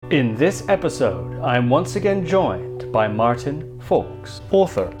In this episode, I am once again joined by Martin Faulks,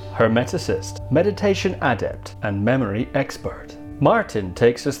 author, hermeticist, meditation adept, and memory expert. Martin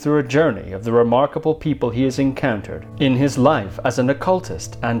takes us through a journey of the remarkable people he has encountered in his life as an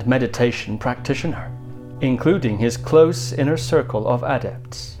occultist and meditation practitioner, including his close inner circle of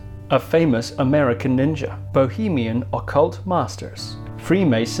adepts, a famous American ninja, bohemian occult masters,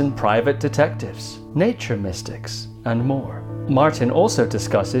 Freemason private detectives, nature mystics, and more. Martin also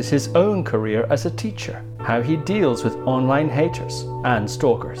discusses his own career as a teacher, how he deals with online haters and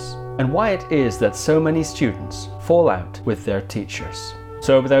stalkers, and why it is that so many students fall out with their teachers.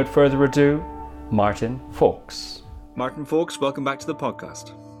 So without further ado, Martin Faulks. Martin Faulks, welcome back to the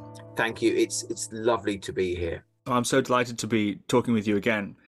podcast. Thank you. It's lovely to be here. I'm so delighted to be talking with you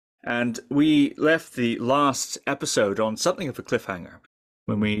again. And we left the last episode on something of a cliffhanger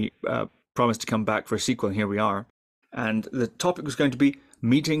when we promised to come back for a sequel, and here we are. And the topic was going to be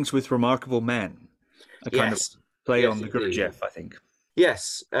meetings with remarkable men. A kind of play on the Gurdjieff, I think.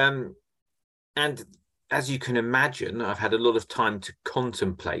 Yes. And as you can imagine, I've had a lot of time to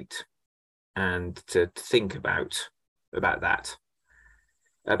contemplate and to think about that,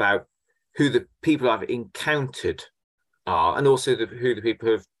 about who the people I've encountered are, and also who the people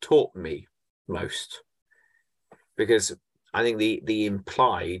who have taught me most. Because I think the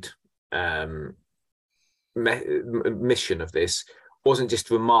implied mission of this wasn't just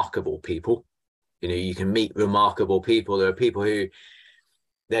remarkable people. You know, you can meet remarkable people. There are people who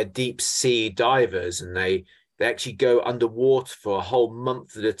they're deep sea divers and they actually go underwater for a whole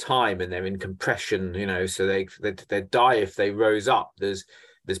month at a time and they're in compression, you know, so they die if they rose up. There's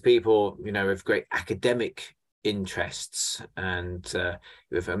people, you know, with great academic interests and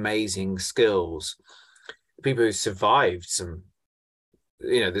with amazing skills, people who survived some,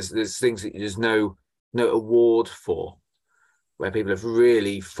 you know, there's things that there's no award for, where people have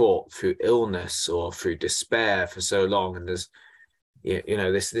really fought through illness or through despair for so long, and there's, you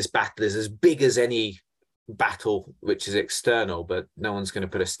know, this battle is as big as any battle which is external, but no one's going to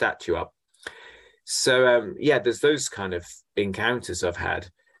put a statue up. So there's those kind of encounters I've had,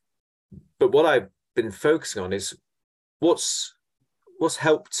 but what I've been focusing on is what's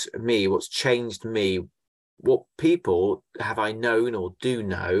helped me, what's changed me, what people have I known or do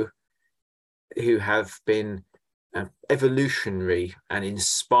know who have been evolutionary and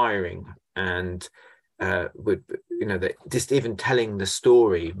inspiring, and would, you know, that just even telling the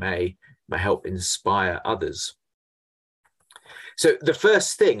story may help inspire others. So the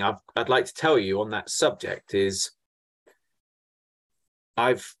first thing I'd like to tell you on that subject is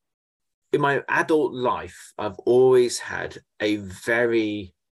in my adult life, I've always had a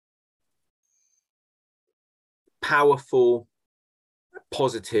very powerful,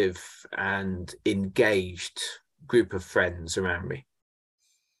 positive and engaged group of friends around me,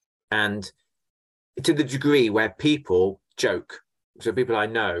 and to the degree where people joke, so people I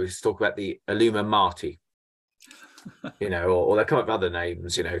know talk about the Illuminati, you know, or they come up with other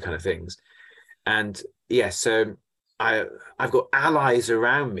names, you know, kind of things. And so I've got allies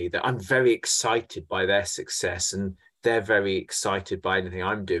around me that I'm very excited by their success, and they're very excited by anything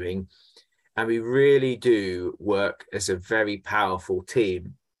I'm doing. And we really do work as a very powerful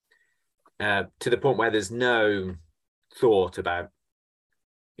team, to the point where there's no thought about,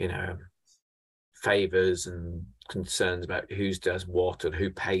 you know, favors and concerns about who does what and who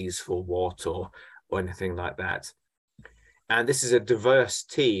pays for what or anything like that. And this is a diverse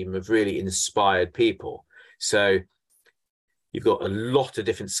team of really inspired people. So you've got a lot of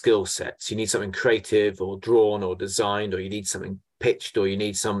different skill sets. You need something creative or drawn or designed, or you need something pitched, or you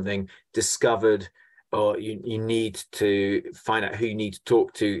need something discovered, or you need to find out who you need to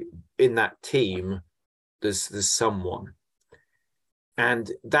talk to. In that team, there's someone.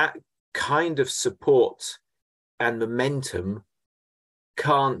 And that kind of support and momentum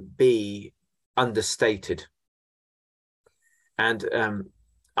can't be understated. And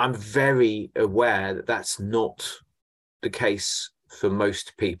I'm very aware that that's not the case for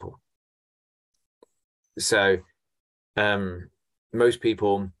most people. So most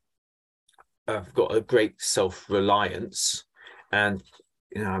people have got a great self-reliance, and,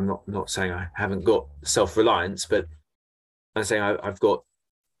 you know, I'm not saying I haven't got self-reliance, but I'm saying I've got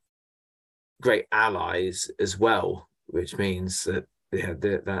great allies as well, which means that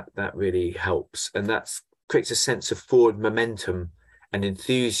that really helps, and that creates a sense of forward momentum and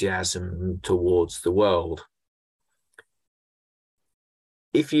enthusiasm towards the world.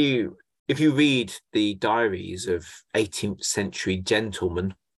 If you read the diaries of 18th century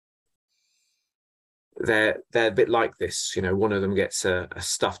gentlemen, they're a bit like this. You know, one of them gets a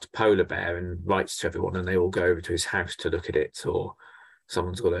stuffed polar bear and writes to everyone, and they all go over to his house to look at it, or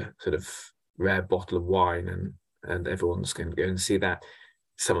someone's got a sort of rare bottle of wine and everyone's going to go and see that.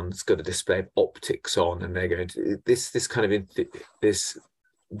 Someone's got a display of optics on, and they're going to this kind of this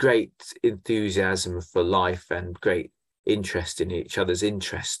great enthusiasm for life and great interest in each other's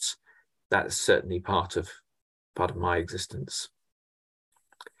interests. That's certainly part of my existence.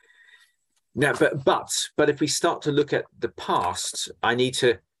 Now, but if we start to look at the past, I need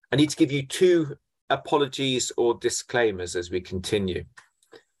to give you two apologies or disclaimers as we continue.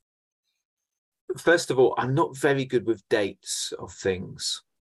 First of all, I'm not very good with dates of things.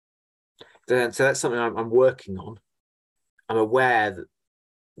 So that's something I'm working on. I'm aware that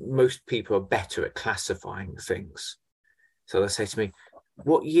most people are better at classifying things. So they'll say to me,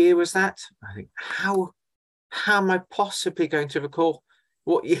 "What year was that?" I think, how am I possibly going to recall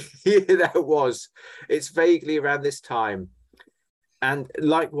what year that was? It's vaguely around this time. And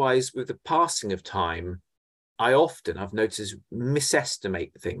likewise, with the passing of time, I've noticed,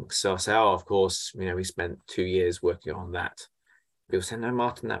 misestimate things. So I say, "Oh, of course, we spent 2 years working on that." People say, "No,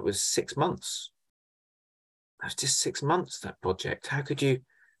 Martin, that was 6 months. That's just 6 months, that project. How could you?"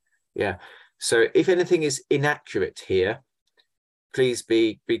 Yeah. So if anything is inaccurate here, please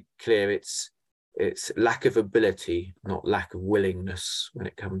be clear. It's lack of ability, not lack of willingness when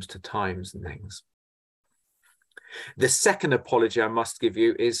it comes to times and things. The second apology I must give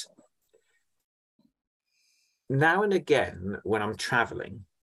you is, now and again when I'm traveling,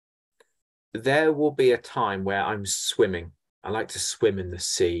 there will be a time where I'm swimming. I like to swim in the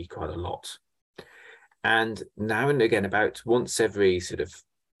sea quite a lot. And now and again, about once every sort of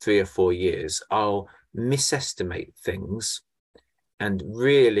 3 or 4 years, I'll misestimate things and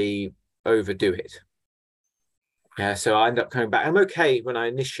really overdo it. Yeah, so I end up coming back. I'm okay when I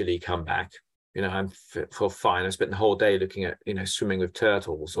initially come back. I'm feel fine. I spent the whole day looking at, swimming with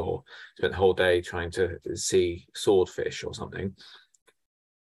turtles, or spent the whole day trying to see swordfish or something.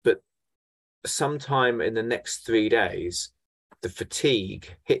 But sometime in the next 3 days, the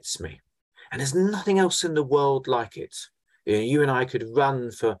fatigue hits me. And there's nothing else in the world like it. You and I could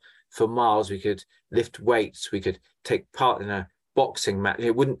run for miles. We could lift weights. We could take part in a boxing match.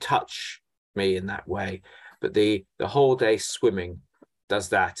 It wouldn't touch me in that way. But the whole day swimming does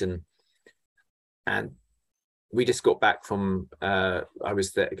that. And we just got back from, I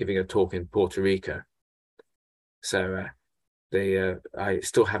was there giving a talk in Puerto Rico. So it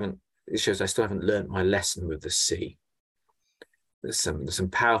shows I still haven't learned my lesson with the sea. There's some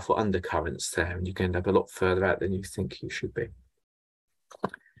powerful undercurrents there, and you can end up a lot further out than you think you should be.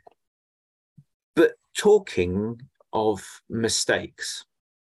 But talking of mistakes,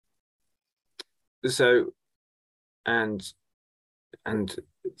 so and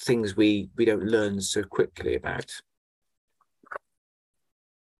things we don't learn so quickly about.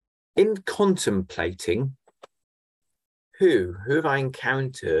 In contemplating, who have I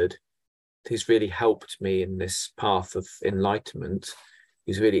encountered who's really helped me in this path of enlightenment,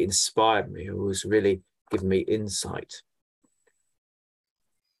 who's really inspired me, who's really given me insight?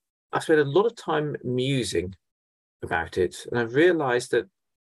 I've spent a lot of time musing about it, and I've realized that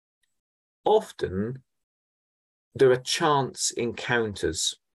often there are chance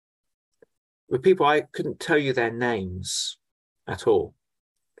encounters with people I couldn't tell you their names at all.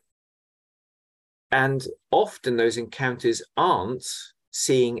 And often those encounters aren't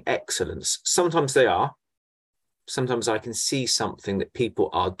seeing excellence. Sometimes they are. Sometimes I can see something that people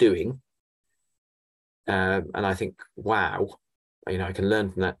are doing, and I think, wow, I can learn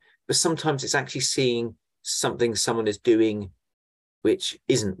from that. But sometimes it's actually seeing something someone is doing which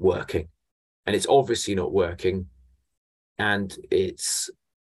isn't working, and it's obviously not working. And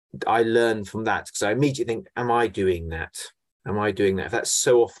I learn from that, because I immediately think, am I doing that? Am I doing that? That's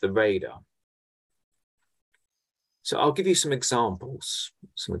so off the radar. So I'll give you some examples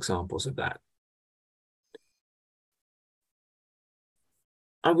of that.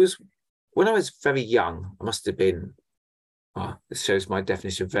 When I was very young, I must have been, this shows my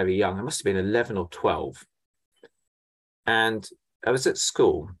definition of very young, I must have been 11 or 12. And I was at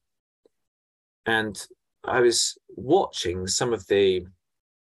school, and I was watching some of the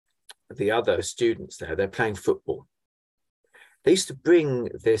other students there. They're playing football. They used to bring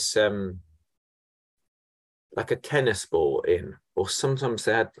this like a tennis ball in, or sometimes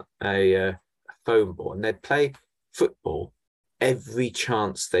they had a foam ball, and they'd play football every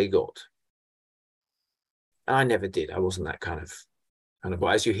chance they got. And I never did. I wasn't that kind of.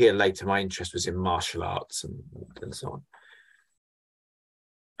 But as you hear later, my interest was in martial arts and so on.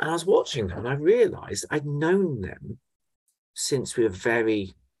 And I was watching them, and I realized I'd known them since we were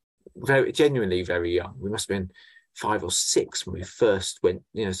very, very, genuinely very young. We must have been 5 or 6 when we first went.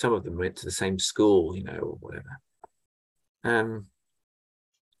 Some of them went to the same school, or whatever.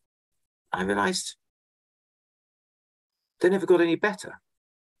 I realized they never got any better.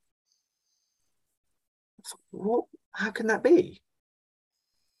 I thought, what? How can that be?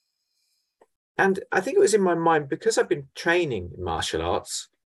 And I think it was in my mind, because I've been training in martial arts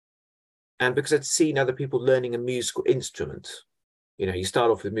and because I'd seen other people learning a musical instrument. You know, you start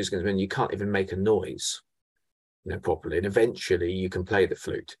off with musical instrument, you can't even make a noise, you know, properly. And eventually you can play the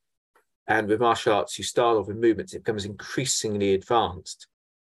flute. And with martial arts, you start off with movements, it becomes increasingly advanced.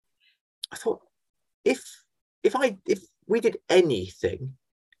 I thought, if we did anything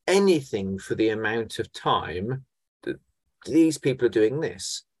for the amount of time that these people are doing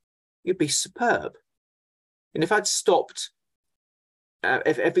this, you'd be superb. And if I'd stopped,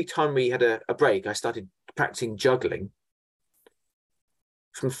 if every time we had a break, I started practicing juggling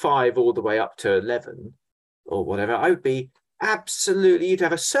from 5 all the way up to 11 or whatever, I would be absolutely, you'd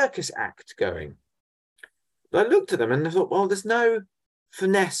have a circus act going. But I looked at them and I thought, well, there's no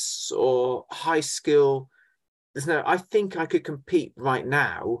finesse or high skill. I think I could compete right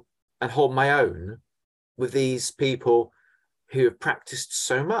now and hold my own with these people who have practiced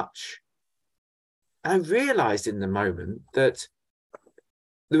so much. And I realized in the moment that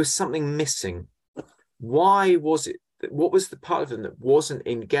there was something missing. Why was it? What was the part of them that wasn't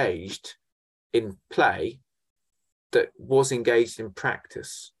engaged in play, that was engaged in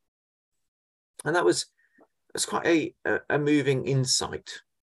practice? And that's quite a moving insight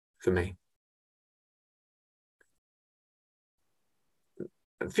for me.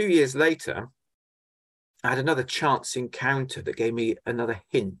 A few years later, I had another chance encounter that gave me another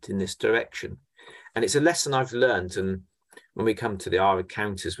hint in this direction. And it's a lesson I've learned. And when we come to our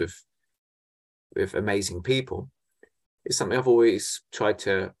encounters with amazing people, it's something I've always tried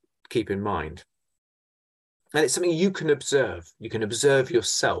to keep in mind. And it's something you can observe. You can observe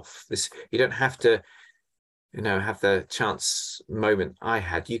yourself. You don't have to, have the chance moment I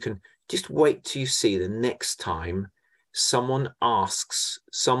had. You can just wait till you see the next time someone asks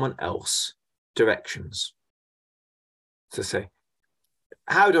someone else directions. So say,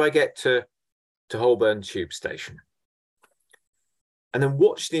 how do I get to Holborn Tube Station? And then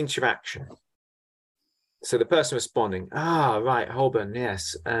watch the interaction. So the person responding, right, Holborn,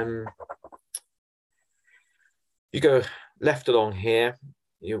 yes. You go left along here.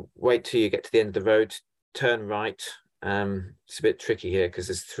 You wait till you get to the end of the road, turn right. It's a bit tricky here because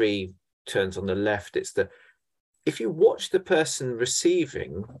there's 3 turns on the left. If you watch the person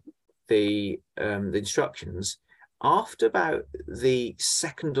receiving the instructions, after about the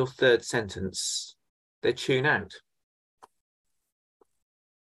 2nd or 3rd sentence, they tune out.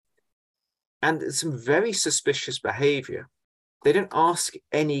 And it's some very suspicious behavior. They don't ask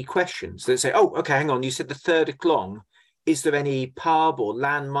any questions. They say, oh, okay, hang on. You said the 3rd o'clock. Is there any pub or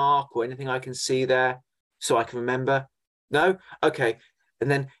landmark or anything I can see there so I can remember? No? Okay. And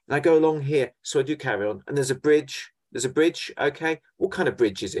then I go along here. So I do carry on. And there's a bridge. Okay. What kind of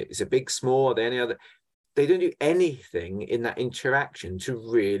bridge is it? Is it big, small? Are there any other? They don't do anything in that interaction to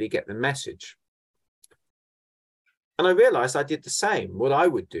really get the message. And I realized I did the same. What I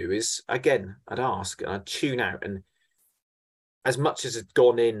would do is, again, I'd ask and I'd tune out. And as much as it's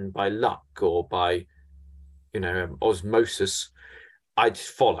gone in by luck or by, osmosis, I'd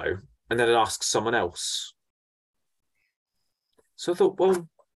follow and then I'd ask someone else. So I thought, well,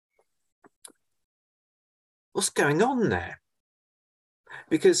 what's going on there?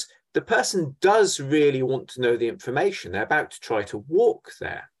 Because the person does really want to know the information. They're about to try to walk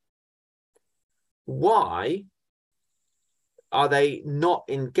there. Why are they not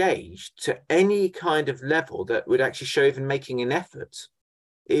engaged to any kind of level that would actually show even making an effort?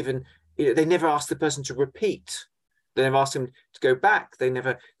 Even, they never ask the person to repeat. They never ask them to go back.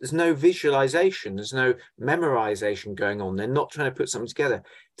 There's no visualization. There's no memorization going on. They're not trying to put something together.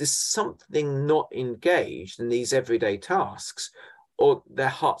 There's something not engaged in these everyday tasks, or their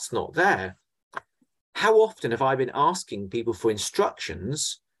heart's not there. How often have I been asking people for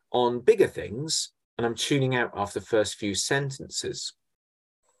instructions on bigger things, and I'm tuning out after the first few sentences?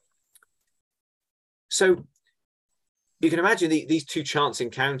 So you can imagine these 2 chance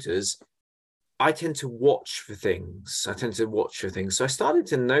encounters. I tend to watch for things. So I started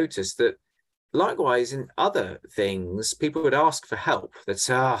to notice that likewise in other things, people would ask for help. They'd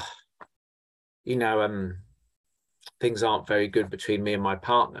say, things aren't very good between me and my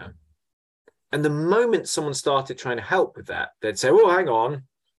partner. And the moment someone started trying to help with that, they'd say, well, hang on.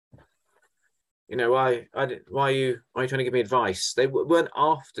 Why are you trying to give me advice? They weren't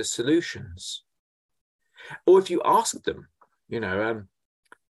after solutions. Or if you asked them,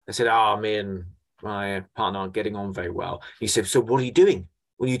 they said, me and my partner aren't getting on very well. You said, so what are you doing?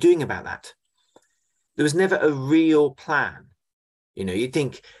 What are you doing about that? There was never a real plan. You know, you'd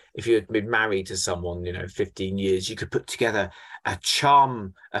think if you had been married to someone, 15 years, you could put together a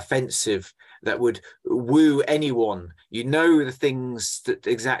charm offensive that would woo anyone. You know the things that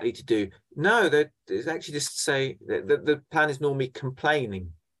exactly to do. No, there's actually just say that the plan is normally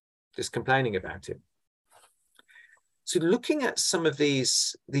just complaining about it. So looking at some of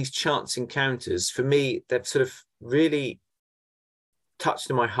these chance encounters, for me, they've sort of really touched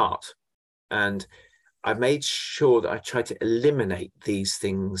in my heart. And I made sure that I tried to eliminate these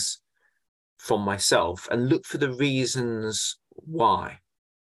things from myself and look for the reasons why.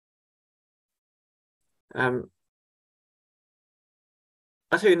 I'll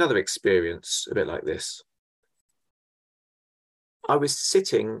tell you another experience a bit like this. I was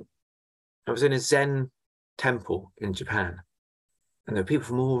in a Zen temple in Japan, and there were people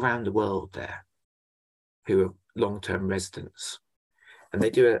from all around the world there who are long-term residents. And they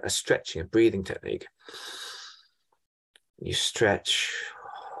do a stretching, a breathing technique. You stretch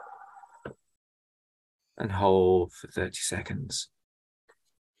and hold for 30 seconds.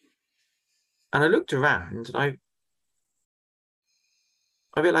 And I looked around and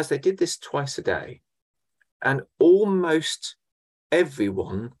I realized they did this twice a day. And almost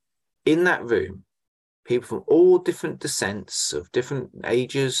everyone in that room, people from all different descents of different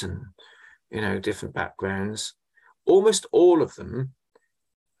ages and, different backgrounds, almost all of them,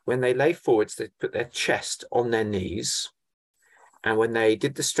 when they lay forwards, they put their chest on their knees. And when they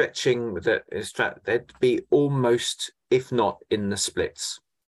did the stretching, they'd be almost, if not in the splits.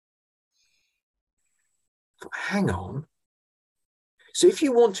 Hang on. So if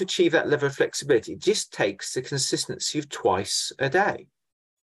you want to achieve that level of flexibility, it just takes the consistency of twice a day.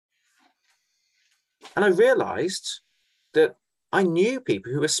 And I realized that I knew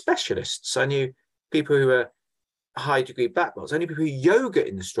people who were specialists. I knew people who were high degree black belts, only people who were yoga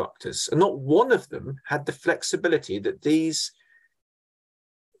instructors, and not one of them had the flexibility that these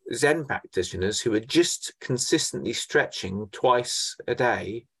Zen practitioners who were just consistently stretching twice a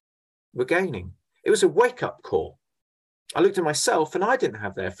day were gaining. It was a wake-up call. I looked at myself and I didn't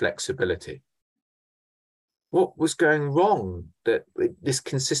have their flexibility. What was going wrong that this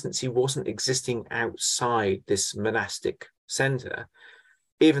consistency wasn't existing outside this monastic center?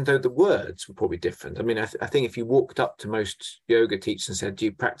 Even though the words were probably different. I mean, I think if you walked up to most yoga teachers and said, do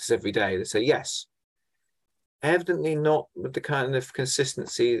you practice every day? They'd say, yes. Evidently not with the kind of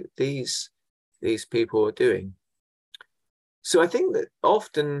consistency these people are doing. So I think that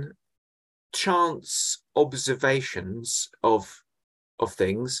often chance observations of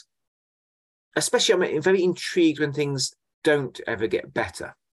things, especially I'm very intrigued when things don't ever get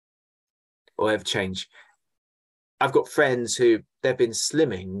better or ever change. I've got friends who they've been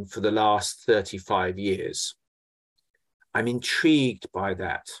slimming for the last 35 years. I'm intrigued by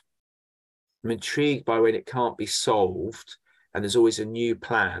that. I'm intrigued by when it can't be solved and there's always a new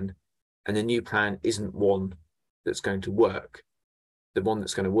plan, and the new plan isn't one that's going to work. The one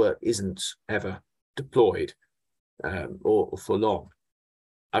that's going to work isn't ever deployed or for long.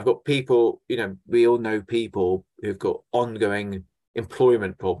 I've got people, we all know people who've got ongoing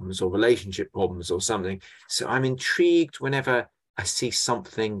employment problems or relationship problems or something. So I'm intrigued whenever I see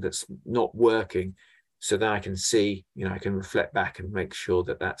something that's not working, so that I can see, I can reflect back and make sure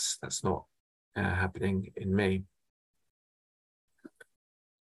that that's not happening in me.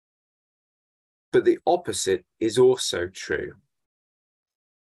 But the opposite is also true.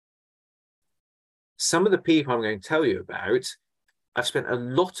 Some of the people I'm going to tell you about, I've spent a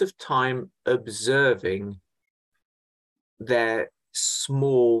lot of time observing their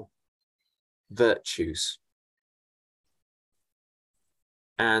small virtues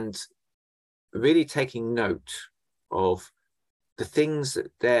and really taking note of the things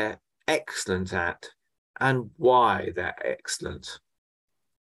that they're excellent at and why they're excellent.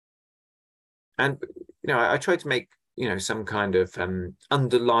 And, I try to make, some kind of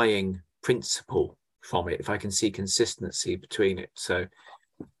underlying principle from it, if I can see consistency between it. So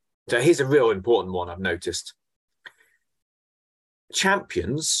here's a real important one I've noticed.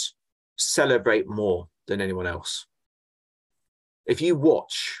 Champions celebrate more than anyone else. If you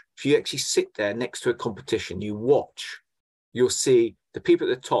actually sit there next to a competition, you'll see the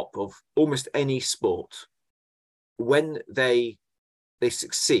people at the top of almost any sport, when they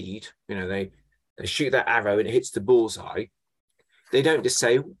succeed, they shoot that arrow and it hits the bullseye, they don't just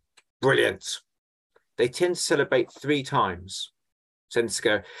say, brilliant. They tend to celebrate 3 times. Tend to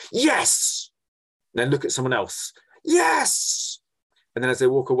go, yes! And then look at someone else, yes! And then as they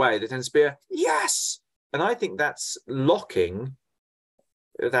walk away, they tend to be a yes! And I think that's locking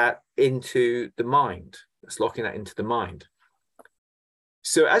that into the mind. That's locking that into the mind.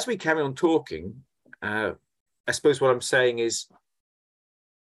 So as we carry on talking, I suppose what I'm saying is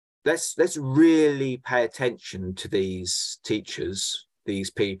let's really pay attention to these teachers, these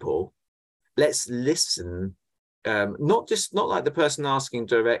people. Let's listen, not like the person asking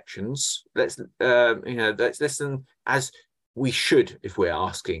directions. Let's listen as we should if we're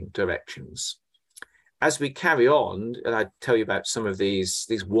asking directions. As we carry on, and I tell you about some of these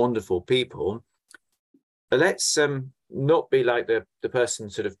wonderful people, let's not be like the person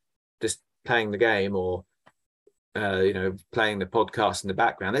sort of just playing the game or playing the podcast in the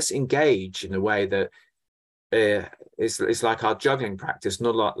background. Let's engage in a way that it's like our juggling practice,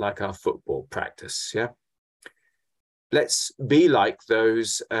 not like our football practice. Yeah. Let's be like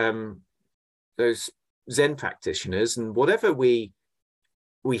those Zen practitioners, and whatever we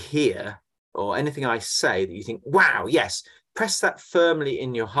hear or anything I say that you think, wow, yes, press that firmly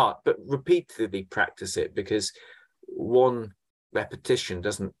in your heart, but repeatedly practice it, because one repetition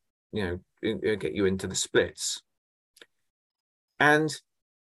doesn't, get you into the splits. And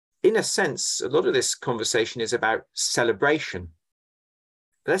in a sense, a lot of this conversation is about celebration.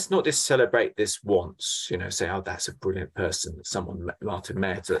 Let's not just celebrate this once, say, oh, that's a brilliant person, someone, Martin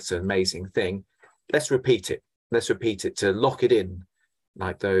met, that's an amazing thing. Let's repeat it. Let's repeat it to lock it in,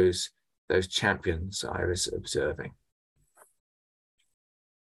 like those champions I was observing.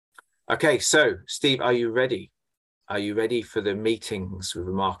 Okay, so Steve, are you ready? Are you ready for the meetings with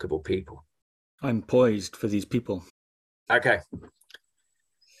remarkable people? I'm poised for these people. Okay.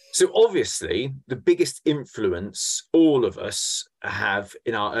 So obviously, the biggest influence all of us have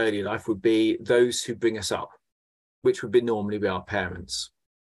in our early life would be those who bring us up, which would normally be our parents.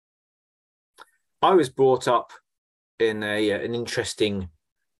 I was brought up in an interesting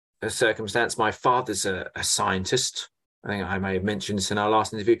circumstance. My father's a scientist. I think I may have mentioned this in our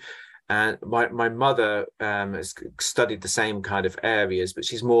last interview. And my mother has studied the same kind of areas, but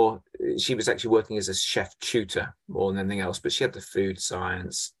she was actually working as a chef tutor more than anything else, but she had the food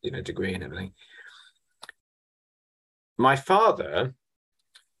science, degree and everything. My father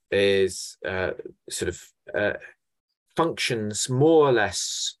is functions more or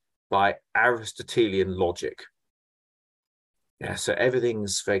less by Aristotelian logic. Yeah, so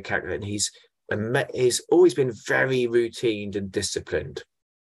everything's very calculated. He's always been very routine and disciplined.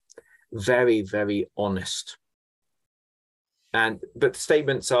 Very, very honest. But the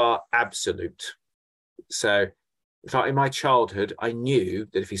statements are absolute. So in my childhood, I knew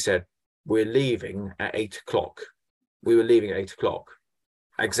that if he said, we're leaving at 8 o'clock, we were leaving at 8 o'clock.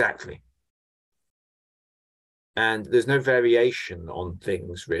 Exactly. And there's no variation on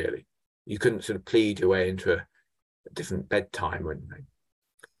things, really. You couldn't sort of plead your way into a different bedtime or anything.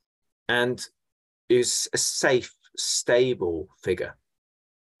 And he was a safe, stable figure.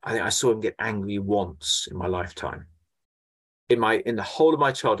 I think I saw him get angry once in my lifetime. In the whole of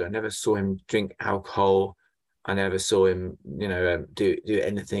my childhood, I never saw him drink alcohol. I never saw him, do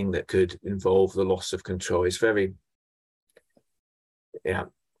anything that could involve the loss of control. He's very, yeah.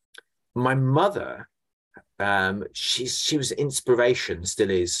 My mother, she was inspiration, still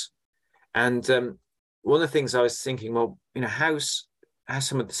is. And one of the things I was thinking, well, how's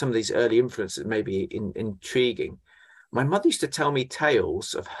some of these early influences maybe intriguing. My mother used to tell me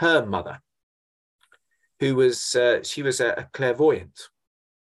tales of her mother, who was she was a clairvoyant,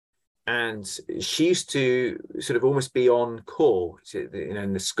 and she used to sort of almost be on call.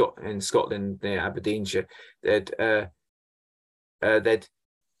 In Scotland near Aberdeenshire, the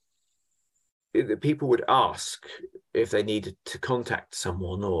people would ask if they needed to contact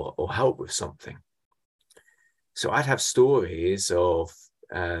someone or help with something. So I'd have stories of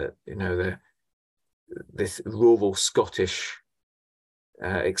this rural Scottish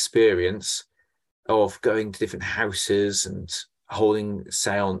experience of going to different houses and holding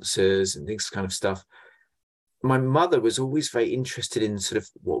seances and this kind of stuff. My mother was always very interested in sort of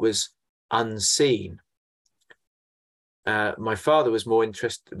what was unseen. My father was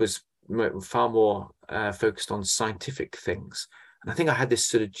far more focused on scientific things. And I think I had this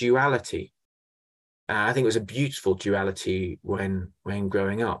sort of duality. I think it was a beautiful duality when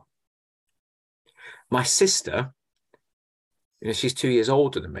growing up. My sister, she's 2 years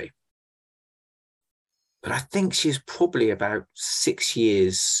older than me, but I think she's probably about 6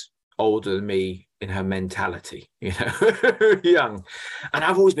 years older than me in her mentality, young. And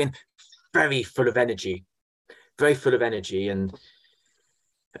I've always been very full of energy and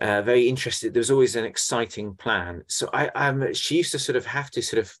very interested. There was always an exciting plan. So she used to sort of have to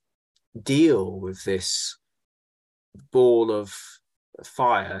sort of deal with this ball of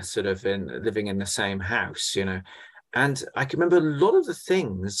fire sort of living in the same house, and I can remember a lot of the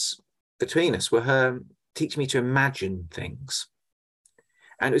things between us were her teaching me to imagine things,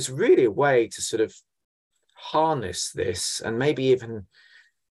 and it was really a way to sort of harness this and maybe even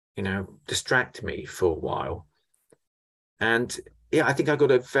distract me for a while. And yeah, I think I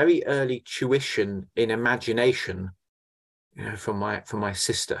got a very early tuition in imagination, from my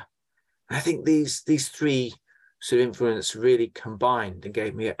sister. And I think these three sort of influence really combined and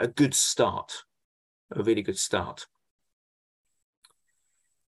gave me a good start, a really good start.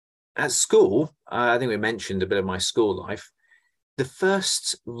 At school, I think we mentioned a bit of my school life. The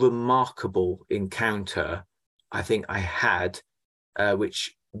first remarkable encounter I think I had,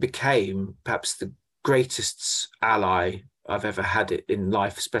 which became perhaps the greatest ally I've ever had it in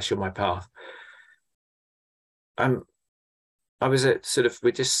life, especially on my path. I was at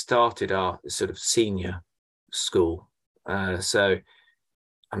we just started our sort of senior school. So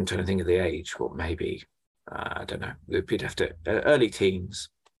I'm trying to think of the age, what maybe, I don't know, we'd have to, early teens.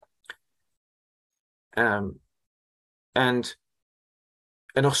 And an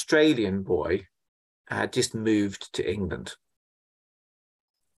Australian boy had just moved to England.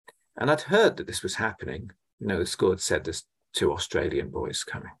 And I'd heard that this was happening. The school had said there's 2 Australian boys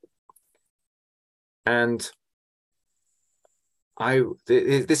coming. And I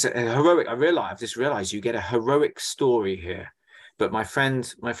realized you get a heroic story here, but my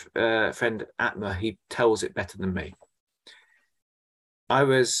friend Atma, he tells it better than me. I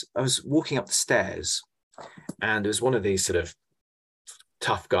was walking up the stairs, and there was one of these sort of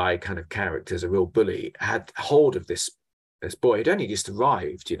tough guy kind of characters, a real bully, had hold of this boy. He'd only just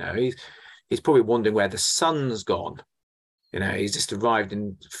arrived, he's probably wondering where the sun's gone. He's just arrived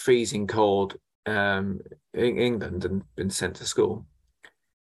in freezing cold England and been sent to school.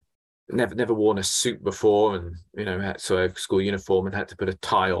 Never worn a suit before, and so a school uniform, and had to put a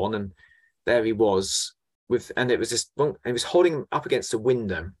tie on. And there he was and it was just, he was holding him up against a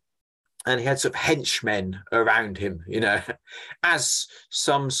window, and he had sort of henchmen around him, as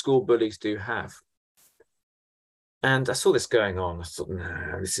some school bullies do have. And I saw this going on. I thought,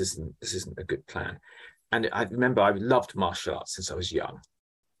 no, this isn't a good plan. And I remember I loved martial arts since I was young.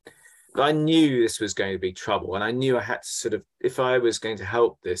 But I knew this was going to be trouble, and I knew I had to if I was going to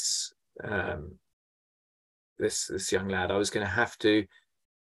help this this young lad, I was going to have to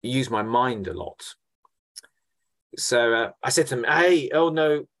use my mind a lot. So I said to him, "Hey, oh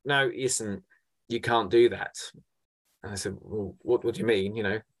no, listen, you can't do that." And I said, "Well, what do you mean?"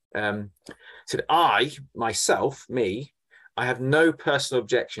 I said, I have no personal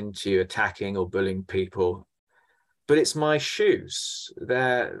objection to you attacking or bullying people, but it's my shoes.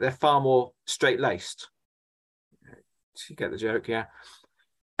 They're far more straight-laced. You get the joke, yeah?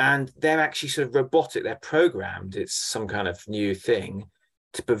 And they're actually sort of robotic. They're programmed. It's some kind of new thing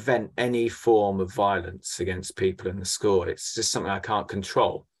to prevent any form of violence against people in the school. It's just something I can't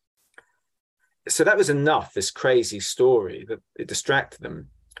control." So that was enough, this crazy story, that it distracted them.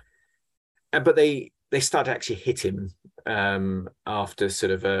 But they started to actually hit him after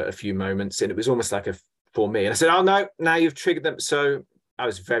sort of a few moments, and it was almost like for me. And I said, "Oh no, now you've triggered them." So I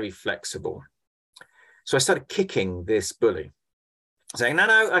was very flexible. So I started kicking this bully, saying,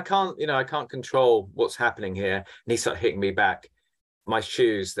 "No, I can't. I can't control what's happening here." And he started hitting me back. My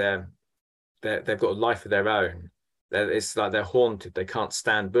shoes, they've got a life of their own. It's like they're haunted. They can't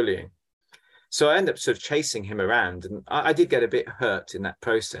stand bullying. So I ended up sort of chasing him around, and I did get a bit hurt in that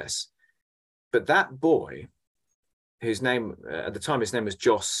process. But that boy, whose name at the time, his name was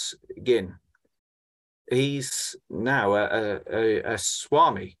Joss Ginn, he's now a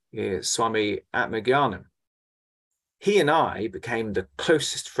Swami, Swami Atmagyanam. He and I became the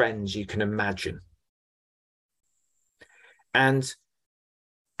closest friends you can imagine. And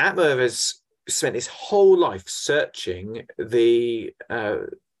Atma has spent his whole life searching the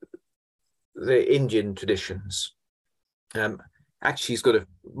Indian traditions. Actually, he's got a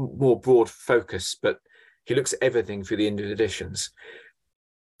more broad focus, but he looks at everything through the Indian traditions.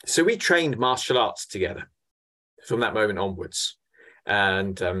 So we trained martial arts together from that moment onwards.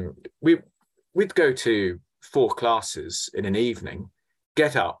 And we'd go to 4 classes in an evening,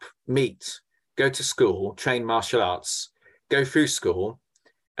 get up, meet, go to school, train martial arts, go through school,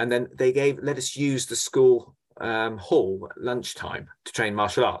 and then they let us use the school hall at lunchtime to train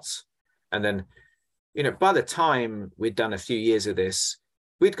martial arts. And then, by the time we'd done a few years of this,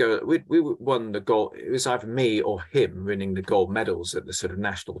 we won the gold. It was either me or him winning the gold medals at the sort of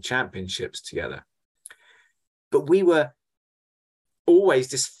national championships together. But we were always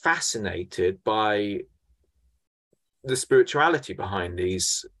just fascinated by the spirituality behind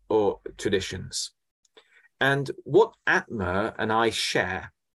these traditions. And what Atma and I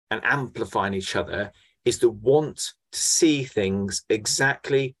share and amplify in each other is the want to see things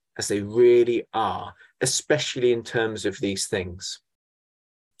exactly as they really are, especially in terms of these things.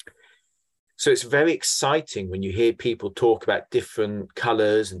 So it's very exciting when you hear people talk about different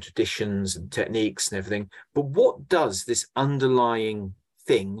colors and traditions and techniques and everything. But what does this underlying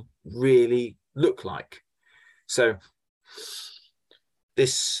thing really look like? So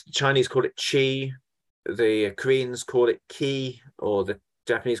this Chinese call it qi, the Koreans call it ki, or the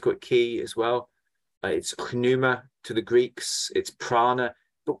Japanese call it ki as well. It's pneuma to the Greeks, it's prana.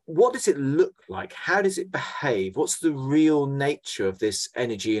 But what does it look like? How does it behave? What's the real nature of this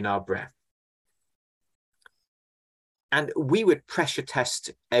energy in our breath? And we would pressure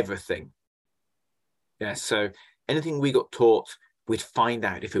test everything. Yeah, so anything we got taught, we'd find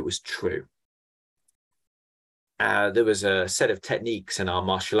out if it was true. There was a set of techniques in our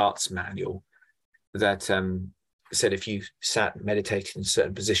martial arts manual that said if you sat meditating in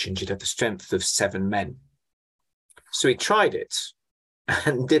certain positions, you'd have the strength of 7 men. So he tried it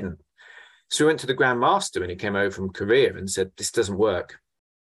and didn't. So we went to the Grand Master when he came over from Korea and said, this doesn't work.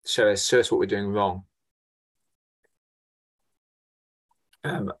 Show us what we're doing wrong.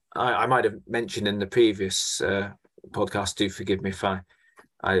 I might have mentioned in the previous podcast, do forgive me if I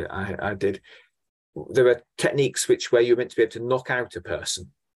did. There are techniques where you're meant to be able to knock out a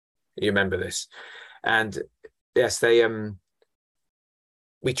person. You remember this? And yes,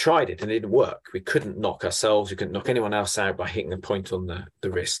 we tried it and it didn't work. We couldn't knock ourselves. We couldn't knock anyone else out by hitting a point on the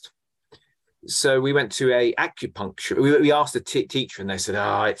wrist. So we went to a acupuncture. We asked the teacher and they said,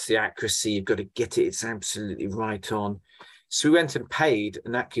 it's the accuracy. You've got to get it. It's absolutely right on. So we went and paid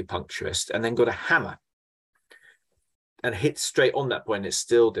an acupuncturist and then got a hammer and hit straight on that point. It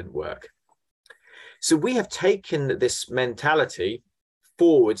still didn't work. So we have taken this mentality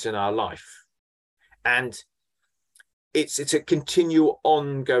forwards in our life. And it's a continual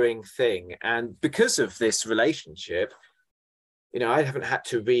ongoing thing. And because of this relationship, I haven't had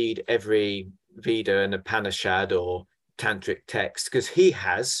to read every Veda and Upanishad or tantric text because he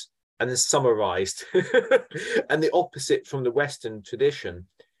has, and then summarized and the opposite from the Western tradition.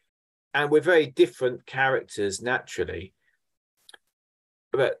 And we're very different characters naturally.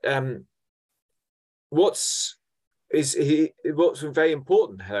 But what's very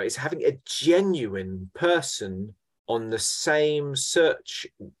important here is having a genuine person on the same search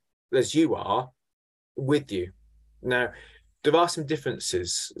as you are with you. Now, there are some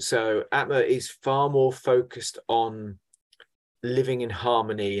differences. So Atma is far more focused on living in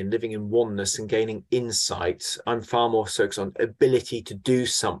harmony and living in oneness and gaining insight. I'm far more focused on ability to do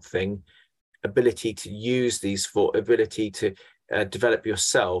something, ability to use these for ability to develop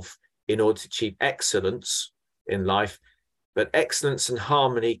yourself in order to achieve excellence in life. But excellence and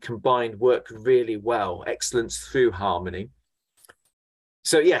harmony combined work really well. Excellence through harmony.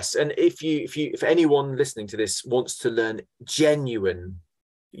 So yes, and if anyone listening to this wants to learn genuine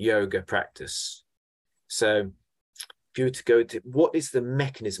yoga practice, so if you were to go to what is the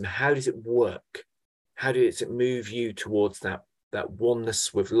mechanism, how does it work, how does it move you towards that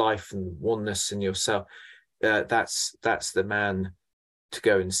oneness with life and oneness in yourself, that's the man to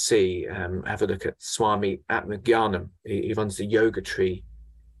go and see. Have a look at Swami Atmagyanam. He runs the yoga tree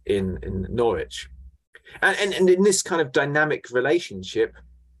in Norwich. And in this kind of dynamic relationship,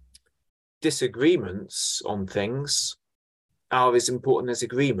 disagreements on things are as important as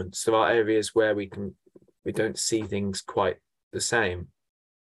agreements. There are areas where we don't see things quite the same.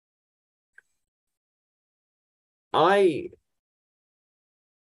 As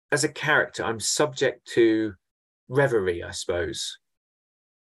a character, I'm subject to reverie, I suppose.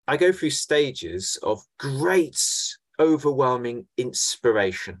 I go through stages of great, overwhelming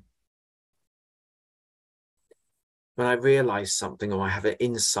inspiration. When I realize something, or I have an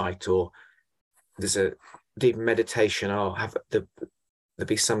insight, or there's a deep meditation, or there'll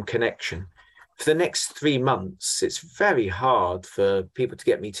be some connection. For the next 3 months, it's very hard for people to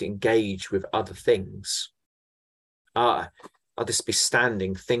get me to engage with other things. I'll just be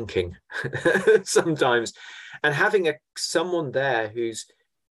standing thinking sometimes, and having someone there who's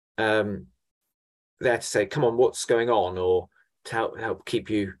there to say, "Come on, what's going on?" or to help keep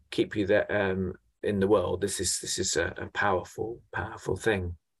you there in the world. This is a powerful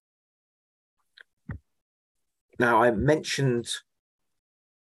thing. Now, I mentioned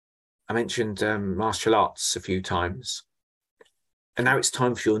martial arts a few times, and now it's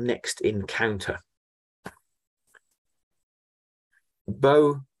time for your next encounter.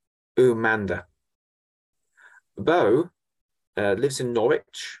 Bo Umanda. Bo lives in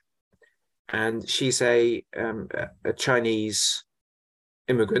Norwich, and she's a Chinese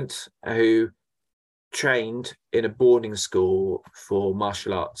immigrant who trained in a boarding school for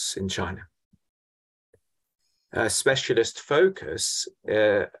martial arts in China. Her specialist focus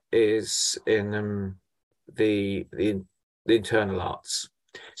is in the internal arts,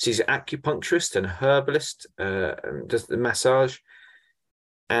 She's an acupuncturist and a herbalist, does the massage.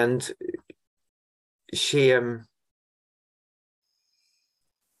 And she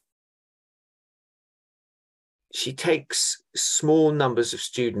takes small numbers of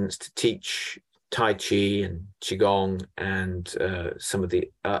students to teach Tai Chi and Qigong and some of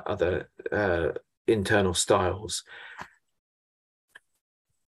the other internal styles.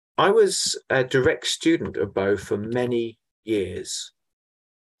 I was a direct student of Bo for many years.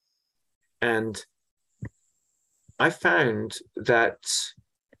 And I found that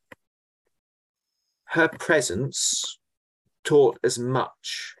her presence taught as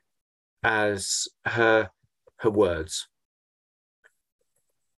much as her words.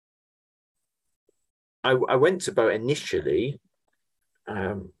 I went to Bo initially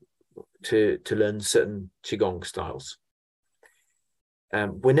to learn certain Qigong styles.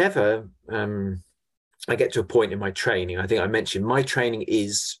 Whenever I get to a point in my training, I think I mentioned my training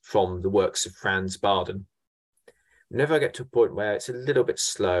is from the works of Franz Bardon. Whenever I get to a point where it's a little bit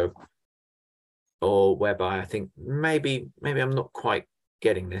slow, or whereby I think maybe I'm not quite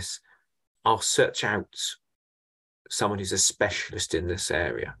getting this, I'll search out someone who's a specialist in this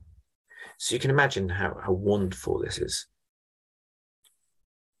area. So you can imagine how wonderful this is.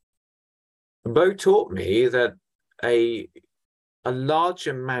 Bo taught me that a large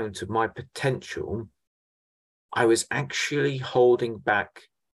amount of my potential, I was actually holding back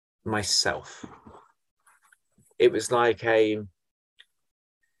myself. It was like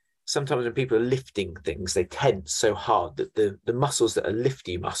sometimes when people are lifting things, they tense so hard that the muscles that are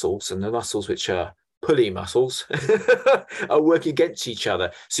lifty muscles and the muscles which are pulley muscles are working against each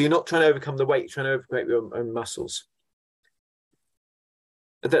other. So you're not trying to overcome the weight, you're trying to overcome your own muscles.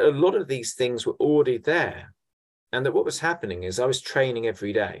 That a lot of these things were already there. And that what was happening is I was training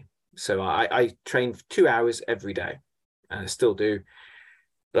every day. So I trained for 2 hours every day, and I still do.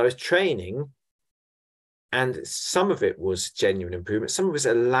 But I was training, and some of it was genuine improvement. Some of it was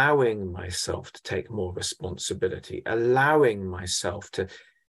allowing myself to take more responsibility, allowing myself to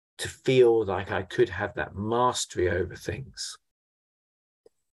feel like I could have that mastery over things.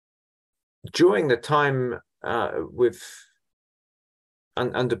 During the time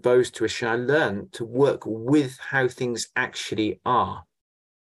under Bo's tuition, I learned to work with how things actually are,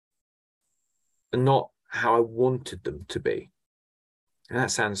 and not how I wanted them to be. And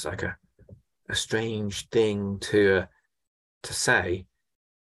that sounds like a strange thing to say,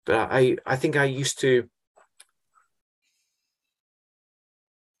 but I think I used to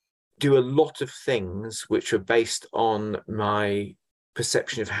do a lot of things which were based on my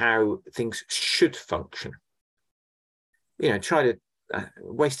perception of how things should function. Try to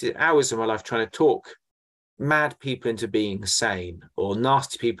wasted hours of my life trying to talk mad people into being sane or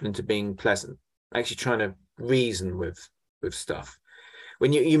nasty people into being pleasant, actually trying to reason with stuff,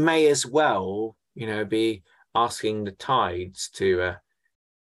 when you may as well be asking the tides to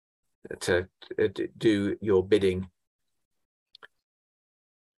do your bidding.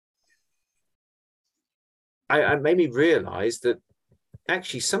 I made me realize that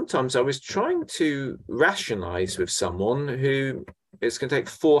actually sometimes I was trying to rationalize with someone who it's going to take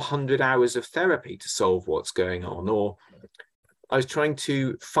 400 hours of therapy to solve what's going on, or I was trying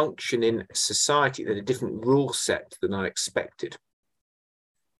to function in society that had a different rule set than I expected.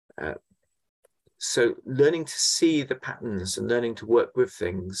 So learning to see the patterns and learning to work with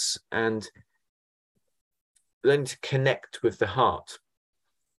things and learning to connect with the heart.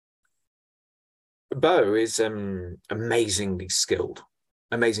 Bo is amazingly skilled.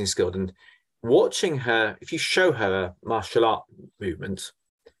 And watching her, if you show her a martial art movement,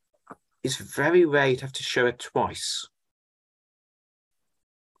 it's very rare you'd have to show her twice.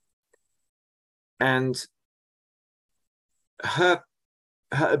 And her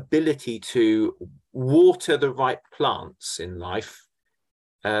ability to water the right plants in life,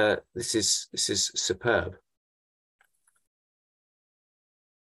 this is superb.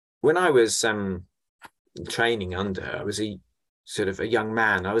 When I was training under her, I was a sort of a young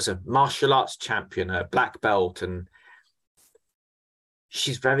man. I was a martial arts champion, a black belt, and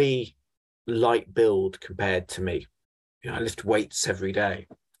she's very light build compared to me. I lift weights every day.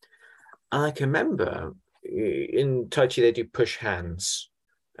 And I can remember in Tai Chi they do push hands.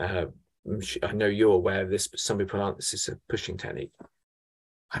 I know you're aware of this, but some people aren't. This is a pushing technique.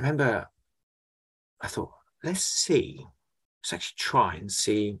 I remember I thought, let's actually try and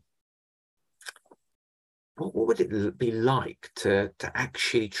see what would it be like to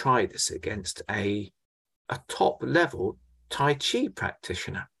actually try this against a top level Tai Chi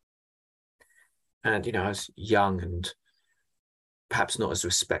practitioner. And I was young and perhaps not as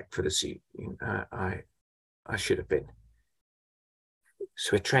respectful as I should have been.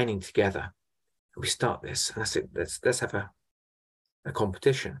 So we're training together. We start this, and I said, let's have a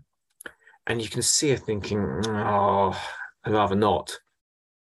competition. And you can see her thinking, oh, I'd rather not.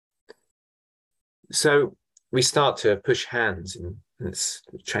 So we start to push hands, and it's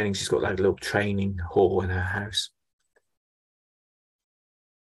training. She's got like a little training hall in her house.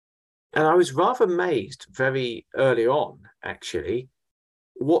 And I was rather amazed very early on, actually,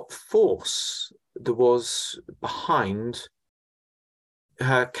 what force there was behind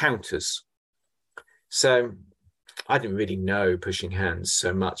her counters. So I didn't really know pushing hands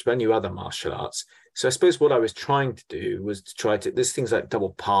so much, but I knew other martial arts. So I suppose what I was trying to do was to try to, there's things like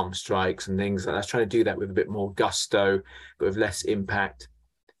double palm strikes and things, and I was trying to do that with a bit more gusto, but with less impact.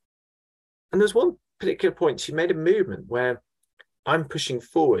 And there's one particular point, she made a movement where I'm pushing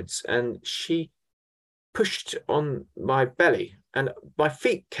forwards and she pushed on my belly and my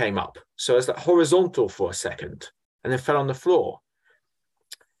feet came up. So I was like horizontal for a second and then fell on the floor.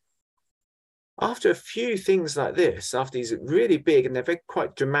 After a few things like this, after these really big and they're very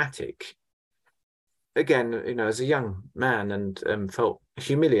quite dramatic, again, you know, as a young man and felt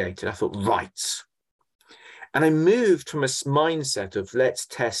humiliated, I thought, right. And I moved from a mindset of let's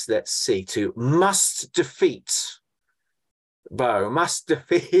test, let's see, to must defeat Bo, must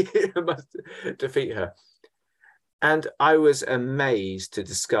defeat her. And I was amazed to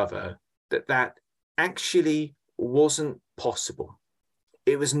discover that that actually wasn't possible.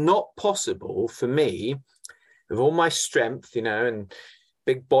 It was not possible for me, with all my strength, you know, and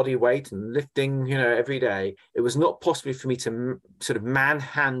big body weight and lifting, you know, every day. It was not possible for me to sort of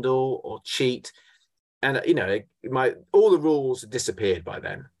manhandle or cheat. And, you know, all the rules had disappeared by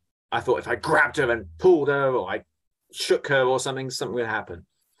then. I thought if I grabbed her and pulled her or I shook her or something would happen.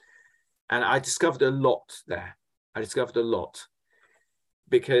 And I discovered a lot there. I discovered a lot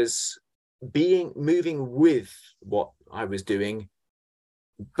because moving with what I was doing,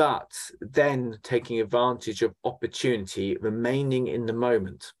 but then taking advantage of opportunity, remaining in the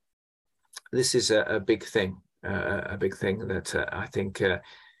moment. This is a big thing, that I think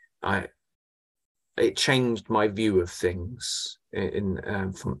it changed my view of things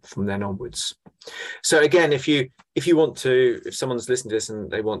from then onwards. So again, if someone's listening to this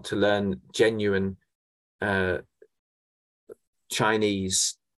and they want to learn genuine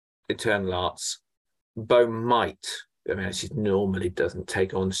Chinese internal arts, Bo might. I mean, she normally doesn't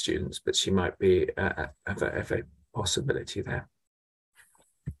take on students, but she might be a possibility there.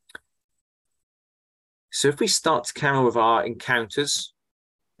 So if we start to carry on with our encounters,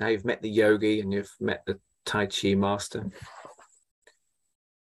 now you've met the yogi and you've met the Tai Chi master.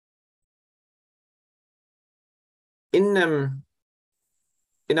 In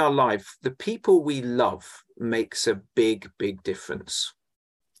our life, the people we love makes a big, big difference.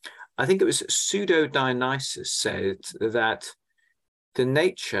 I think it was Pseudo-Dionysus said that the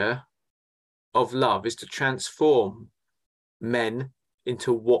nature of love is to transform men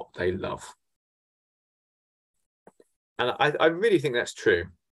into what they love. And I really think that's true.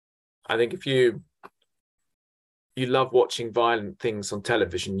 I think if you love watching violent things on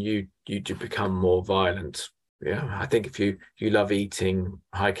television, you do become more violent. Yeah, I think if you love eating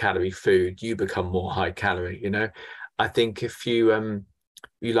high calorie food, you become more high calorie. You know, I think if you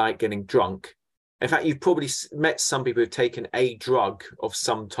like getting drunk, in fact, you've probably met some people who've taken a drug of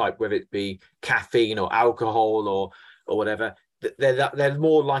some type, whether it be caffeine or alcohol or whatever. They're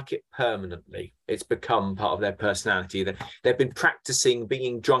more like it permanently. It's become part of their personality. They've been practicing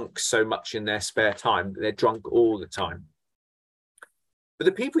being drunk so much in their spare time that they're drunk all the time. But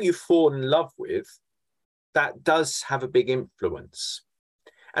the people you fall in love with, that does have a big influence.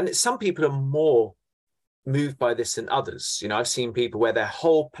 And some people are more moved by this than others. You know, I've seen people where their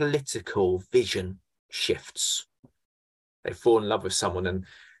whole political vision shifts. They fall in love with someone and,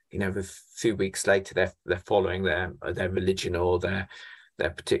 you know, a few weeks later, they're following their religion or their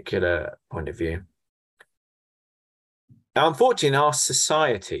particular point of view. Now, unfortunately, in our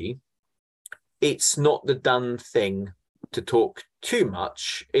society, it's not the done thing to talk too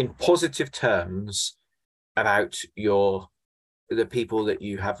much in positive terms about the people that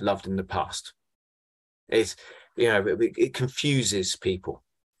you have loved in the past. It's, you know, it confuses people.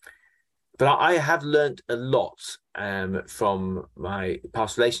 But I have learned a lot from my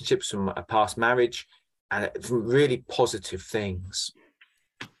past relationships, from a past marriage, and from really positive things.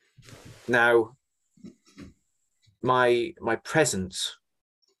 Now, my present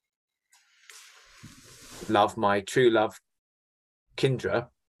love, my true love, Kindra,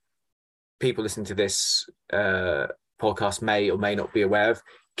 people listening to this podcast may or may not be aware of.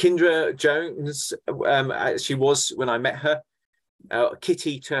 Kindra Jones, she was when I met her,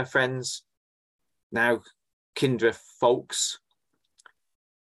 Kitty to her friends, now Kindra Folks.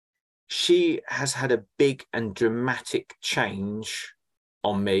 she has had a big and dramatic change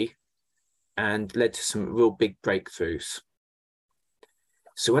on me and led to some real big breakthroughs.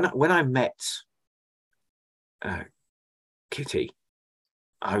 So when I met Kitty,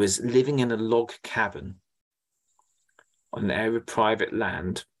 I was living in a log cabin on an area of private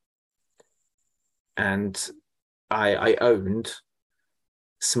land, and I owned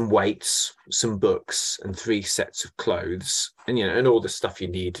some weights, some books, and 3 sets of clothes, and and all the stuff you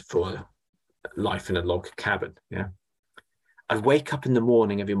need for life in a log cabin. Yeah, I'd wake up in the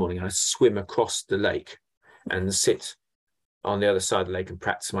morning every morning, and I'd swim across the lake and sit on the other side of the lake and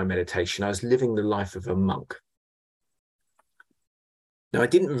practice my meditation. I was living the life of a monk. Now, I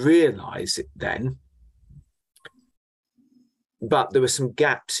didn't realize it then, but there were some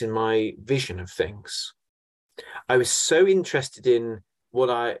gaps in my vision of things. I was so interested in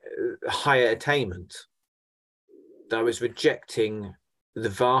higher attainment that I was rejecting the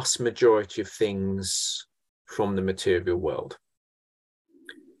vast majority of things from the material world.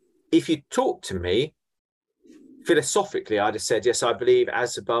 If you talk to me philosophically, I'd have said, yes, I believe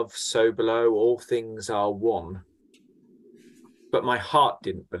as above, so below, all things are one. But my heart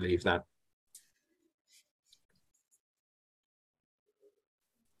didn't believe that.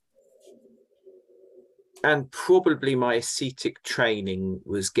 And probably my ascetic training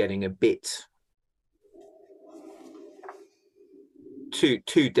was getting a bit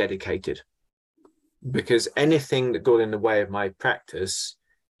too dedicated, because anything that got in the way of my practice,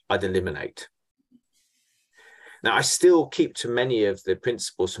 I'd eliminate. Now, I still keep to many of the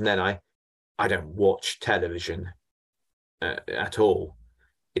principles from then. I don't watch television at all.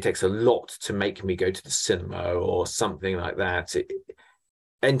 It takes a lot to make me go to the cinema or something like that.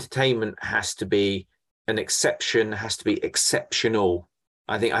 Entertainment has to be an exception, has to be exceptional.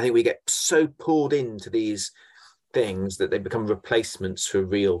 I think we get so pulled into these things that they become replacements for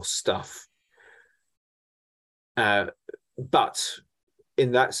real stuff. But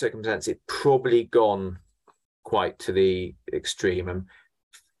in that circumstance, it probably gone quite to the extreme, and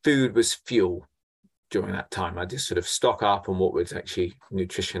food was fuel during that time. I just sort of stock up on what would actually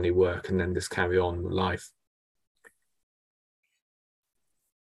nutritionally work and then just carry on with life.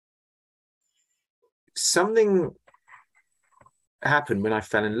 Something happened when I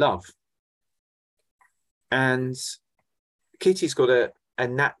fell in love, and Kitty's got a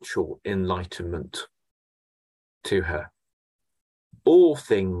natural enlightenment to her. All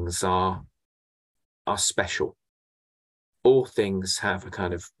things are special. All things have a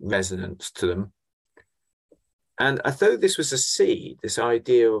kind of resonance to them. And I thought this was a seed, this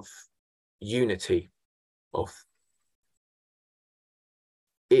idea of unity, of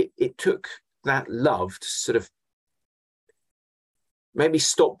it took that love to sort of maybe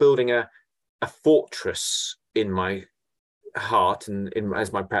stop building a fortress in my heart and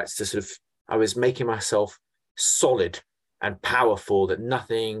as my practice to sort of, I was making myself solid and powerful that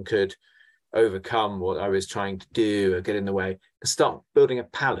nothing could overcome what I was trying to do or get in the way, and start building a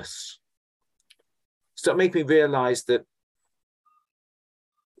palace. Start making me realize that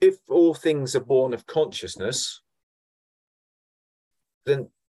if all things are born of consciousness, then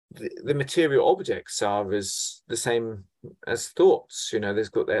the material objects are as the same as thoughts.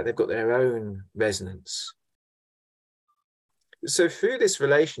 They've got their own resonance. So through this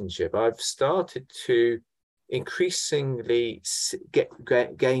relationship, I've started to increasingly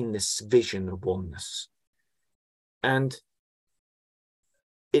gain this vision of oneness. And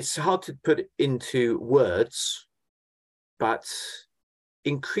it's hard to put it into words, but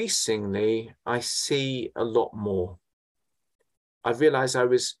increasingly I see a lot more. I realized I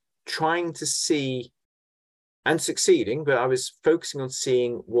was trying to see and succeeding, but I was focusing on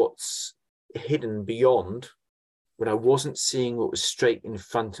seeing what's hidden beyond when I wasn't seeing what was straight in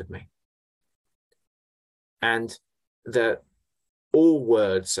front of me. And that all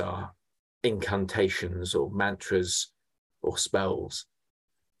words are incantations or mantras or spells.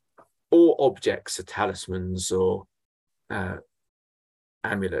 All objects are talismans or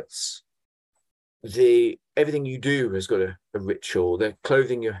amulets. Everything you do has got a ritual. The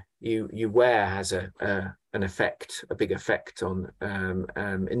clothing you wear has an effect, a big effect on,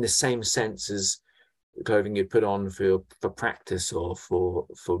 in the same sense as the clothing you put on for practice or for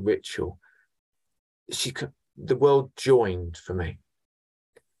ritual. The world joined for me,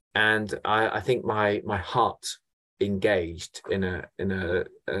 and I think my heart engaged in a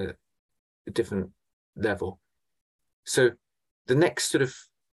different level. So the next sort of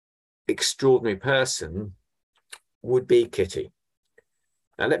extraordinary person would be Kitty.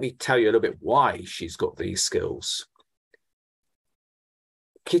 Now let me tell you a little bit why she's got these skills.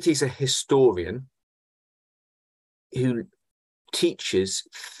 Kitty's a historian who teaches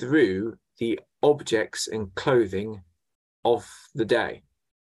through the objects and clothing of the day.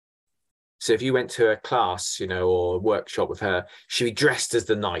 So if you went to a class, or a workshop with her, she'd be dressed as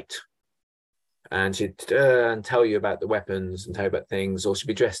the knight, and she'd tell you about the weapons and tell you about things, or she'd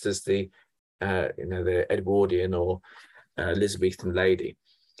be dressed as the Edwardian or Elizabethan lady.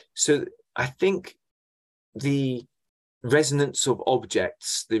 So I think the resonance of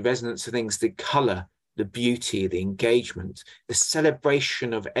objects, the resonance of things, the color, the beauty, the engagement, the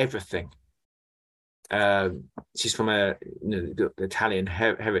celebration of everything. She's from the Italian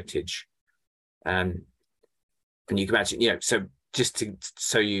heritage. And you can imagine, so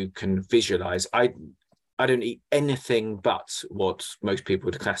so you can visualize, I don't eat anything but what most people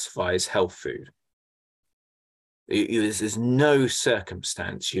would classify as health food. There's no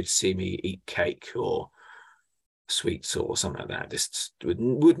circumstance you'd see me eat cake or sweets or something like that. This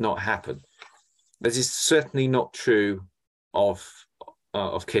would not happen. This is certainly not true of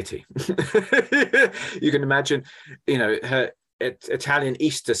Kitty. You can imagine, her Italian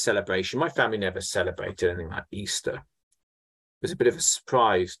Easter celebration. My family never celebrated anything like Easter. It was a bit of a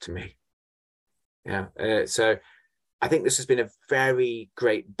surprise to me. Yeah. So I think this has been a very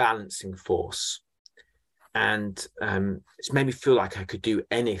great balancing force. And it's made me feel like I could do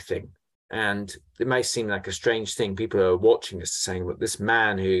anything. And it may seem like a strange thing. People are watching this saying, "Look, this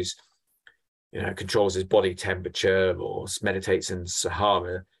man who's, controls his body temperature or meditates in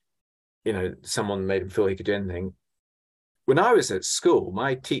Sahara, someone made him feel he could do anything." When I was at school,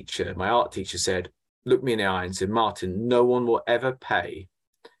 my art teacher said, looked me in the eye and said, "Martin, no one will ever pay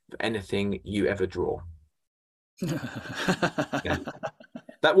for anything you ever draw." Yeah.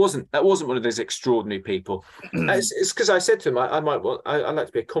 That wasn't one of those extraordinary people. It's because I said to him, I'd like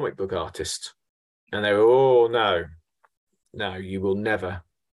to be a comic book artist. And they were, "Oh, no, you will never,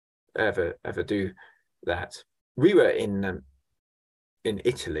 ever, ever do that." We were in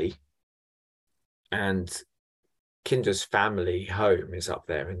Italy, and Kinder's family home is up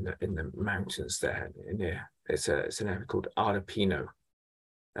there in the mountains there. It's an area called Arpino.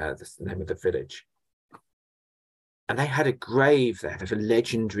 That's the name of the village. And they had a grave there. There's a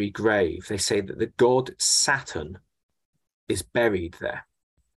legendary grave. They say that the god Saturn is buried there.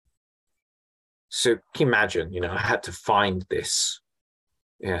 So can you imagine, I had to find this.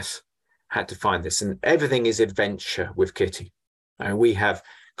 Yes, had to find this. And everything is adventure with Kitty. And we have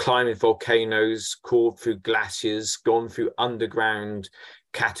climbed volcanoes, crawled through glaciers, gone through underground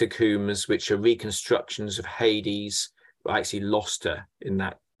catacombs, which are reconstructions of Hades. I actually lost her in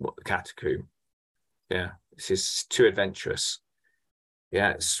that catacomb. Yeah. This is too adventurous.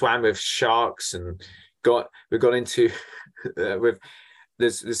 Yeah, swam with sharks and we got into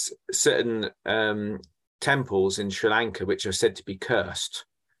there's certain temples in Sri Lanka which are said to be cursed,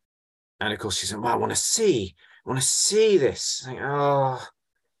 and of course she said, "Well, I want to see this." Like, oh,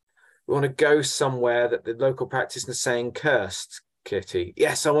 we want to go somewhere that the local practitioners are saying cursed, Kitty.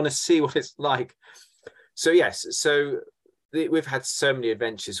 Yes, I want to see what it's like. So yes, we've had so many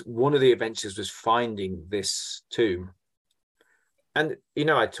adventures. One of the adventures was finding this tomb. And,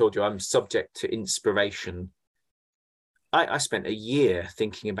 I told you I'm subject to inspiration. I spent a year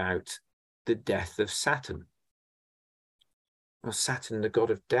thinking about the death of Saturn. Well, Saturn, the god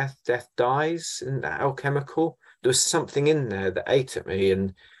of death. Death dies in that alchemical. There was something in there that ate at me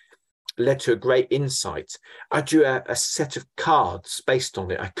and led to a great insight. I drew a set of cards based on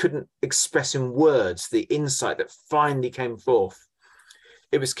it. I couldn't express in words the insight that finally came forth.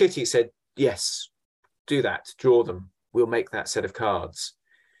 It was Kitty who said, "Yes, do that, draw them. We'll make that set of cards."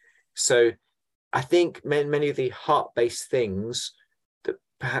 So I think many of the heart-based things, that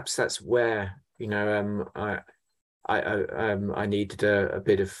perhaps that's where, I needed a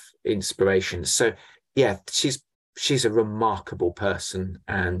bit of inspiration. So yeah, she's a remarkable person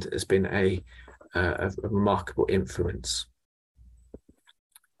and has been a remarkable influence.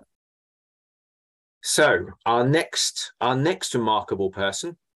 So our next remarkable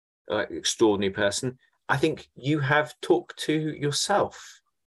person, extraordinary person, I think you have talked to yourself.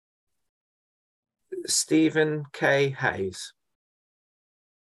 Stephen K. Hayes.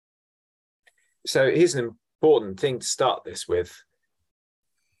 So here's an important thing to start this with.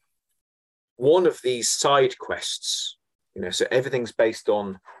 One of these side quests, so everything's based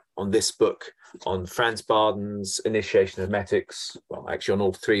on this book, on Franz Barden's Initiation of Hermetics, well, actually on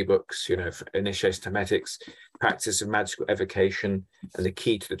all three books, Initiation of Hermetics, Practice of Magical Evocation, and The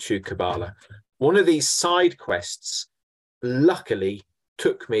Key to the True Kabbalah. One of these side quests, luckily,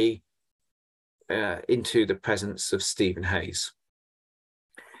 took me into the presence of Stephen Hayes.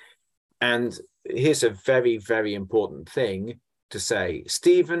 And here's a very, very important thing to say.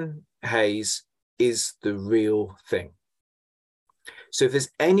 Stephen Hayes is the real thing. So if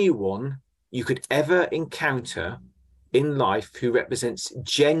there's anyone you could ever encounter in life who represents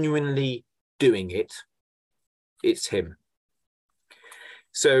genuinely doing it, it's him.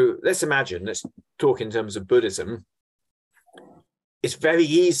 So let's talk in terms of Buddhism. It's very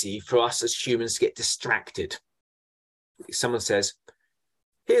easy for us as humans to get distracted. Someone says,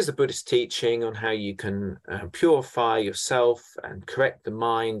 here's the Buddhist teaching on how you can purify yourself and correct the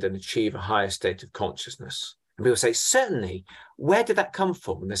mind and achieve a higher state of consciousness. And people say, certainly, where did that come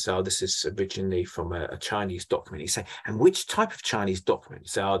from? And they say, oh, this is originally from a Chinese document. You say, and which type of Chinese document? You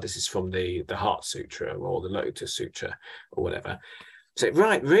say, oh, this is from the Heart Sutra or the Lotus Sutra or whatever. So,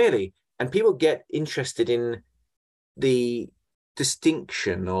 right, really? And people get interested in the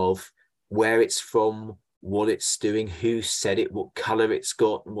distinction of where it's from, what it's doing, who said it, what color it's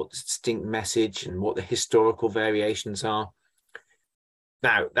got, and what the distinct message and what the historical variations are.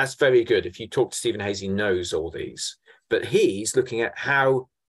 Now, that's very good. If you talk to Stephen Hayes, he knows all these, but he's looking at how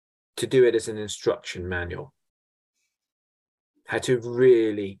to do it as an instruction manual, how to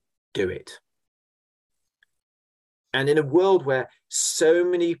really do it. And in a world where so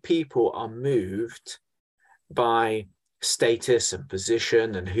many people are moved by status and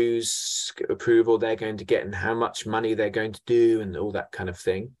position and whose approval they're going to get and how much money they're going to do and all that kind of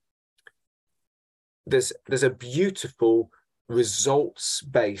thing, there's a beautiful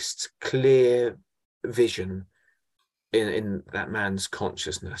results-based, clear vision in that man's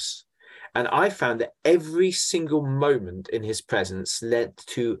consciousness. And I found that every single moment in his presence led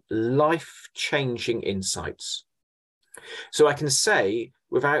to life-changing insights. So I can say,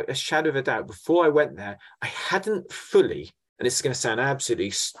 without a shadow of a doubt, before I went there, I hadn't fully, and this is going to sound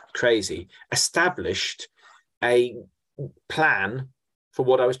absolutely crazy, established a plan for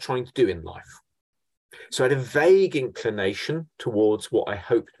what I was trying to do in life. So I had a vague inclination towards what I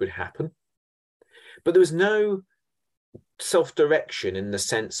hoped would happen, but there was no self-direction in the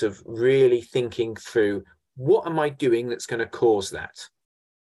sense of really thinking through, what am I doing that's going to cause that?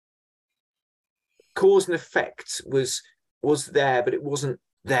 Cause and effect was there, but it wasn't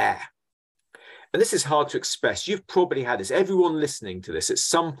there. And this is hard to express. You've probably had this. Everyone listening to this at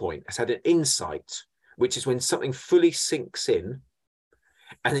some point has had an insight, which is when something fully sinks in.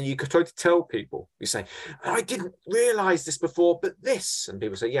 And then you could try to tell people, you say, I didn't realize this before, but this. And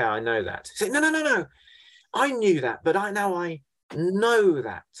people say, yeah, I know that. You say, no. I knew that, but now I know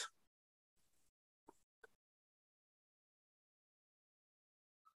that.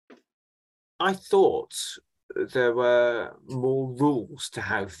 I thought there were more rules to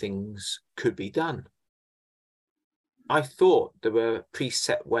how things could be done. I thought there were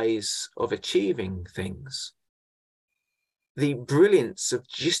preset ways of achieving things. The brilliance of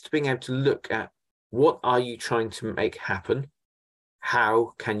just being able to look at, what are you trying to make happen?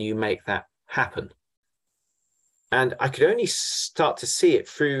 How can you make that happen? And I could only start to see it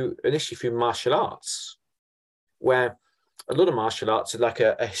initially through martial arts, where a lot of martial arts are like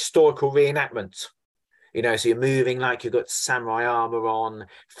a historical reenactment. You know, so you're moving like you've got samurai armor on,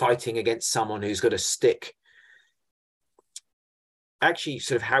 fighting against someone who's got a stick. Actually,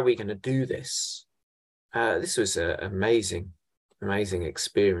 sort of how are we going to do this? This was an amazing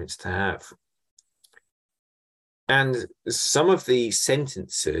experience to have. And some of the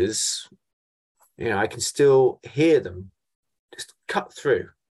sentences, you know, I can still hear them just cut through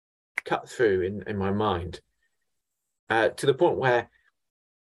in my mind, to the point where,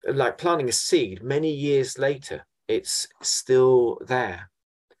 like planting a seed, many years later, it's still there.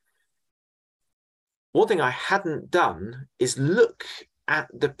 One thing I hadn't done is look at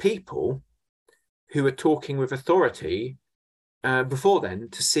the people who were talking with authority before then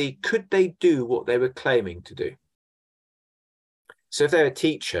to see, could they do what they were claiming to do? So if they're a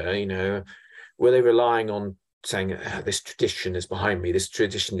teacher, you know, were they relying on saying, this tradition is behind me, this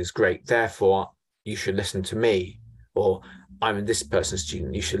tradition is great, therefore you should listen to me, or I'm this person's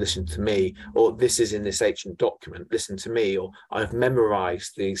student, you should listen to me, or this is in this ancient document, listen to me, or I've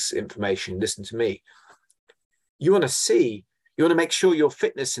memorized this information, listen to me. You want to make sure your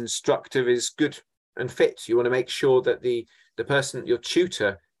fitness instructor is good and fit. You want to make sure that the person, your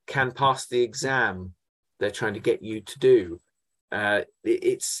tutor, can pass the exam they're trying to get you to do.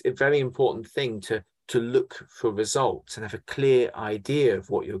 It's a very important thing to look for results and have a clear idea of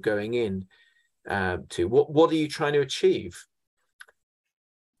what you're going in to. What are you trying to achieve?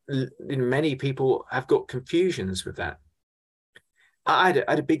 Many people have got confusions with that. I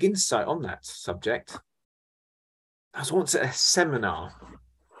had a big insight on that subject. I was once at a seminar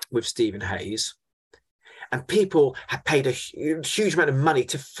with Stephen Hayes, and people had paid a huge amount of money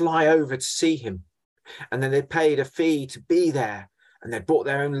to fly over to see him. And then they paid a fee to be there, and they'd bought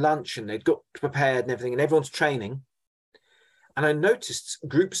their own lunch and they'd got prepared and everything, and everyone's training. And I noticed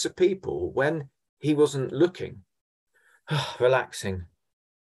groups of people when he wasn't looking, relaxing.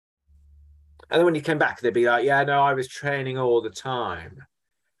 And then when he came back, they'd be like, yeah, no, I was training all the time.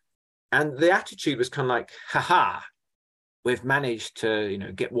 And the attitude was kind of like, haha, we've managed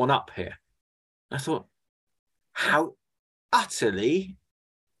to, get one up here. I thought, how utterly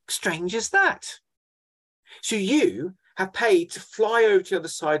strange is that? So you have paid to fly over to the other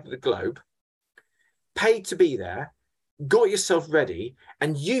side of the globe, paid to be there, got yourself ready,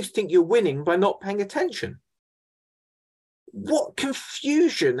 and you think you're winning by not paying attention. What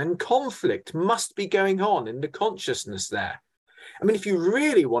confusion and conflict must be going on in the consciousness there? I mean, if you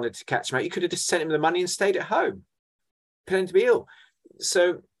really wanted to catch him out, you could have just sent him the money and stayed at home, pretending to be ill.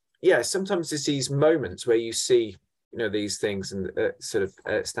 So, yeah, sometimes there's these moments where you see, these things and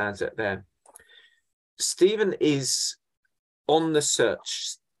stands out there. Stephen is on the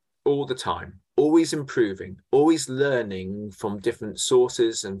search all the time, always improving, always learning from different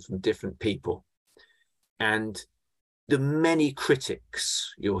sources and from different people. And the many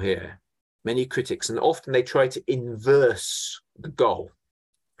critics you'll hear, many critics, and often they try to inverse the goal.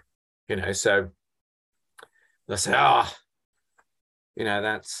 So they'll say,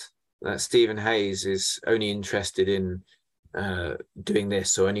 that Stephen Hayes is only interested in doing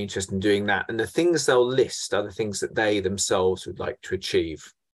this or only interested in doing that. And the things they'll list are the things that they themselves would like to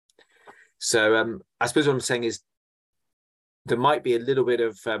achieve. So I suppose what I'm saying is there might be a little bit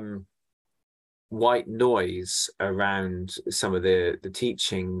of white noise around some of the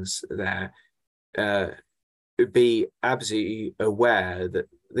teachings there. Be absolutely aware that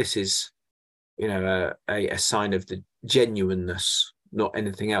this is, a sign of the genuineness, not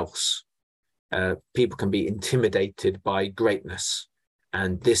anything else. People can be intimidated by greatness,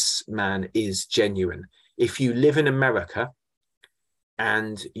 and this man is genuine. If you live in America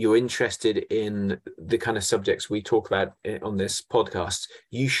and you're interested in the kind of subjects we talk about on this podcast,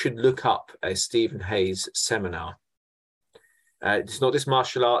 you should look up a Stephen Hayes seminar. It's not just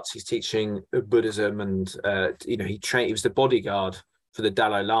martial arts. He's teaching Buddhism, and he was the bodyguard for the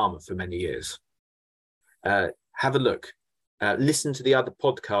Dalai Lama for many years. Have a look. Listen to the other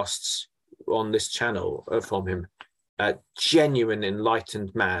podcasts on this channel from him. Genuine,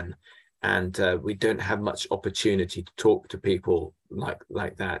 enlightened man. And we don't have much opportunity to talk to people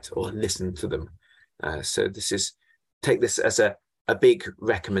like that or listen to them. So take this as a big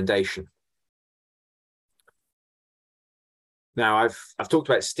recommendation. Now, I've talked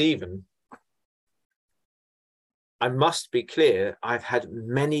about Stephen. I must be clear, I've had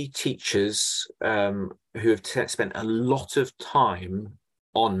many teachers who have spent a lot of time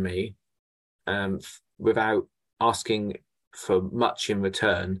on me without asking for much in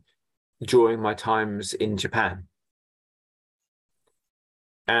return during my times in Japan.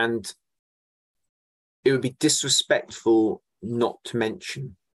 And it would be disrespectful not to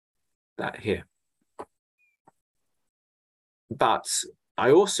mention that here. But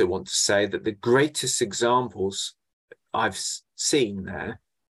I also want to say that the greatest examples I've seen there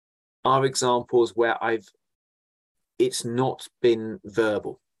are examples where it's not been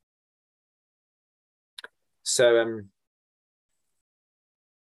verbal. So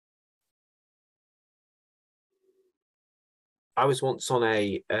I was once on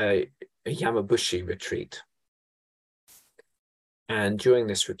a Yamabushi retreat, and during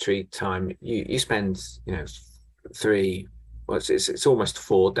this retreat time, you spend it's almost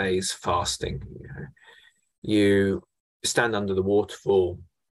 4 days fasting. You stand under the waterfall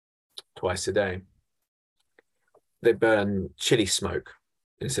twice a day. They burn chili smoke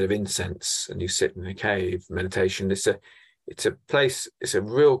instead of incense, and you sit in a cave meditation. It's a place. It's a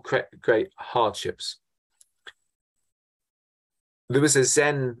real great hardships. There was a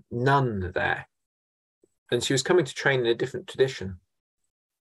Zen nun there, and she was coming to train in a different tradition.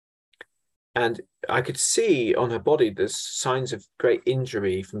 And I could see on her body there's signs of great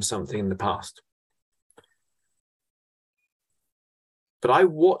injury from something in the past. But I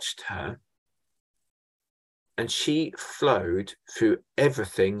watched her, and she flowed through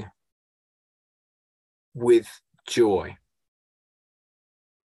everything with joy.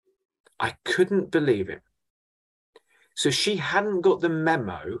 I couldn't believe it. So she hadn't got the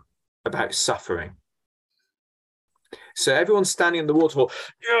memo about suffering. So everyone's standing in the waterfall,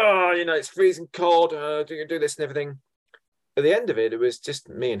 it's freezing cold, do this and everything. At the end of it, it was just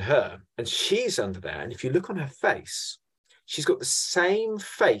me and her, and she's under there. And if you look on her face, she's got the same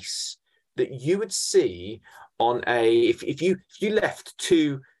face that you would see on if you left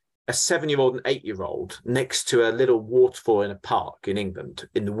a 7-year-old and 8-year-old next to a little waterfall in a park in England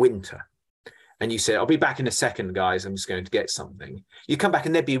in the winter, and you say, I'll be back in a second, guys, I'm just going to get something. You come back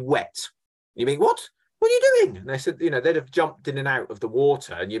and they'd be wet. You mean, what? what are you doing? And they said, they'd have jumped in and out of the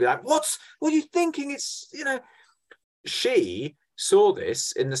water, and you'd be like, what are you thinking? It's, she saw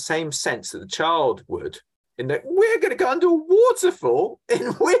this in the same sense that the child would, in that we're going to go under a waterfall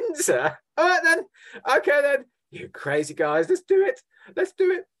in winter. All right, then. Okay, then. You crazy guys, let's do it. Let's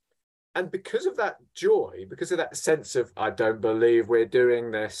do it. And because of that joy, because of that sense of, I don't believe we're doing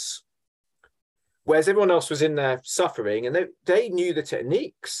this, whereas everyone else was in there suffering, and they knew the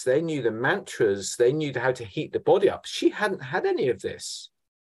techniques, they knew the mantras, they knew how to heat the body up. She hadn't had any of this,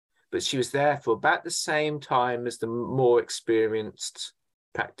 but she was there for about the same time as the more experienced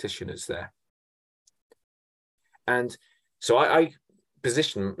practitioners there. And so I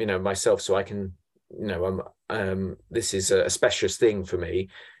position, myself so I can, this is a specialist thing for me.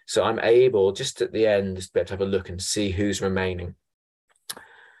 So I'm able, just at the end, just to be able to have a look and see who's remaining.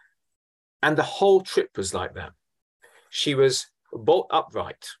 And the whole trip was like that. She was bolt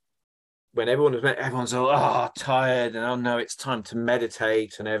upright when everyone's all tired, and oh no, it's time to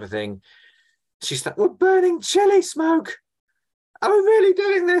meditate and everything. She's like, we're burning chili smoke. Are we really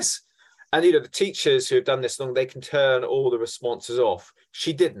doing this? And the teachers who have done this long, they can turn all the responses off.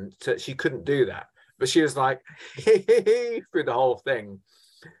 She didn't. She couldn't do that. But she was like through the whole thing.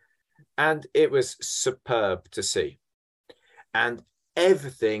 And it was superb to see. And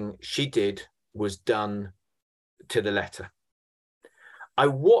everything she did was done to the letter. I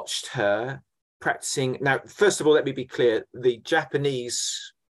watched her practicing. Now, first of all, let me be clear. The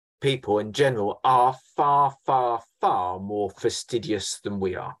Japanese people in general are far, far, far more fastidious than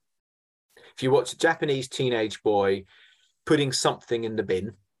we are. If you watch a Japanese teenage boy putting something in the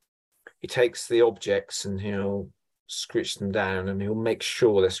bin, he takes the objects and he'll scritch them down, and he'll make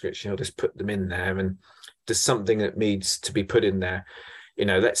sure they're scritched. He'll just put them in there, and there's something that needs to be put in there.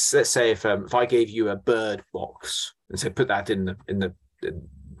 Let's say if I gave you a bird box and said put that in the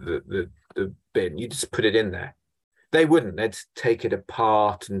bin, you just put it in there. They wouldn't. They'd take it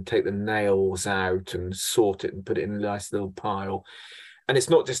apart and take the nails out and sort it and put it in a nice little pile. And it's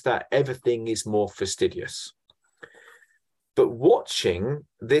not just that, everything is more fastidious. But watching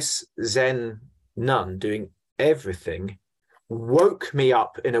this Zen nun doing everything woke me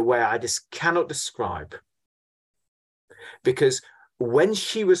up in a way I just cannot describe. Because when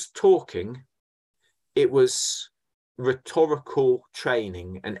she was talking, it was rhetorical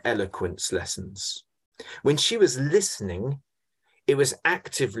training and eloquence lessons. When she was listening, it was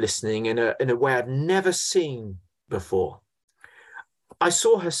active listening in a way I'd never seen before. I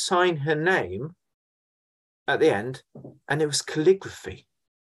saw her sign her name at the end, and it was calligraphy.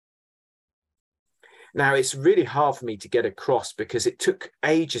 Now, it's really hard for me to get across because it took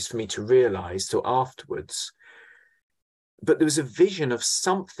ages for me to realize till afterwards. But there was a vision of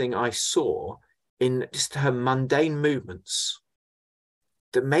something I saw in just her mundane movements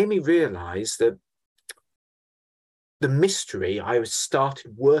that made me realize that the mystery I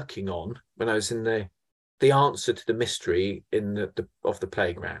started working on when I was in the answer to the mystery of the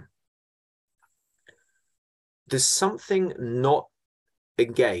playground. There's something not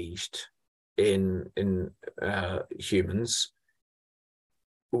engaged in humans,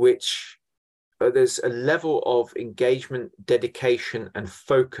 which there's a level of engagement, dedication, and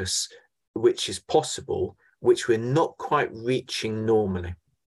focus which is possible, which we're not quite reaching normally.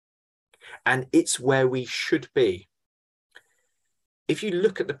 And it's where we should be. If you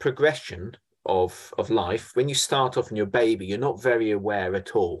look at the progression of life, when you start off and you're a baby, you're not very aware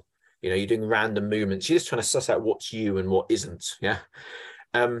at all. You're doing random movements. You're just trying to suss out what's you and what isn't. Yeah.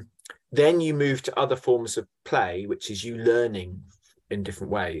 Then you move to other forms of play, which is you learning in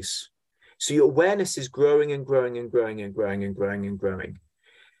different ways. So your awareness is growing and growing and growing and growing and growing and growing.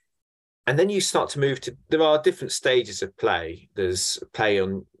 And then you start to move to, there are different stages of play. There's play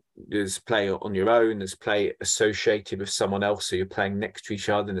on your own, there's play associated with someone else, so you're playing next to each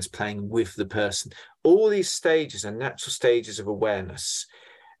other, and there's playing with the person. All these stages are natural stages of awareness.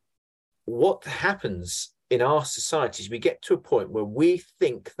 What happens in our society is we get to a point where we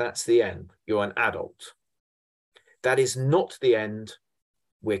think that's the end. You're an adult. That is not the end.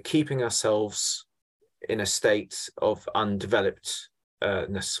 We're keeping ourselves in a state of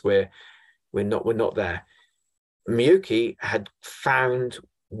undevelopedness. We're not there. Miyuki had found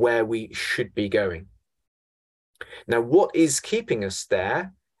where we should be going. Now, what is keeping us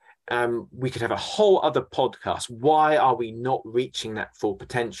there? We could have a whole other podcast. Why are we not reaching that full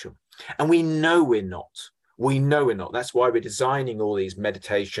potential? And we know we're not. We know we're not. That's why we're designing all these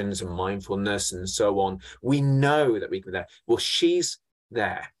meditations and mindfulness and so on. We know that we can be there. Well, she's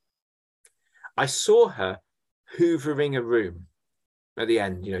there. I saw her hoovering a room at the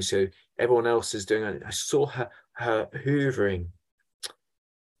end, so everyone else is doing it. I saw her hoovering.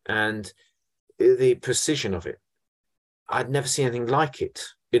 And the precision of it. I'd never seen anything like it.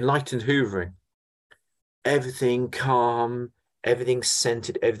 Enlightened hoovering. Everything calm, everything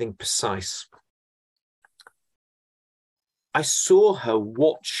centered, everything precise. I saw her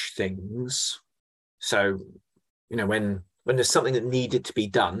watch things. So, you know, when there's something that needed to be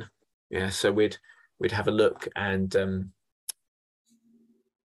done, yeah, so we'd have a look, and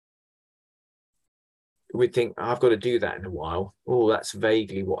we'd think, oh, I've got to do that in a while. Oh, that's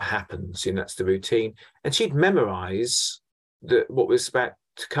vaguely what happens, and that's the routine. And she'd memorize what was about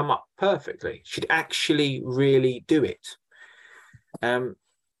to come up perfectly. She'd actually really do it.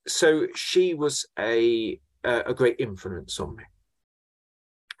 So she was a great influence on me.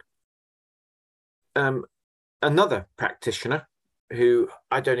 Another practitioner who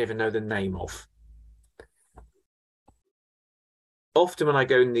I don't even know the name of. Often when I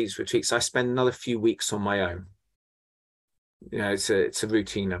go in these retreats, I spend another few weeks on my own. You know, it's a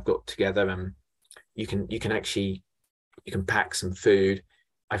routine I've got together. You can pack some food.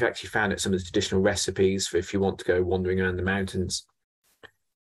 I've actually found out some of the traditional recipes for if you want to go wandering around the mountains.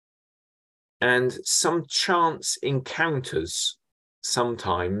 And some chance encounters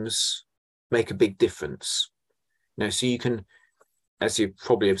sometimes make a big difference. You know, so you can, as you've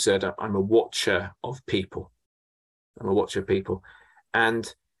probably observed, I'm a watcher of people.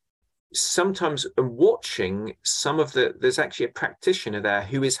 And sometimes watching there's actually a practitioner there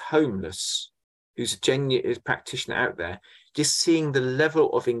who is homeless, who's a genuine practitioner out there, just seeing the level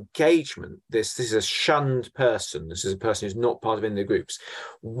of engagement. This is a shunned person. This is a person who's not part of any of the groups.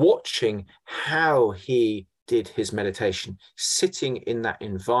 Watching how he did his meditation, sitting in that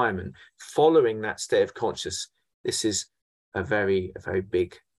environment, following that state of consciousness. This is a very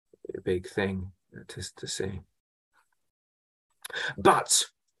big thing to see. But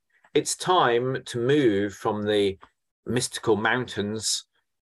it's time to move from the mystical mountains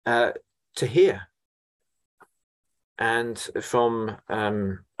to here, and from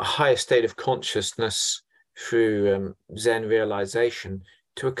a higher state of consciousness through Zen realization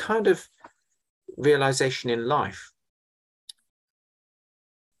to a kind of realization in life.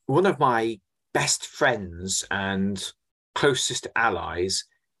 One of my best friends and closest allies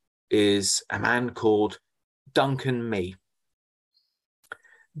is a man called Duncan Mee.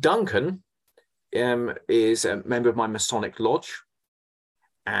 Duncan is a member of my Masonic Lodge,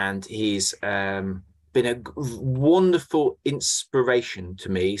 and he's been a wonderful inspiration to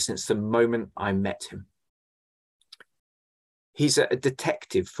me since the moment I met him. He's a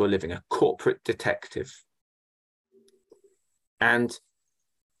detective for a living, a corporate detective. And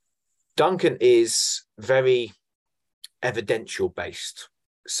Duncan is very evidential based.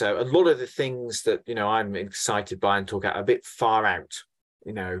 So a lot of the things that, you know, I'm excited by and talk about are a bit far out,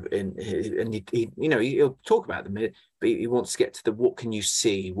 you know, and he'll talk about them, but he wants to get to the, what can you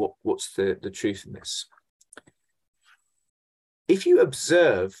see? What's the truth in this? If you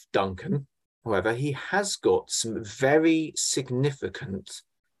observe Duncan, however, he has got some very significant,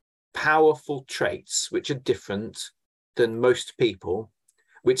 powerful traits which are different than most people,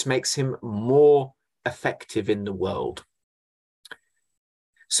 which makes him more effective in the world.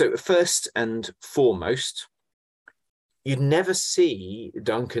 So first and foremost, you'd never see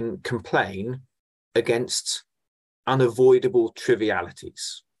Duncan complain against unavoidable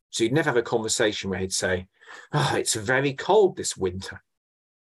trivialities. So you'd never have a conversation where he'd say, oh, it's very cold this winter.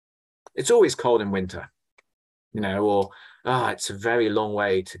 It's always cold in winter, you know, or, oh, it's a very long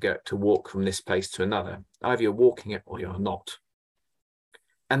way to walk from this place to another. Either you're walking it or you're not.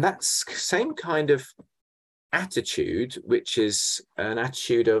 And that's same kind of attitude, which is an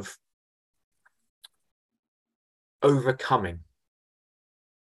attitude of overcoming,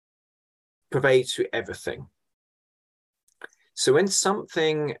 pervades through everything. So when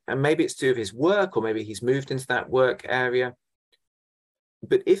something, and maybe it's to do with his work, or maybe he's moved into that work area,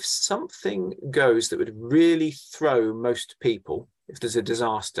 but if something goes that would really throw most people, if there's a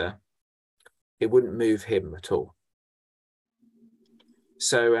disaster, it wouldn't move him at all.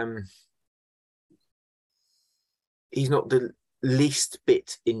 So he's not the least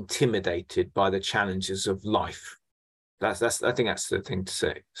bit intimidated by the challenges of life. I think that's the thing to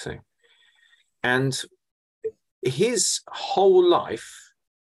say. So, and his whole life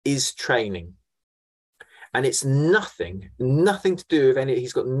is training. And it's nothing to do with any,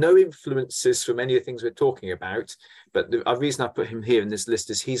 he's got no influences from any of the things we're talking about. But the reason I put him here in this list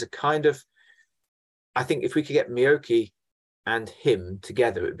is he's a kind of, I think if we could get Miyoki and him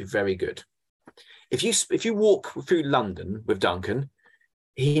together, it would be very good. If you walk through London with Duncan,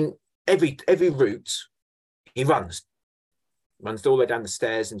 every route he runs. runs all the way down the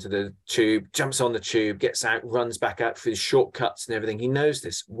stairs into the tube, jumps on the tube, gets out, runs back out through shortcuts and everything. He knows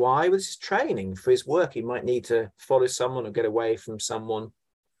this. Why? With his training for his work, he might need to follow someone or get away from someone.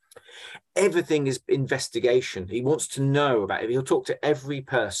 Everything is investigation. He wants to know about it. He'll talk to every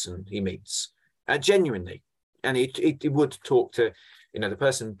person he meets, genuinely. And he would talk to, the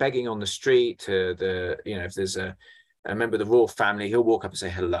person begging on the street, to if there's a member of the royal family, he'll walk up and say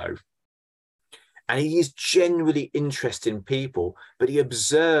hello. And he is genuinely interested in people, but he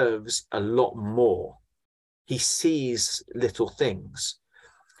observes a lot more. He sees little things.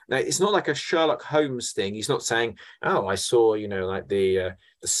 Now, it's not like a Sherlock Holmes thing. He's not saying, oh, I saw, like the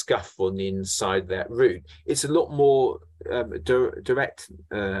scuff on the inside of that room. It's a lot more direct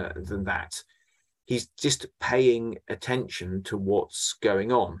than that. He's just paying attention to what's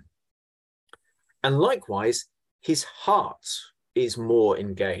going on. And likewise, his heart is more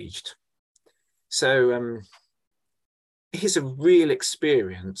engaged. So here's a real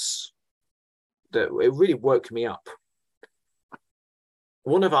experience that it really woke me up.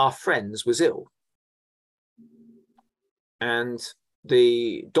 One of our friends was ill, and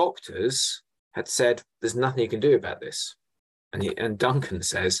the doctors had said, there's nothing you can do about this. And Duncan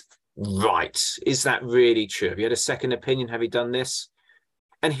says, right, is that really true? Have you had a second opinion? Have you done this?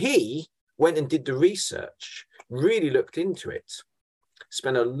 And he went and did the research, really looked into it,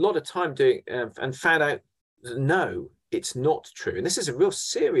 spent a lot of time doing and found out that no, it's not true. And this is a real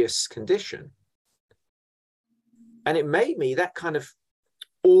serious condition. And it made me that kind of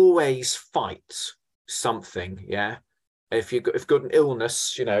always fight something. Yeah. If you've got an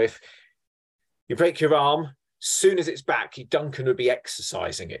illness, if you break your arm, soon as it's back, Duncan would be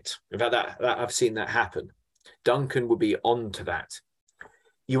exercising it. In fact, that I've seen that happen. Duncan would be on to that.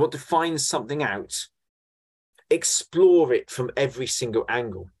 You want to find something out, explore it from every single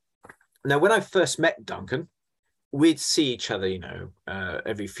angle. Now, when I first met Duncan, we'd see each other,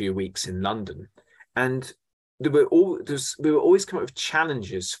 every few weeks in London, and we were always coming up with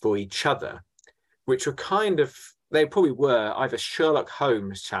challenges for each other, which were they probably were either Sherlock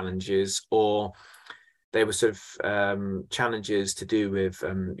Holmes challenges, or they were sort of challenges to do with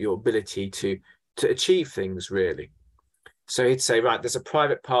your ability to achieve things, really. So he'd say, right, there's a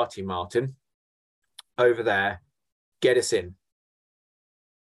private party, Martin, over there, get us in.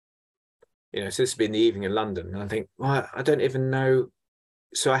 So this would be in the evening in London. And I think, well, I don't even know.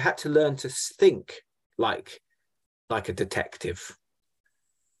 So I had to learn to think like a detective.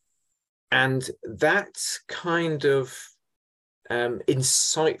 And that kind of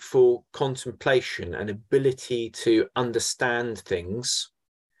insightful contemplation and ability to understand things,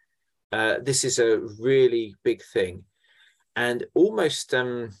 this is a really big thing. And almost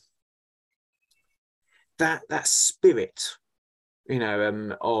that spirit,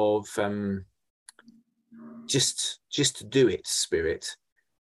 of just to do it spirit.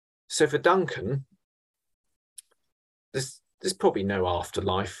 So for Duncan, there's probably no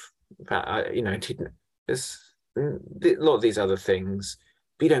afterlife. There's a lot of these other things,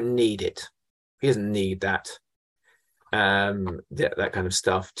 but you don't need it. He doesn't need that that kind of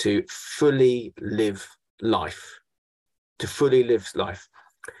stuff to fully live life.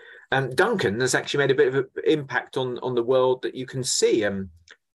 Duncan has actually made a bit of an impact on the world that you can see. Him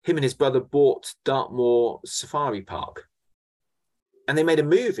and his brother bought Dartmoor Safari Park, and they made a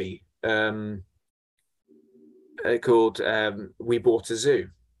movie called We Bought a Zoo.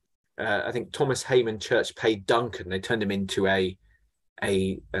 I think Thomas Hayman Church paid Duncan. They turned him into an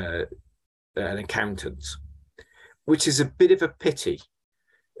accountant, which is a bit of a pity,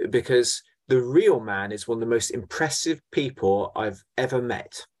 because the real man is one of the most impressive people I've ever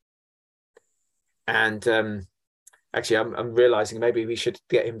met. And actually, I'm realizing maybe we should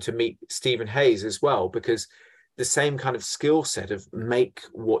get him to meet Stephen Hayes as well, because the same kind of skill set of make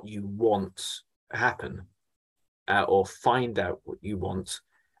what you want happen, or find out what you want.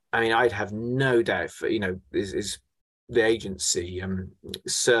 I mean, I'd have no doubt for, is the agency,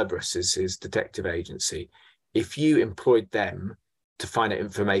 Cerberus is his detective agency. If you employed them to find out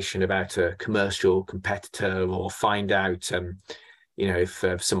information about a commercial competitor, or find out,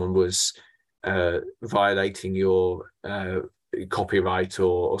 if someone was violating your copyright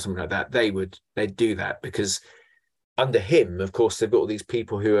or something like that, they'd do that, because under him, of course, they've got all these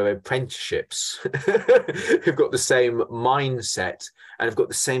people who are apprenticeships who've got the same mindset and have got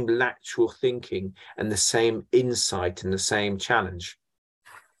the same lateral thinking and the same insight and the same challenge.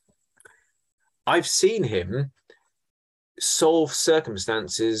 I've seen him solve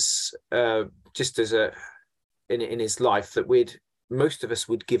circumstances just as in his life that most of us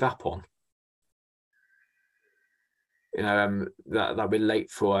would give up on. That we're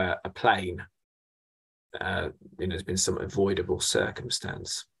late for a plane, there's been some avoidable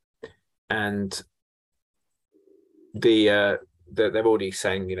circumstance, and they're already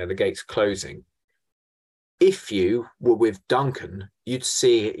saying, the gate's closing. If you were with Duncan, you'd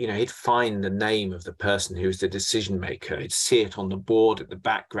see, he'd find the name of the person who was the decision maker. He'd see it on the board at the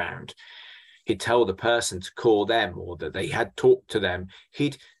background. He'd tell the person to call them, or that they had talked to them.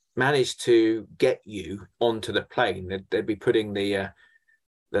 He'd managed to get you onto the plane. They'd be putting the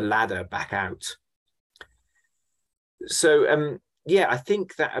ladder back out. So, I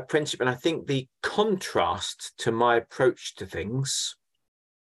think that apprenticeship, and I think the contrast to my approach to things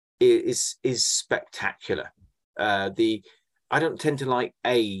is spectacular. I don't tend to like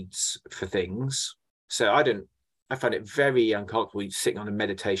aids for things, so I find it very uncomfortable sitting on a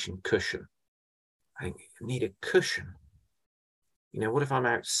meditation cushion. I think I need a cushion. What if I'm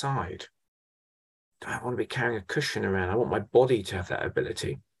outside? Do I want to be carrying a cushion around? I want my body to have that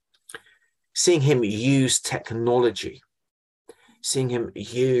ability. Seeing him use technology, seeing him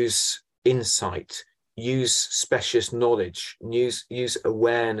use insight, use specialist knowledge, use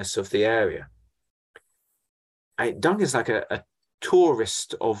awareness of the area. Duncan's like a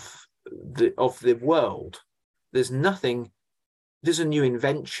tourist of the world. There's a new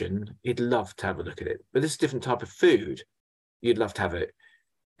invention, he'd love to have a look at it. But this different type of food, you'd love to have it.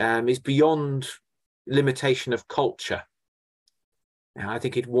 It's beyond limitation of culture. I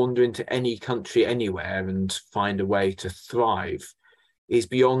think he'd wander into any country, anywhere, and find a way to thrive. He's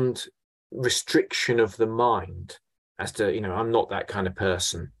beyond restriction of the mind as to, I'm not that kind of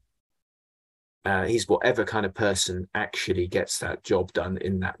person. He's whatever kind of person actually gets that job done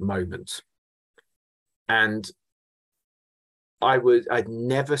in that moment. And I'd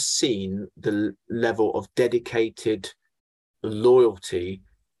never seen the level of dedicated loyalty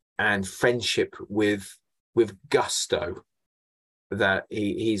and friendship with gusto that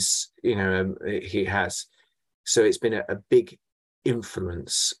he has. So it's been a big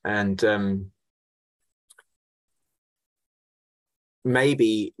influence, and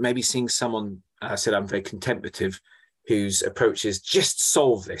maybe seeing someone, I said I'm very contemplative, whose approach is just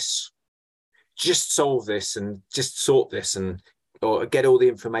solve this, and just sort this, or get all the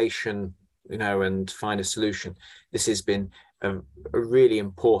information, and find a solution. This has been a really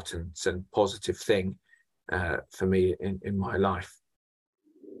important and positive thing for me in my life.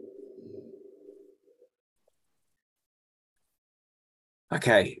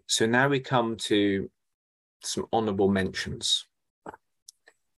 Okay, so now we come to some honourable mentions.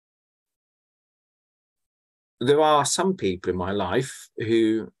 There are some people in my life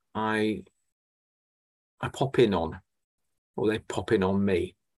who I pop in on, or they pop in on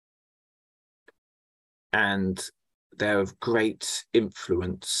me. And they're of great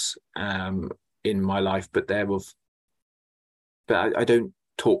influence in my life, but I don't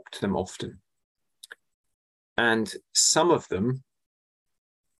talk to them often. And some of them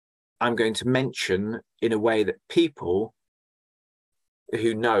I'm going to mention in a way that people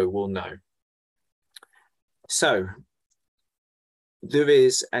who know will know. So there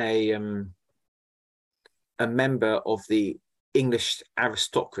is a member of the English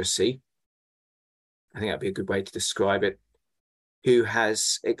aristocracy, I think that'd be a good way to describe it, who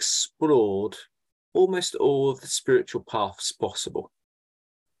has explored almost all of the spiritual paths possible.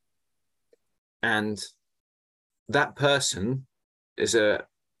 And that person is an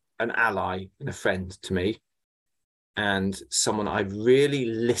ally and a friend to me, and someone I've really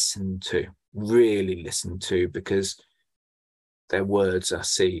listened to because their words are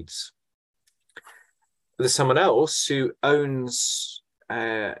seeds. There's someone else who owns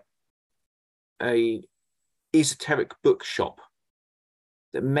a esoteric bookshop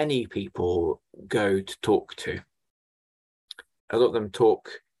that many people go to talk to. A lot of them talk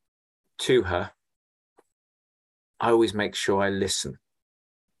to her. I always make sure I listen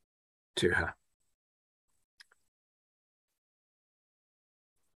to her.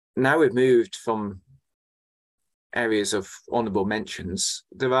 Now we've moved from areas of honourable mentions.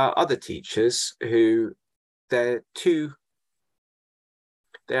 There are other teachers who they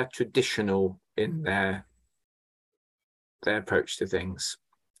are traditional in their approach to things.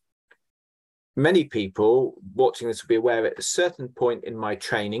 Many people watching this will be aware at a certain point in my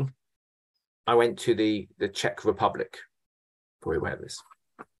training, I went to the Czech Republic. Probably aware of this.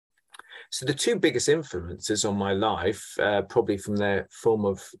 So the two biggest influences on my life, probably from their form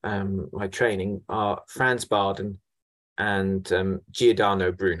of my training, are Franz Bardon and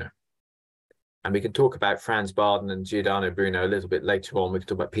Giordano Bruno. And we can talk about Franz Bardon and Giordano Bruno a little bit later on. We can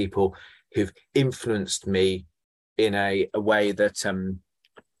talk about people who've influenced me in a way that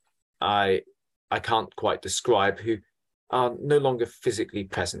I can't quite describe, who are no longer physically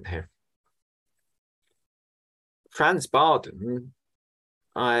present here. Franz Barden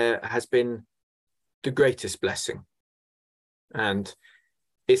has been the greatest blessing. And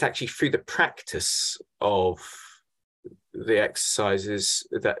it's actually through the practice of the exercises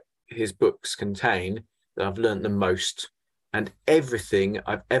that his books contain that I've learned the most. And everything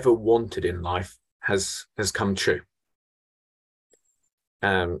I've ever wanted in life has come true.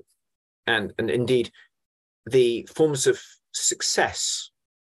 And indeed, the forms of success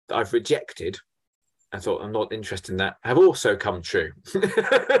that I've rejected, I thought I'm not interested in that, have also come true.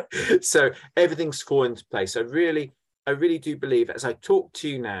 So everything's fallen into place. I really do believe, as I talk to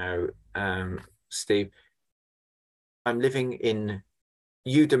you now, Steve, I'm living in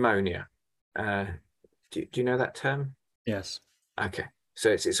eudaimonia. Do you know that term? Yes. Okay.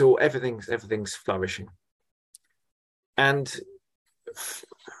 So it's all, everything's flourishing. And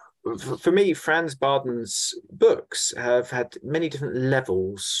for me, Franz Barden's books have had many different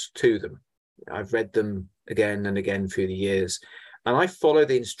levels to them. I've read them again and again through the years, and I follow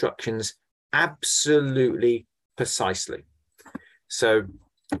the instructions absolutely precisely. So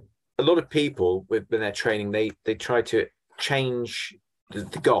a lot of people, when they're training, they try to change the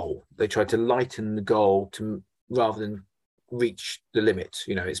goal. They try to lighten the goal to rather than reach the limit.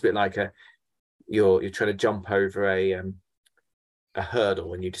 You know, it's a bit like you're trying to jump over a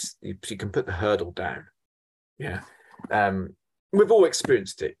hurdle, and you can put the hurdle down. Yeah. We've all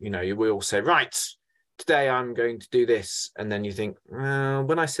experienced it. You know, we all say, right, today I'm going to do this. And then you think,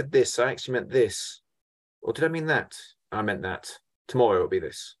 when I said this, I actually meant this. Or did I mean that? I meant that. Tomorrow it'll be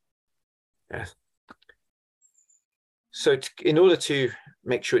this. Yes. So in order to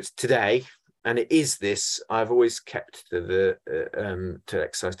make sure it's today, and it is this, I've always kept to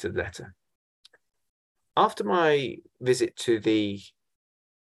exercise to the letter. After my visit to the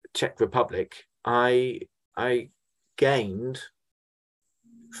Czech Republic, I gained,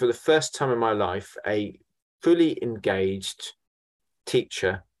 for the first time in my life, a fully engaged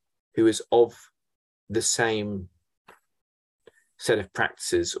teacher who is of the same set of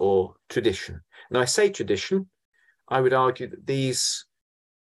practices or tradition. Now, I say tradition, I would argue that these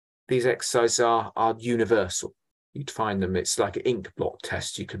exercises are universal. You'd find them, it's like an ink blot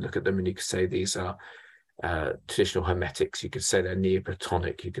test. You could look at them and you could say these are traditional Hermetics. You could say they're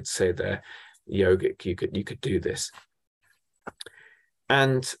Neoplatonic. You could say they're yogic. You could do this.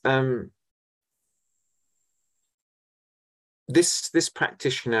 And this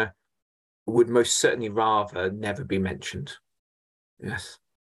practitioner would most certainly rather never be mentioned. Yes,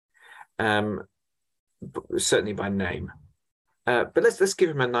 certainly by name. But let's give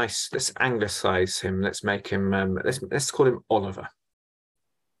him a nice. Let's anglicize him. Let's make him. Let's call him Oliver.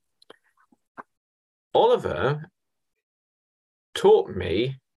 Oliver taught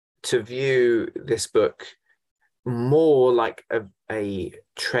me to view this book more like a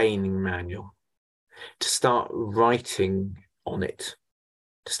training manual, to start writing on it,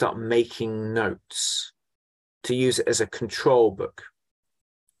 to start making notes, to use it as a control book.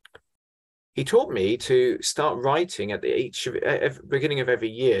 He taught me to start writing at the beginning of every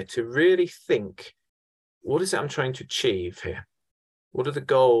year, to really think, what is it I'm trying to achieve here? What are the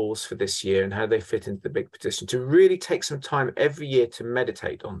goals for this year and how they fit into the big petition? To really take some time every year to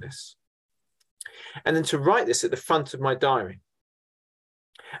meditate on this. And then to write this at the front of my diary.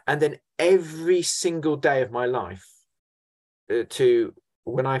 And then every single day of my life,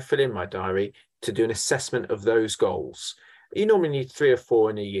 when I fill in my diary, to do an assessment of those goals. You normally need 3 or 4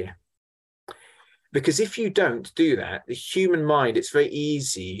 in a year. Because if you don't do that, the human mind, it's very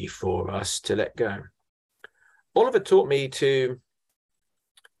easy for us to let go. Oliver taught me to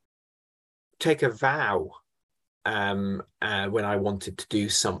take a vow when I wanted to do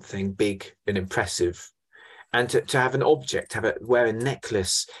something big and impressive, and to have an object, wear a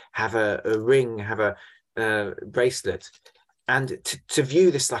necklace, have a ring, have a bracelet, and to view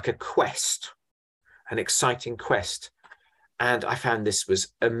this like a quest, an exciting quest. And I found this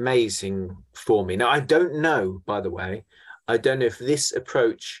was amazing for me. Now, I don't know, by the way, I don't know if this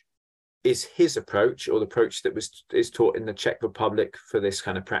approach is his approach, or the approach that is taught in the Czech Republic for this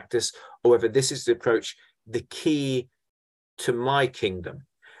kind of practice, or whether this is the approach, the key to my kingdom,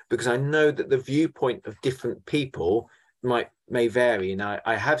 because I know that the viewpoint of different people may vary, and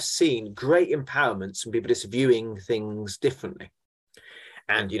I have seen great empowerments from people just viewing things differently.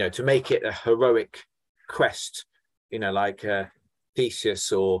 And to make it a heroic quest, like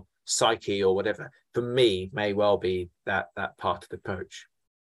Theseus or Psyche or whatever, for me may well be that part of the approach.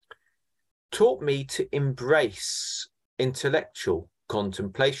 Taught me to embrace intellectual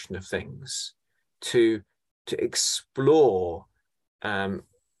contemplation of things, to explore.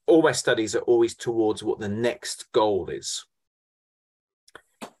 All my studies are always towards what the next goal is,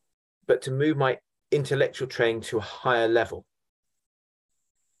 but to move my intellectual training to a higher level,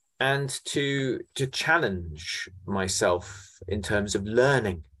 and to challenge myself in terms of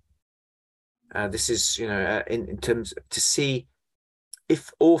learning. This is, in terms to see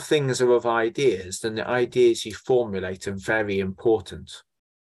if all things are of ideas, then the ideas you formulate are very important.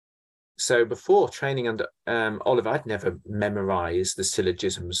 So before training under Oliver, I'd never memorized the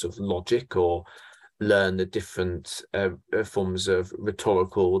syllogisms of logic or learn the different forms of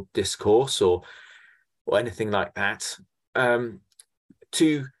rhetorical discourse or anything like that.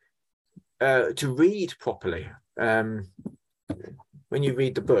 To read properly, when you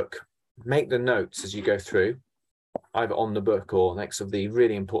read the book, make the notes as you go through, either on the book or next of the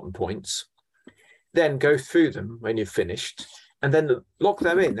really important points. Then go through them when you've finished, and then lock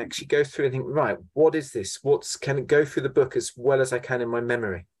them in. Actually go through and think, right, what is this? Can it go through the book as well as I can in my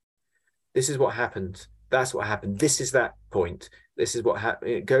memory? This is what happened. That's what happened. This is that point. This is what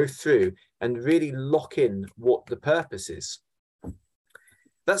happened. Go through and really lock in what the purpose is.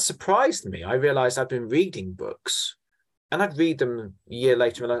 That surprised me. I realized I'd been reading books and I'd read them a year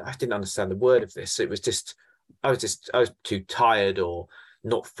later and I didn't understand the word of this. It was just, I was too tired or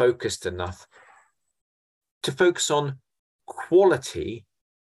not focused enough to focus on quality,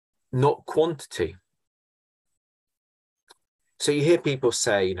 not quantity. So you hear people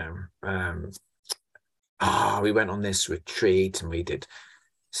say, we went on this retreat and we did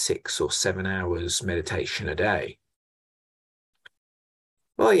 6 or 7 hours meditation a day.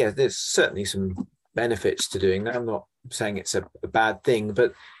 Well, yeah, there's certainly some benefits to doing that. I'm not saying it's a bad thing,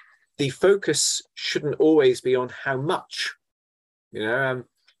 but the focus shouldn't always be on how much,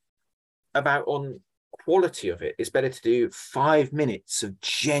 about on quality of it. It's better to do 5 minutes of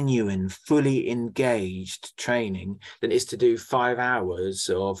genuine, fully engaged training than it is to do 5 hours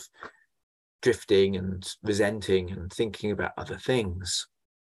of drifting and resenting and thinking about other things.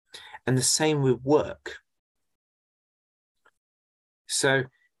 And the same with work. So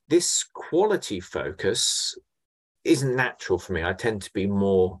this quality focus isn't natural for me. I tend to be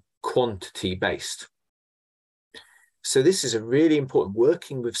more quantity based. So this is a really important,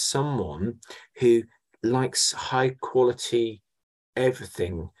 working with someone who likes high quality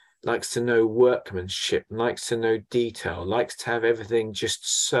everything, likes to know workmanship, likes to know detail, likes to have everything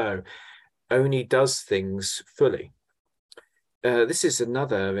just so, only does things fully. This is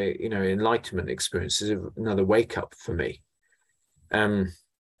another, enlightenment experience. This is another wake up for me.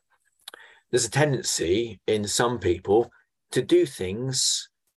 There's a tendency in some people to do things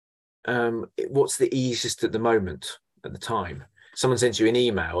what's the easiest at the moment, at the time. Someone sends you an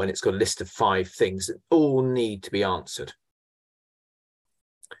email and it's got a list of 5 things that all need to be answered.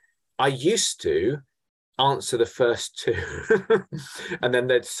 I used to answer the first 2 and then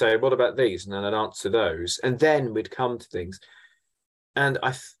they'd say, what about these? And then I'd answer those. And then we'd come to things. And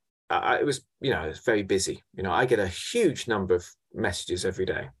it was, it's very busy. I get a huge number of messages every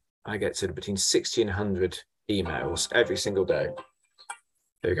day. I get sort of between 60 and 100 emails every single day.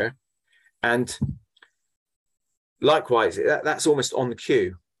 There you go. And likewise, that's almost on the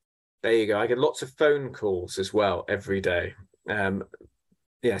queue. There you go. I get lots of phone calls as well every day.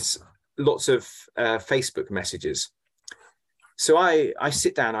 Yes, lots of Facebook messages. So I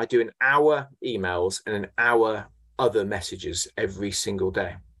sit down, I do an hour emails and an hour other messages every single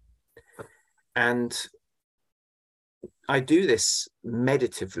day. And I do this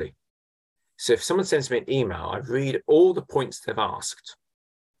meditatively. So if someone sends me an email, I read all the points they've asked.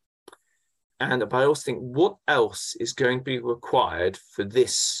 And I also think, what else is going to be required for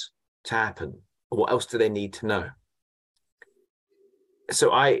this to happen? Or what else do they need to know?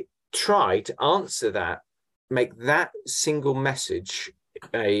 So I try to answer that, make that single message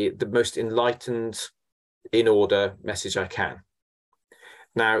the most enlightened, in order message I can.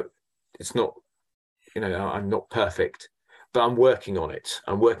 Now, it's not, I'm not perfect, but I'm working on it.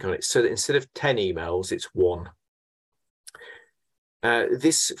 So that instead of 10 emails, it's 1.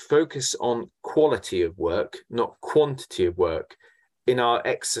 This focus on quality of work, not quantity of work, in our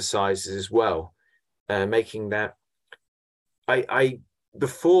exercises as well, making that I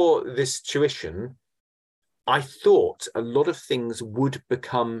before this tuition, I thought a lot of things would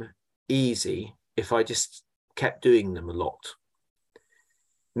become easy if I just kept doing them a lot.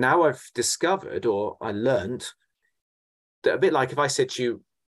 Now I've discovered, or I learned, that a bit like if I said to you,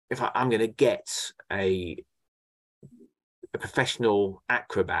 I'm going to get a professional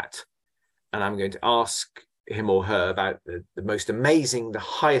acrobat and I'm going to ask him or her about the most amazing, the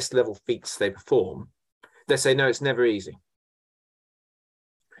highest level feats they perform, they say, no, it's never easy.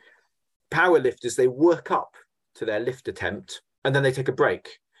 Powerlifters, they work up to their lift attempt and then they take a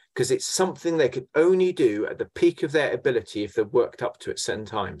break because it's something they could only do at the peak of their ability if they're worked up to it certain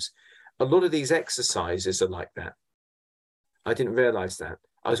times. a lot of these exercises are like that. I didn't realize that.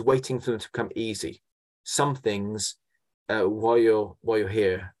 I was waiting for them to become easy. Some things, while you're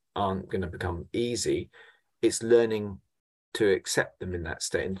here, aren't going to become easy. It's learning to accept them in that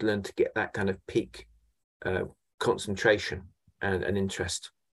state and learn to get that kind of peak concentration and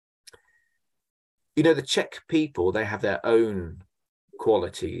interest. You know, the Czech people, they have their own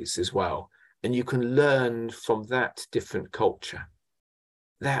qualities as well. And you can learn from that different culture.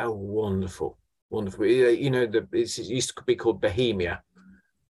 They're wonderful, wonderful. You know, it used to be called Bohemia.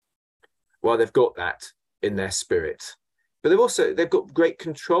 Well, they've got that in their spirit, but they've got great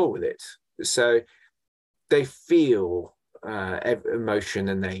control with it. So they feel emotion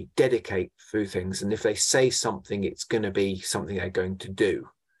and they dedicate through things. And if they say something, it's going to be something they're going to do.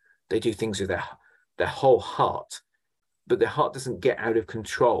 They do things with their whole heart, but their heart doesn't get out of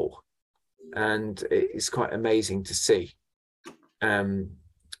control. And it's quite amazing to see.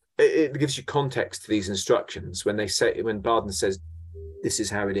 It gives you context to these instructions when Bardon says, this is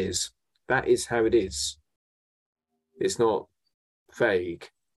how it is. That is how it is. It's not vague.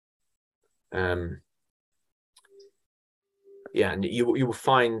 Yeah, and you will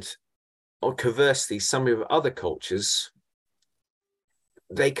find, or conversely, some of other cultures,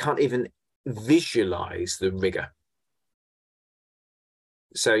 they can't even visualize the rigor.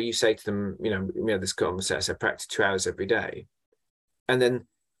 So you say to them, this conversation, I practice 2 hours every day. And then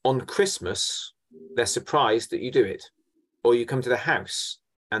on Christmas, they're surprised that you do it. Or you come to the house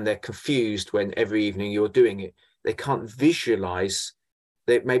and they're confused when every evening you're doing it. They can't visualize.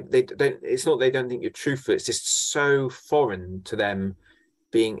 They don't. It's not they don't think you're truthful. It's just so foreign to them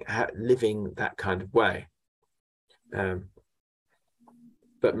living that kind of way.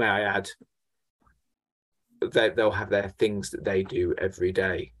 But may I add, they'll have their things that they do every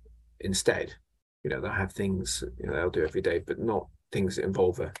day instead. They'll have things they'll do every day, but not things that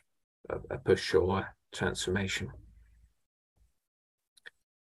involve a push or a transformation.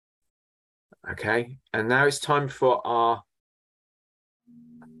 Okay, and now it's time for our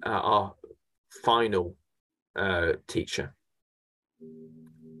final teacher.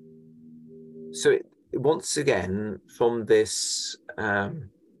 So once again, from this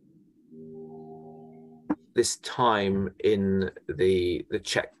this time in the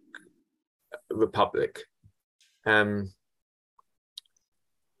Czech Republic,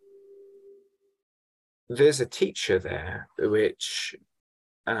 there's a teacher there which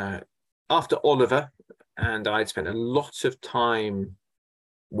after Oliver and I'd spent a lot of time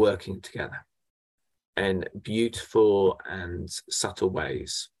working together in beautiful and subtle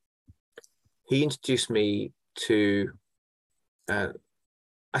ways, he introduced me to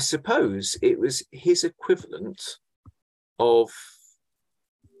I suppose it was his equivalent of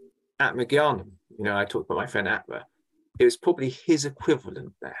Atma Gyanam. I talked about my friend Atma. It was probably his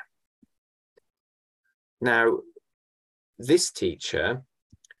equivalent there. Now, this teacher,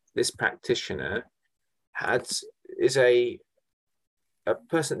 this practitioner, is a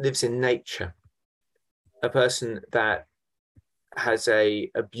person that lives in nature, a person that has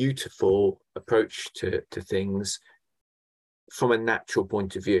a beautiful approach to things from a natural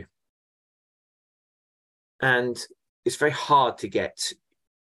point of view. And it's very hard to get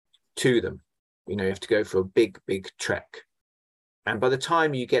to them. You have to go for a big trek. And by the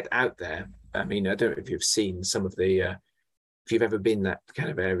time you get out there, I don't know if you've seen some of the, if you've ever been that kind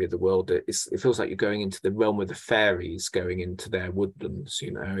of area of the world, it feels like you're going into the realm of the fairies, going into their woodlands.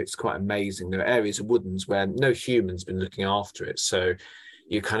 It's quite amazing. There are areas of woodlands where no human's been looking after it. So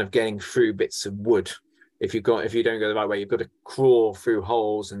you're kind of getting through bits of wood. If you don't go the right way, you've got to crawl through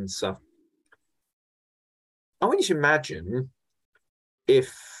holes and stuff. I want you to imagine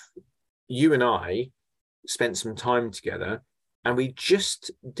if you and I spent some time together and we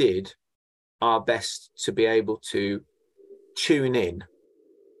just did our best to be able to tune in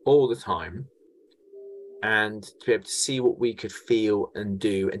all the time and to be able to see what we could feel and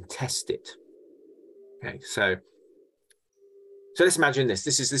do and test it. Okay, so let's imagine this.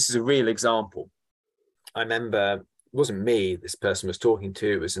 This is a real example. I remember it wasn't me this person was talking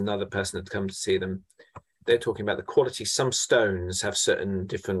to, it was another person that had come to see them. They're talking about the quality. Some stones have certain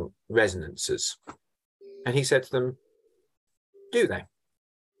different resonances. And he said to them, do they?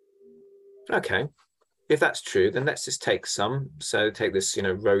 Okay, if that's true, then let's just take some. So take this,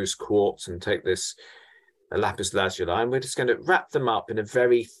 rose quartz and take this lapis lazuli, and we're just going to wrap them up in a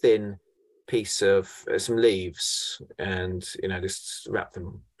very thin piece of some leaves and, just wrap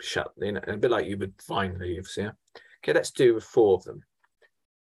them shut, a bit like you would vine leaves, yeah? Okay, let's do 4 of them.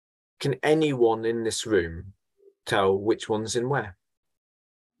 Can anyone in this room tell which one's in where?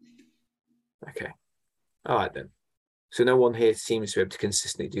 Okay, all right then. So no one here seems to be able to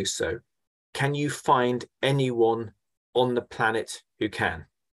consistently do so. Can you find anyone on the planet who can?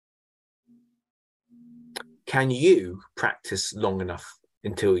 Can you practice long enough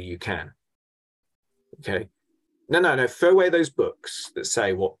until you can? Okay. No. Throw away those books that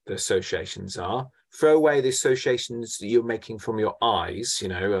say what the associations are. Throw away the associations that you're making from your eyes.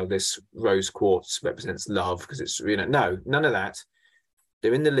 This rose quartz represents love because it's, no, none of that.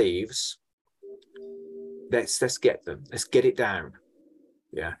 They're in the leaves. Let's get them. Let's get it down.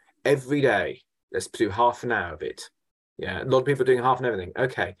 Yeah. Every day, let's do half an hour of it. Yeah. A lot of people are doing half an everything.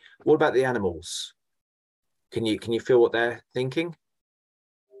 Okay. What about the animals? Can you feel what they're thinking?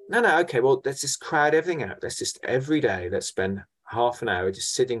 No. Okay. Well, let's just crowd everything out. Let's just every day, let's spend half an hour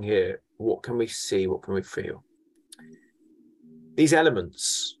just sitting here. What can we see? What can we feel? These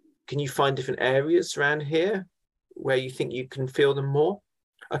elements, can you find different areas around here where you think you can feel them more?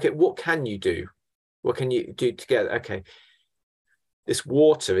 Okay. What can you do? What can you do together? Okay. This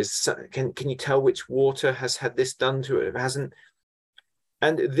water is, can you tell which water has had this done to it? It hasn't.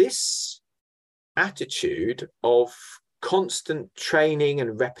 And this attitude of constant training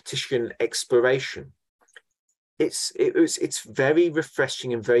and repetition, exploration, it's very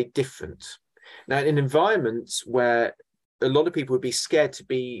refreshing and very different. Now, in environments where a lot of people would be scared to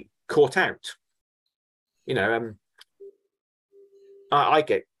be caught out, I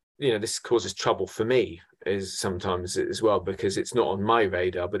get, this causes trouble for me is sometimes as well, because it's not on my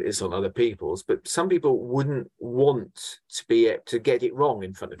radar, but it's on other people's. But some people wouldn't want to be able to get it wrong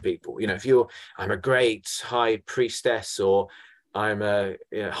in front of people. If I'm a great high priestess, or I'm a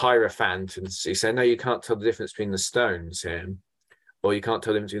hierophant, and you say, no, you can't tell the difference between the stones here, or you can't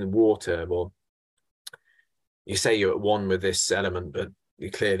tell the difference between the water, or you say you're at one with this element, but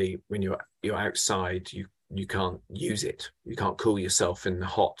you clearly, when you're outside, you can't use it. You can't cool yourself in the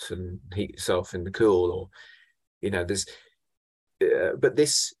hot and heat yourself in the cool, or there's but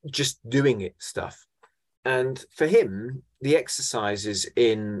this just doing it stuff. And for him, the exercises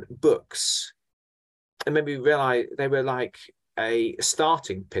in books, and maybe realize they were like a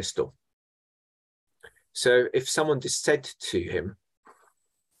starting pistol. So if someone just said to him,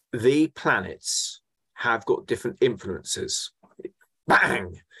 the planets have got different influences,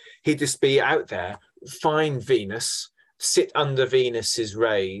 bang, he'd just be out there, find Venus, sit under Venus's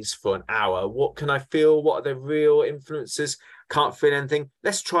rays for an hour. What can I feel? What are the real influences? Can't feel anything.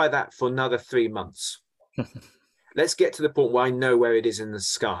 Let's try that for another 3 months. Let's get to the point where I know where it is in the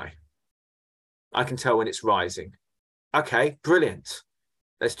sky. I can tell when it's rising. Okay, brilliant.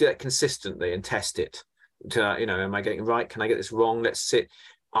 Let's do that consistently and test it. Am I getting it right? Can I get this wrong? Let's sit.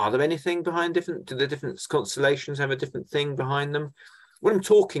 Are there anything behind different? Do the different constellations have a different thing behind them? When I'm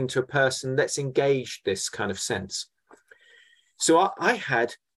talking to a person, let's engage this kind of sense. So I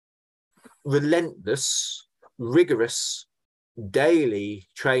had relentless, rigorous, daily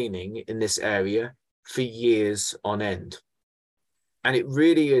training in this area for years on end. And it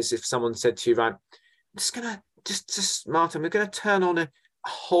really is, if someone said to you, right, I'm just going to, just Martin, we're going to turn on a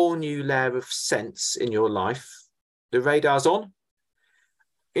whole new layer of sense in your life. The radar's on.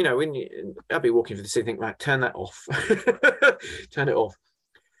 I'll be walking through the city, think, right, turn that off. Turn it off.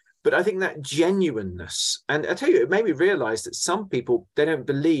 But I think that genuineness, and I tell you, it made me realize that some people, they don't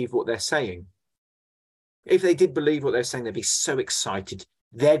believe what they're saying. If they did believe what they're saying, they'd be so excited.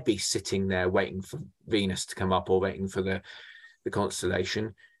 They'd be sitting there waiting for Venus to come up, or waiting for the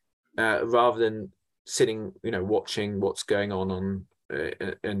constellation, rather than sitting, watching what's going on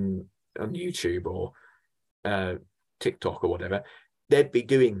YouTube or TikTok or whatever. They'd be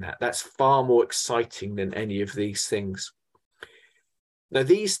doing that. That's far more exciting than any of these things. Now,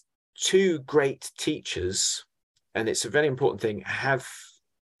 these two great teachers, and it's a very important thing, have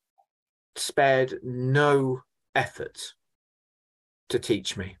spared no effort to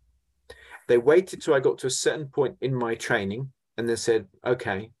teach me. They waited till I got to a certain point in my training, and they said,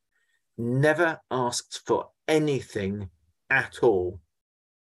 okay, never asked for anything at all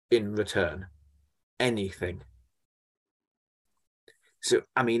in return. Anything. So,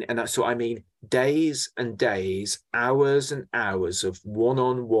 I mean days and days, hours and hours of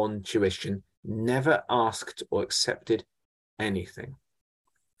one-on-one tuition, never asked or accepted anything.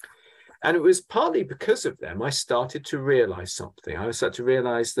 And it was partly because of them I started to realize something. I started to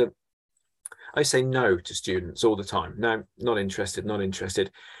realize that I say no to students all the time. No, not interested, not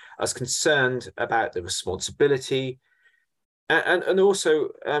interested. I was concerned about the responsibility and also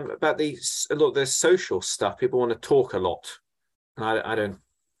about a lot of the social stuff. People want to talk a lot. I don't.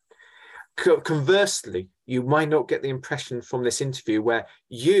 Conversely, you might not get the impression from this interview where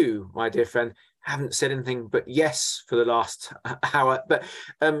you, my dear friend, haven't said anything but yes for the last hour. But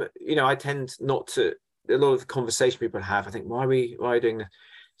I tend not to. A lot of the conversation people have, I think, why are we doing this?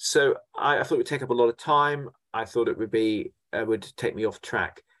 So I thought it would take up a lot of time. I thought it would take me off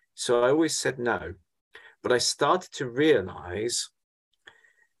track. So I always said no. But I started to realize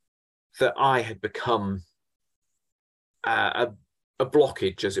that I had become a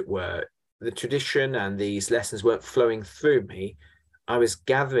blockage, as it were. The tradition and these lessons weren't flowing through me. I was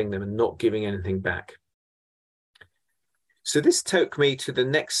gathering them and not giving anything back. So this took me to the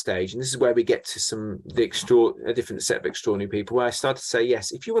next stage, and this is where we get to a different set of extraordinary people, where I started to say,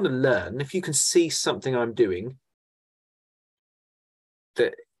 yes, if you want to learn, if you can see something I'm doing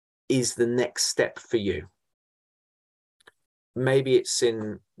that is the next step for you, maybe it's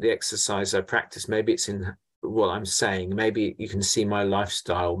in the exercise I practice, maybe it's in what I'm saying, maybe you can see my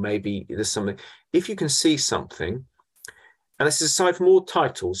lifestyle, maybe there's something. If you can see something, and this is aside from all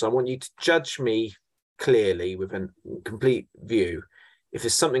titles, I want you to judge me clearly with a complete view. If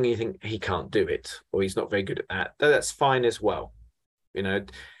there's something you think he can't do it, or he's not very good at that, that's fine as well. You know,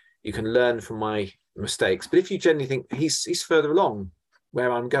 you can learn from my mistakes. But if you generally think he's further along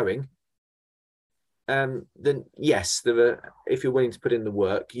where I'm going, then yes, if you're willing to put in the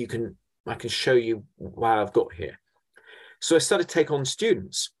work, I can show you why I've got here. So I started to take on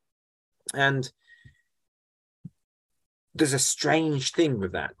students, and there's a strange thing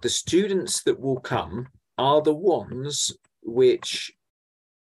with that. The students that will come are the ones which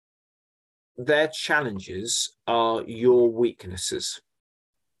their challenges are your weaknesses.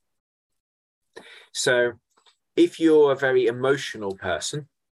 So if you're a very emotional person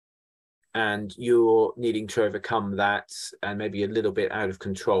and you're needing to overcome that and maybe a little bit out of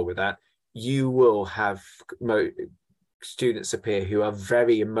control with that, you will have students appear who are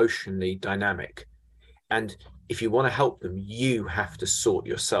very emotionally dynamic. And if you want to help them, you have to sort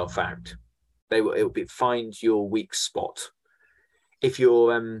yourself out. It will find your weak spot. If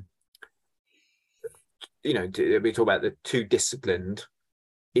you're, we talk about the too disciplined.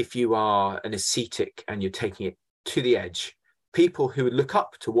 If you are an ascetic and you're taking it to the edge, people who look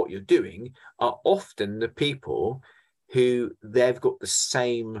up to what you're doing are often the people who they've got the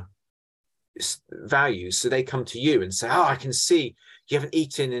same values. So they come to you and say, oh, I can see you haven't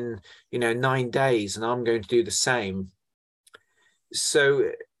eaten in 9 days and I'm going to do the same.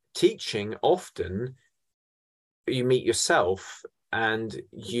 So teaching, often you meet yourself and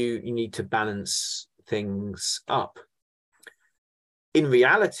you need to balance things up. In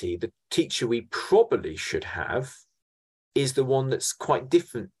reality, the teacher we probably should have is the one that's quite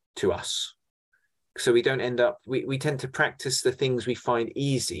different to us. So we don't end up, we tend to practice the things we find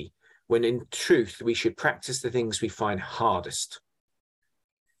easy, when in truth, we should practice the things we find hardest.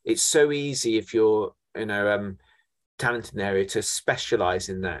 It's so easy if you're, talented in an area to specialize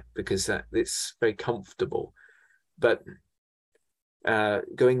in that because it's very comfortable. But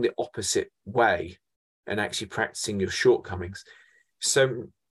going the opposite way and actually practicing your shortcomings. So,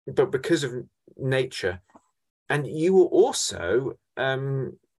 but because of nature, and you will also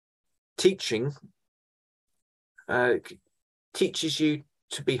teaching teaches you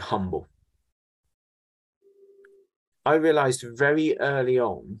to be humble. I realized very early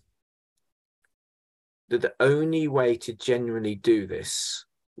on that the only way to genuinely do this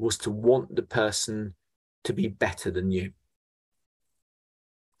was to want the person to be better than you,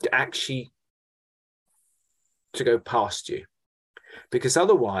 to actually to go past you. Because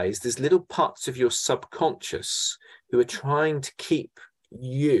otherwise, there's little parts of your subconscious who are trying to keep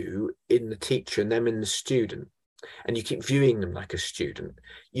you in the teacher and them in the student. And you keep viewing them like a student.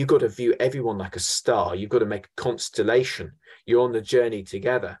 You've got to view everyone like a star. You've got to make a constellation. You're on the journey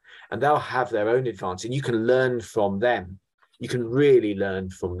together, and they'll have their own advantage, and you can learn from them. You can really learn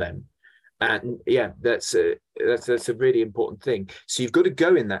from them. And yeah, that's a really important thing. So you've got to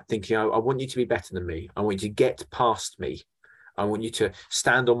go in that thinking, I want you to be better than me. I want you to get past me. I want you to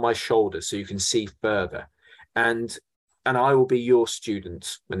stand on my shoulders so you can see further. And I will be your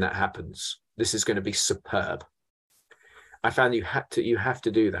student when that happens. This is going to be superb. I found you have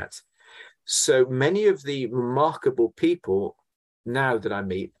to do that. So many of the remarkable people now that I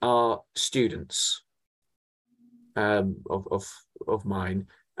meet are students of mine,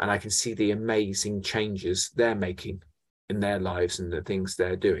 and I can see the amazing changes they're making in their lives and the things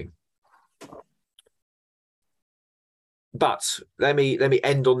they're doing. But let me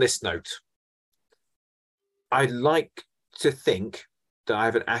end on this note. I like to think that I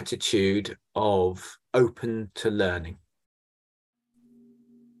have an attitude of open to learning,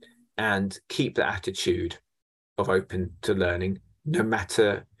 and keep that attitude of open to learning, no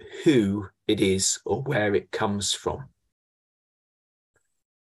matter who it is or where it comes from.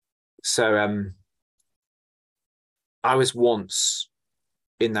 So I was once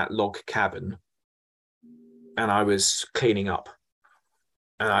in that log cabin and I was cleaning up,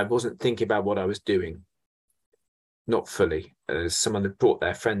 and I wasn't thinking about what I was doing, not fully. Someone had brought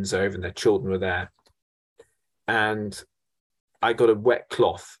their friends over and their children were there. And I got a wet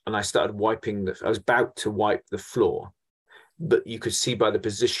cloth and I started wiping I was about to wipe the floor, but you could see by the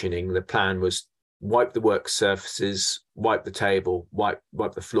positioning, the plan was wipe the work surfaces, wipe the table, wipe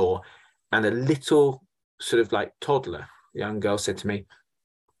the floor. And a little sort of like toddler, young girl, said to me,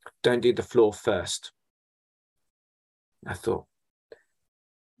 "Don't do the floor first." I thought,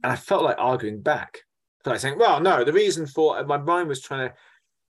 and I felt like arguing back. I felt like saying, well, no, the reason for my mind was trying to,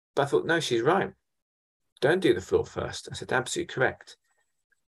 but I thought, no, she's right. Don't do the floor first. I said, absolutely correct.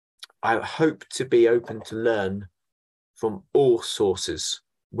 I hope to be open to learn from all sources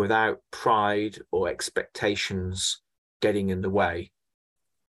without pride or expectations getting in the way,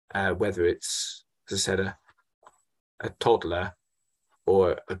 whether it's, as I said, a toddler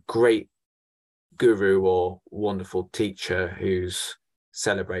or a great guru or wonderful teacher who's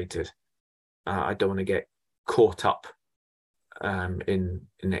celebrated. I don't want to get caught up in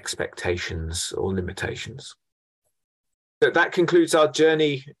expectations or limitations. So that concludes our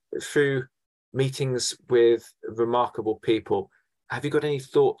journey through meetings with remarkable people. Have you got any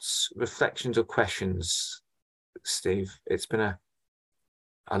thoughts, reflections, or questions, Steve? It's been a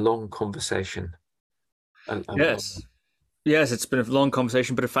long conversation. Yes. Yes, it's been a long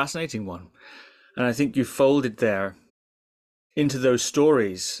conversation, but a fascinating one. And I think you folded there into those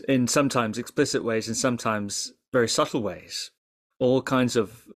stories in sometimes explicit ways and sometimes very subtle ways, all kinds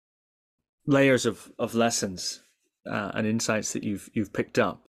of layers of lessons and insights that you've picked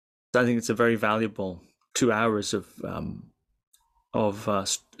up. I think it's a very valuable 2 hours of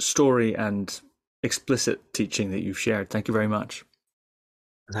story and explicit teaching that you've shared. Thank you very much.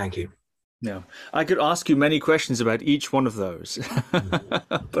 Thank you. Yeah, I could ask you many questions about each one of those,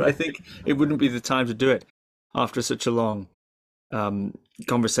 but I think it wouldn't be the time to do it after such a long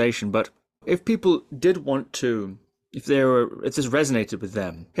conversation. But if people did want to, if this resonated with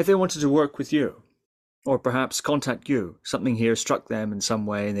them, if they wanted to work with you, or perhaps contact you, something here struck them in some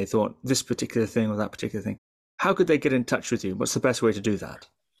way and they thought this particular thing or that particular thing, how could they get in touch with you? What's the best way to do that?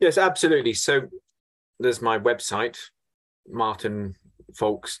 Yes, absolutely. So there's my website,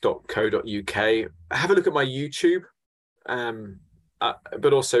 martinfolks.co.uk. Have a look at my YouTube,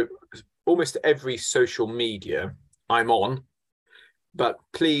 but also almost every social media I'm on. But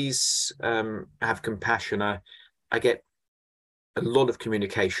please have compassion. I get a lot of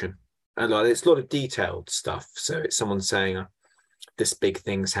communication. It's a lot of detailed stuff. So it's someone saying, this big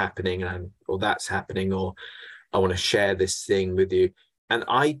thing's happening, or that's happening, or I want to share this thing with you. And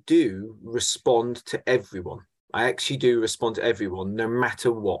I do respond to everyone. I actually do respond to everyone, no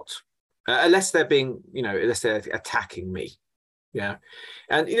matter what, unless they're unless they're attacking me. Yeah.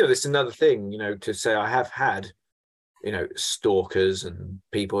 And, there's another thing, to say I have had, stalkers and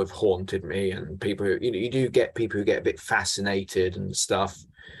people have haunted me, and people who, you do get people who get a bit fascinated and stuff.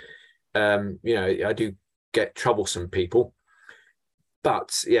 I do get troublesome people,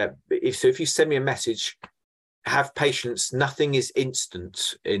 but yeah, if you send me a message, have patience. Nothing is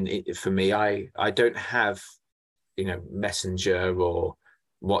instant for me. I don't have, Messenger or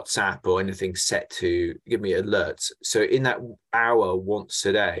WhatsApp or anything set to give me alerts. So in that hour once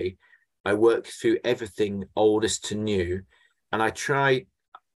a day, I work through everything oldest to new, and I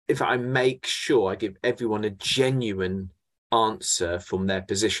make sure I give everyone a genuine answer from their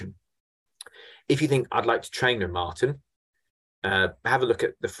position. If you think I'd like to train with Martin, have a look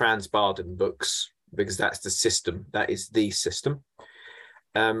at the Franz Bardon books, because that's the system. That is the system.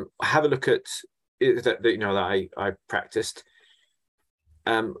 Have a look at that I practiced,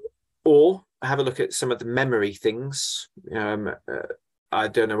 or have a look at some of the memory things. I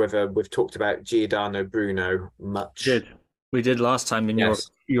don't know whether we've talked about Giordano Bruno much. We did last time, and yes.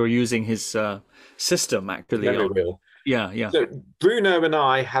 You're using his system actually. Memory wheel. Yeah. So Bruno and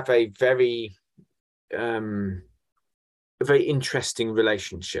I have a very interesting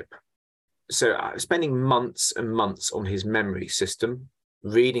relationship. So spending months and months on his memory system,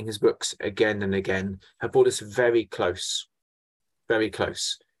 reading his books again and again, have brought us very close, very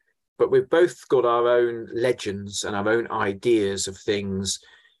close. But we've both got our own legends and our own ideas of things,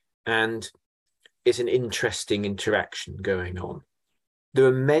 and it's an interesting interaction going on. There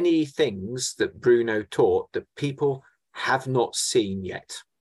are many things that Bruno taught that people have not seen yet.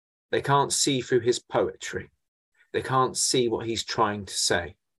 They can't see through his poetry. They can't see what he's trying to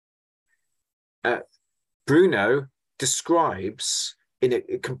say. Bruno describes in a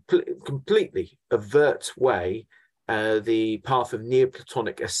completely overt way the path of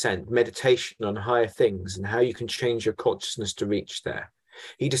Neoplatonic ascent, meditation on higher things, and how you can change your consciousness to reach there.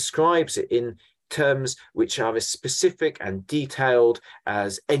 He describes it in terms which are as specific and detailed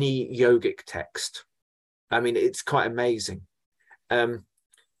as any yogic text. I mean, it's quite amazing.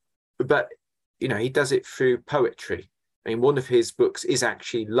 But, you know, he does it through poetry. I mean, one of his books is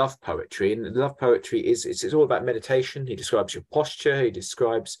actually love poetry, and love poetry it's all about meditation. He describes your posture. He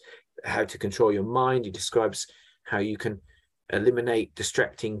describes how to control your mind. He describes how you can eliminate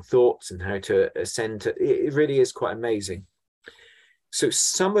distracting thoughts and how to ascend to, it really is quite amazing. So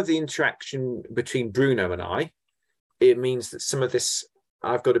some of the interaction between Bruno and I, it means that some of this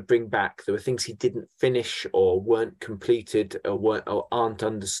I've got to bring back. There were things he didn't finish or weren't completed or aren't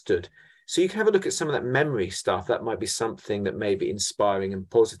understood. So you can have a look at some of that memory stuff. That might be something that may be inspiring and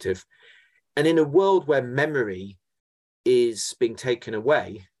positive. And in a world where memory is being taken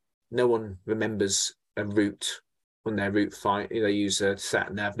away, no one remembers a route on their route find. They use a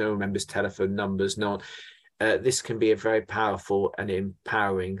sat nav. No one remembers telephone numbers. No one. This can be a very powerful and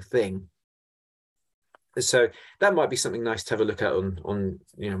empowering thing. So that might be something nice to have a look at on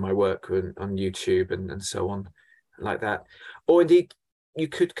my work on YouTube and so on, like that. Or indeed, you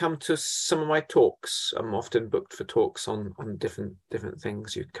could come to some of my talks. I'm often booked for talks on different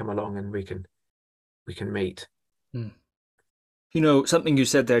things. You come along and we can meet. You know, something you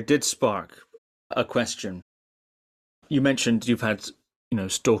said there did spark a question. You mentioned you've had,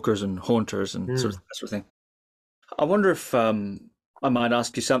 stalkers and haunters and sort of that sort of thing. I wonder if I might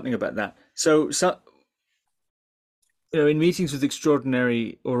ask you something about that. So in meetings with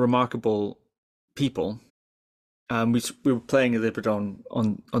extraordinary or remarkable people, we were playing a little bit on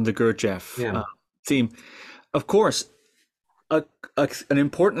the Gurdjieff theme. Of course, an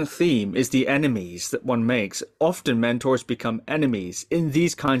important theme is the enemies that one makes. Often mentors become enemies in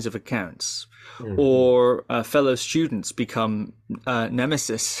these kinds of accounts, or fellow students become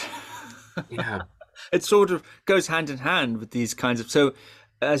nemesis. Yeah, it sort of goes hand in hand with these kinds of. So,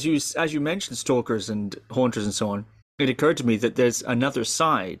 as you mentioned, stalkers and haunters and so on, it occurred to me that there's another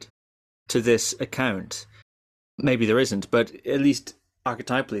side to this account. Maybe there isn't, but at least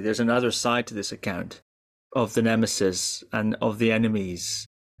archetypally, there's another side to this account of the nemesis and of the enemies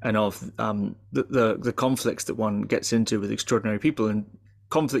and of the conflicts that one gets into with extraordinary people. And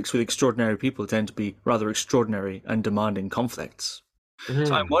conflicts with extraordinary people tend to be rather extraordinary and demanding conflicts.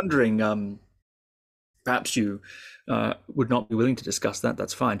 So I'm wondering, perhaps you would not be willing to discuss that.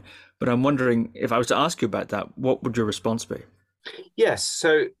 That's fine. But I'm wondering, if I was to ask you about that, what would your response be? Yes.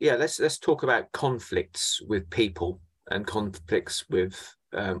 So let's talk about conflicts with people and conflicts with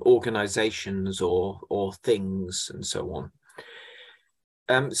organizations or things and so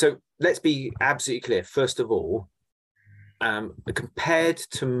on. So let's be absolutely clear. First of all, compared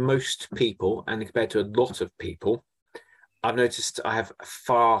to most people and compared to a lot of people, I've noticed I have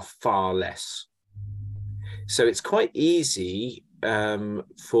far, far less. So it's quite easy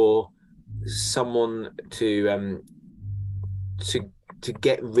for someone to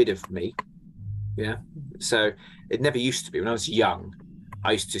get rid of me. Yeah. So it never used to be. When I was young,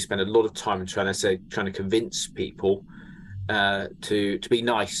 I used to spend a lot of time trying to convince people to be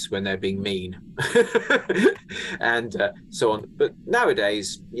nice when they're being mean and so on. But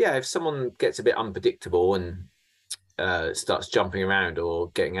nowadays, if someone gets a bit unpredictable and starts jumping around or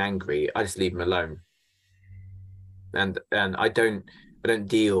getting angry, I just leave them alone. And I don't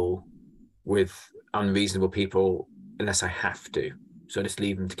deal with unreasonable people unless I have to. So I just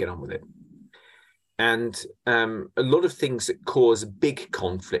leave them to get on with it. And a lot of things that cause big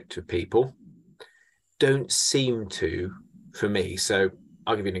conflict with people don't seem to, for me. So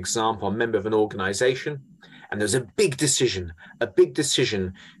I'll give you an example. I'm a member of an organization, and there's a big decision.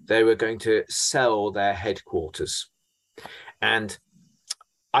 They were going to sell their headquarters. And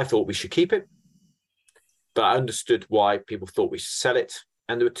I thought we should keep it. But I understood why people thought we should sell it.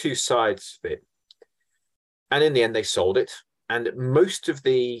 And there were two sides of it. And in the end, they sold it. And many of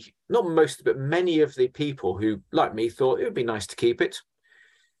the people who, like me, thought it would be nice to keep it,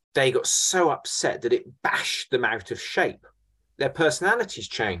 they got so upset that it bashed them out of shape. Their personalities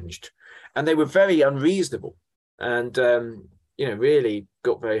changed. And they were very unreasonable and, really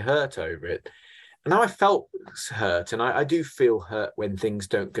got very hurt over it. And I felt hurt. And I do feel hurt when things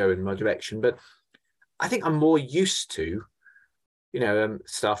don't go in my direction. But I think I'm more used to,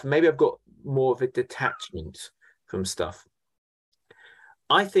 stuff. Maybe I've got more of a detachment from stuff.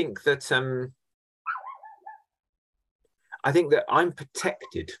 I think that I'm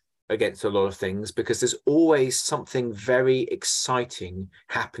protected against a lot of things because there's always something very exciting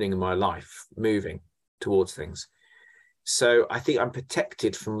happening in my life, moving towards things. So I think I'm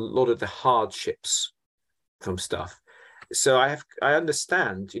protected from a lot of the hardships from stuff. So I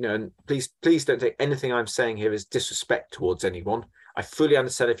understand, and please don't take anything I'm saying here as disrespect towards anyone. I fully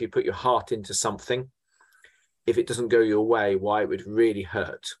understand if you put your heart into something, if it doesn't go your way, why it would really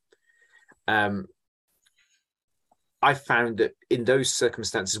hurt. I found that in those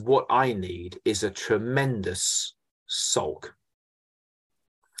circumstances, what I need is a tremendous sulk.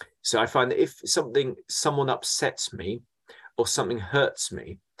 So I find that if someone upsets me or something hurts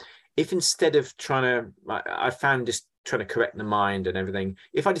me, if instead of I found just trying to correct the mind and everything,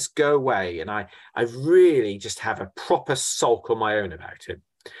 if I just go away and I really just have a proper sulk on my own about it,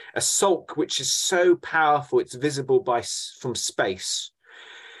 a sulk which is so powerful, it's visible from space,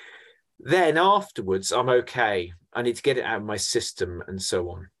 then afterwards I'm okay. I need to get it out of my system and so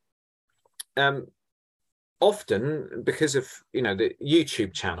on. Often because of, the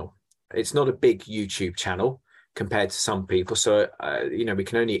YouTube channel, it's not a big YouTube channel compared to some people. So, we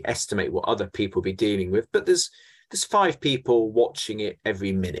can only estimate what other people be dealing with, but there's 5 people watching it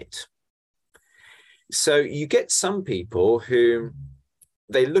every minute. So you get some people who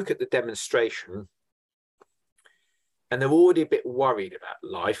they look at the demonstration and they're already a bit worried about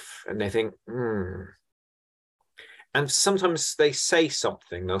life and they think, And sometimes they say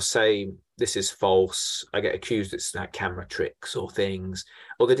something, they'll say, this is false. I get accused it's like camera tricks or things,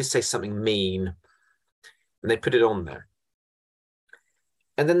 or they just say something mean and they put it on there.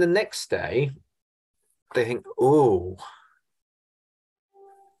 And then the next day they think, oh,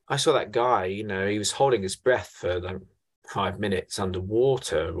 I saw that guy, he was holding his breath for like 5 minutes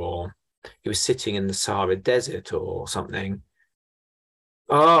underwater, or he was sitting in the Sahara Desert or something.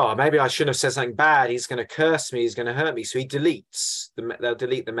 Oh, maybe I shouldn't have said something bad. He's going to curse me. He's going to hurt me. So they'll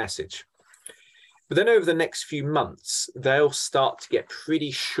delete the message. But then over the next few months, they'll start to get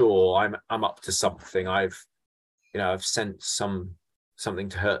pretty sure I'm up to something. I've sent something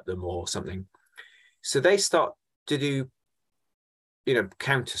to hurt them or something. So they start to do,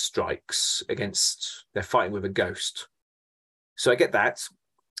 counter strikes against, they're fighting with a ghost. So I get that.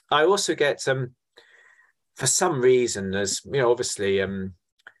 I also get, for some reason, there's, obviously,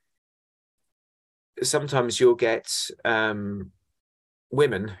 sometimes you'll get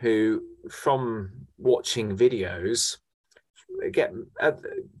women who, from watching videos,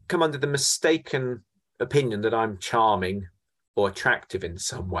 come under the mistaken opinion that I'm charming or attractive in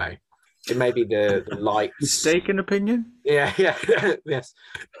some way. It may be the lights. Mistaken opinion? Yeah, yes.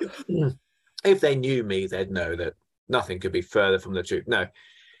 If they knew me, they'd know that nothing could be further from the truth. No.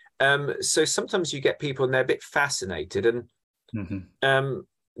 So sometimes you get people and they're a bit fascinated. And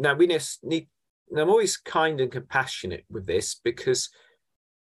now we need. I'm always kind and compassionate with this, because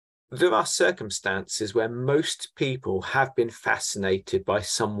there are circumstances where most people have been fascinated by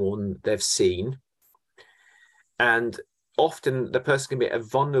someone they've seen. And often the person can be at a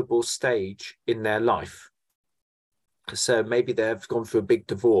vulnerable stage in their life. So maybe they've gone through a big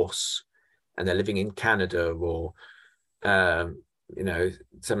divorce and they're living in Canada or, something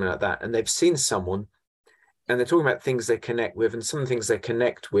like that. And they've seen someone and they're talking about things they connect with, and some things they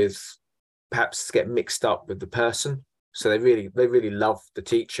connect with perhaps get mixed up with the person. So they really love the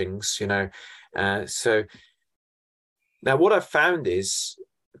teachings, So now what I've found is,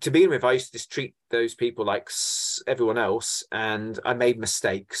 to begin with, I used to just treat those people like everyone else, and I made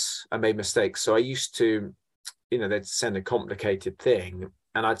mistakes. So I used to, they'd send a complicated thing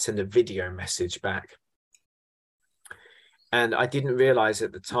and I'd send a video message back. And I didn't realize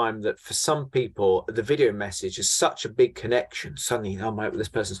at the time that for some people, the video message is such a big connection. Suddenly, this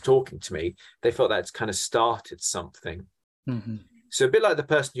person's talking to me. They felt that's kind of started something. Mm-hmm. So a bit like the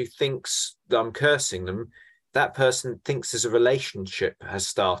person who thinks that I'm cursing them, that person thinks there's a relationship has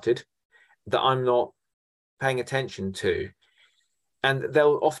started that I'm not paying attention to. And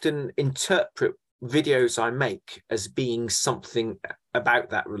they'll often interpret videos I make as being something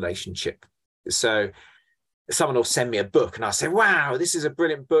about that relationship. So someone will send me a book and I'll say, wow, this is a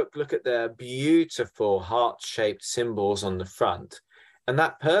brilliant book. Look at the beautiful heart-shaped symbols on the front. And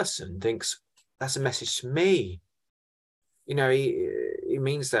that person thinks that's a message to me. He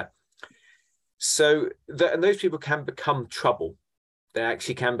means that. So and those people can become trouble. They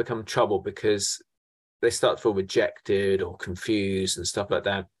actually can become trouble because they start to feel rejected or confused and stuff like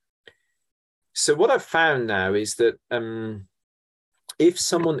that. So what I've found now is that if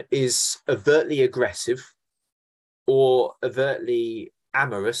someone is overtly aggressive or overtly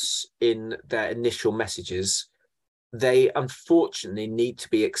amorous in their initial messages, they unfortunately need to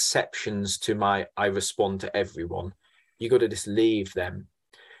be exceptions to my I respond to everyone. You got to just leave them,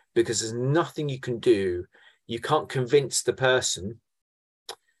 because there's nothing you can do. You can't convince the person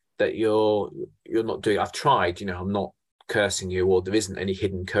that you're not doing. I've tried, I'm not cursing you, or there isn't any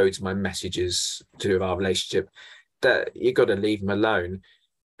hidden codes in my messages to do with our relationship. That you got to leave them alone.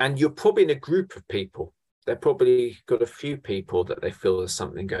 And you're probably in a group of people. they've probably got a few people that they feel there's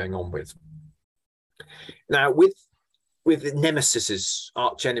something going on with. Now, with nemesises,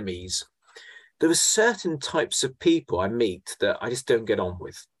 arch enemies, there are certain types of people I meet that I just don't get on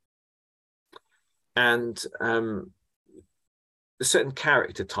with. And certain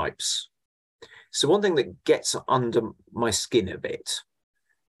character types. So one thing that gets under my skin a bit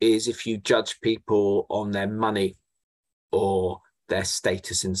is if you judge people on their money or their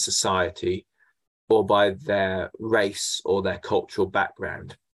status in society or by their race or their cultural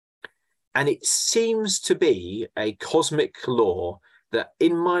background. And it seems to be a cosmic law that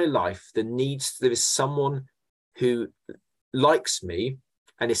in my life, there is someone who likes me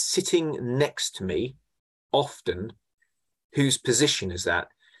and is sitting next to me often, whose position is that,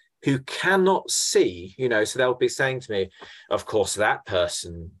 who cannot see, so they'll be saying to me, of course, that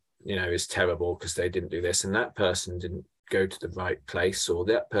person, is terrible because they didn't do this, and that person didn't go to the right place, or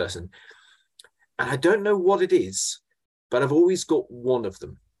that person. And I don't know what it is, but I've always got one of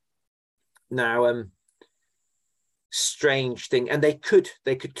them. Now, strange thing, and they could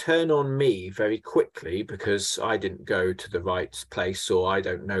turn on me very quickly because I didn't go to the right place or I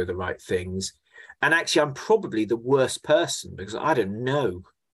don't know the right things. And actually, I'm probably the worst person because I don't know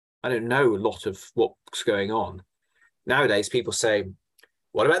a lot of what's going on. Nowadays, people say,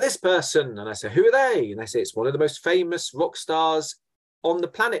 what about this person? And I say, who are they? And they say, it's one of the most famous rock stars on the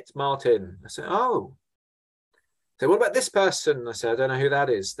planet, Martin. I say, oh. So what about this person? I say, I don't know who that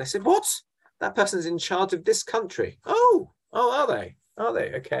is. They said, what? That person's in charge of this country. Oh, are they?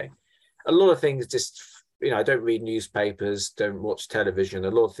 Okay. A lot of things just, I don't read newspapers, don't watch television.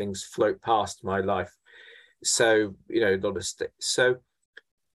 A lot of things float past my life. So, a lot of so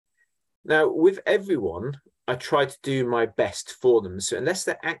now with everyone, I try to do my best for them. So unless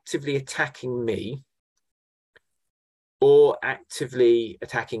they're actively attacking me or actively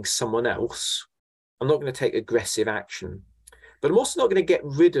attacking someone else, I'm not going to take aggressive action. But I'm also not going to get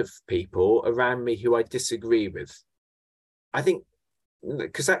rid of people around me who I disagree with. I think,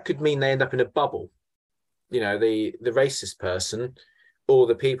 because that could mean they end up in a bubble. The racist person or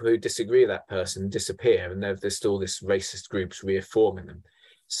the people who disagree with that person disappear, and there's still this racist groups reforming them.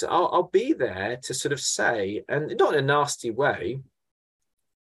 So I'll be there to sort of say, and not in a nasty way,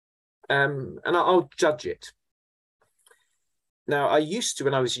 and I'll judge it. Now, I used to,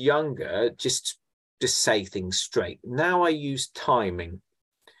 when I was younger, just say things straight. Now I use timing.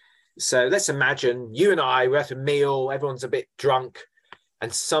 So let's imagine you and I were at a meal, everyone's a bit drunk,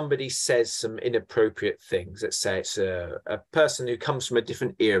 and somebody says some inappropriate things. Let's say it's a person who comes from a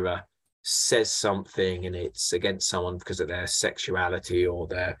different era says something and it's against someone because of their sexuality or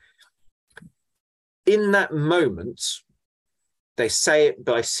their... In that moment, they say it,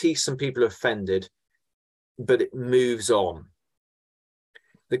 but I see some people offended, but it moves on.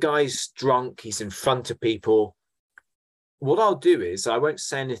 The guy's drunk, he's in front of people. What I'll do is I won't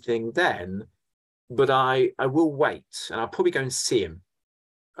say anything then, but I will wait, and I'll probably go and see him.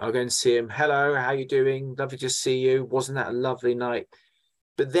 I'll go and see him. Hello, how you doing? Lovely to see you. Wasn't that a lovely night?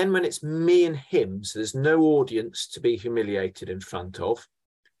 But then when it's me and him, so there's no audience to be humiliated in front of,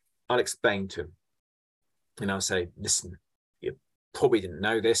 I'll explain to him. And I'll say, listen, you probably didn't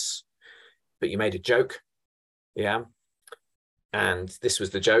know this, but you made a joke. Yeah. And this was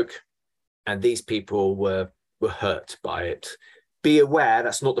the joke. And these people were hurt by it. Be aware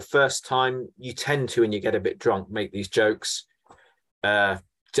that's not the first time. You tend to, when you get a bit drunk, make these jokes.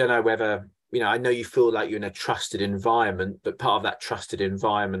 Don't know whether, I know you feel like you're in a trusted environment, but part of that trusted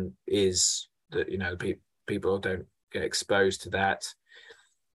environment is that, people don't get exposed to that.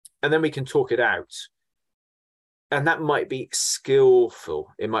 And then we can talk it out. And that might be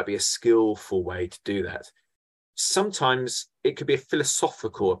skillful. It might be a skillful way to do that. Sometimes it could be a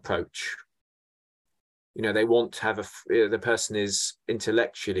philosophical approach. They want to have the person is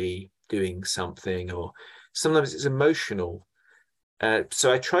intellectually doing something, or sometimes it's emotional.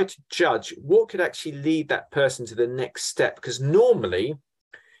 So I try to judge what could actually lead that person to the next step, because normally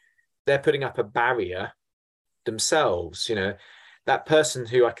they're putting up a barrier themselves. That person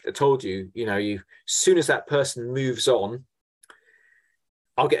who I told you, as soon as that person moves on,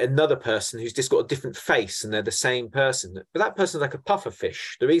 I'll get another person who's just got a different face and they're the same person. But that person's like a puffer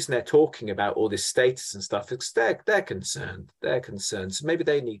fish. The reason they're talking about all this status and stuff is they're concerned. They're concerned. So maybe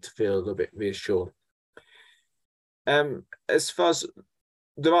they need to feel a little bit reassured. As far as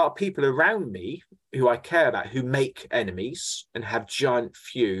there are people around me who I care about who make enemies and have giant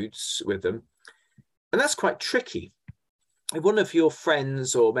feuds with them. And that's quite tricky. If one of your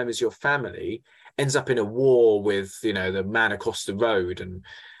friends or members of your family ends up in a war with, the man across the road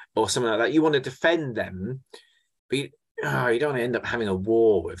or something like that, you want to defend them. But you don't want to end up having a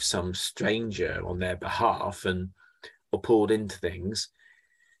war with some stranger on their behalf or pulled into things.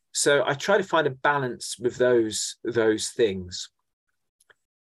 So I try to find a balance with those things.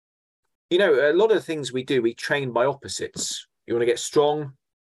 You know, a lot of the things we do, we train by opposites. You want to get strong,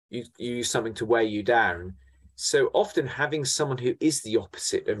 you use something to weigh you down. So often having someone who is the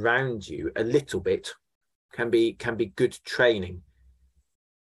opposite around you a little bit can be good training.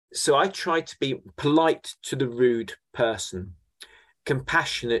 So I try to be polite to the rude person,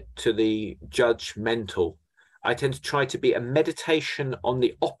 compassionate to the judgmental. I tend to try to be a meditation on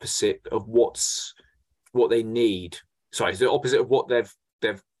the opposite of what they need. Sorry, the opposite of what they've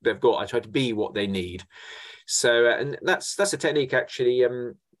got. I try to be what they need. So, and that's a technique actually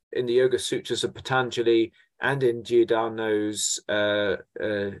in the Yoga Sutras of Patanjali and in Giordano's Digli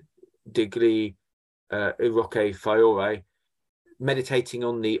Iroque Fiore, meditating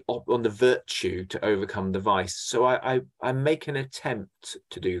on the virtue to overcome the vice. So I make an attempt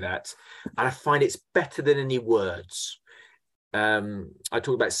to do that, and I find it's better than any words. I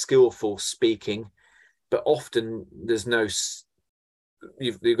talk about skillful speaking, but often there's no.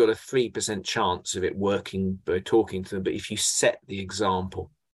 You've got a 3% chance of it working by talking to them. But if you set the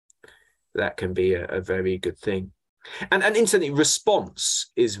example, that can be a very good thing. And instantly,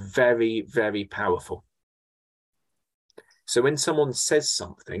 response is very, very powerful. So when someone says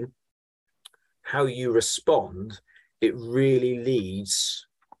something, how you respond, it really leads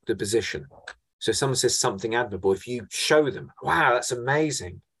the position. So if someone says something admirable, if you show them, wow, that's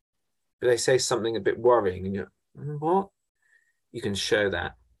amazing, but they say something a bit worrying, and you're, what? You can show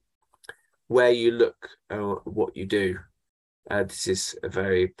that. Where you look, what you do. This is a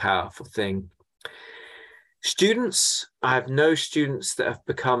very powerful thing. Students, I have no students that have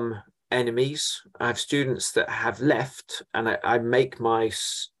become enemies. I have students that have left, and I make my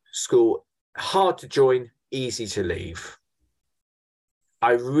school hard to join, easy to leave.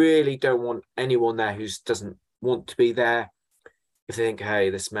 I really don't want anyone there who doesn't want to be there. If they think,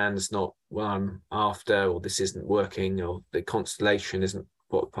 hey, this man's not what I'm after, or this isn't working, or the constellation isn't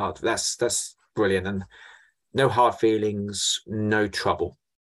what part of that's brilliant. And no hard feelings, no trouble.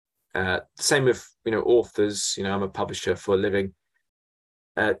 Same with, authors. I'm a publisher for a living.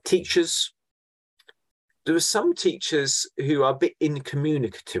 Teachers, there are some teachers who are a bit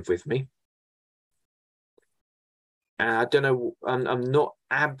incommunicative with me. I don't know, I'm not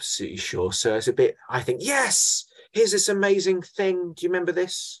absolutely sure. So it's a bit, I think, yes, here's this amazing thing. Do you remember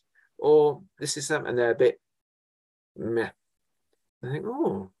this? Or this is that, and they're a bit meh. I think,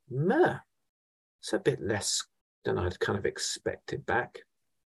 oh, meh. It's a bit less than I'd kind of expected back.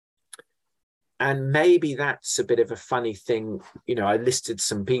 And maybe that's a bit of a funny thing. I listed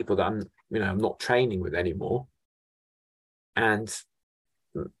some people that I'm not training with anymore. And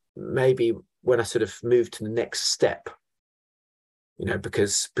maybe when I sort of move to the next step,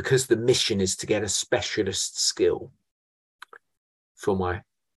 because the mission is to get a specialist skill for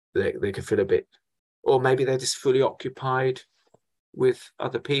they can feel a bit, or maybe they're just fully occupied with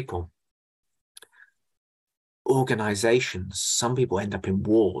other people. Organizations, some people end up in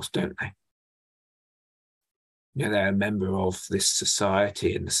wars, don't they? They're a member of this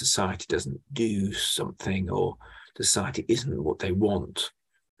society, and the society doesn't do something, or the society isn't what they want,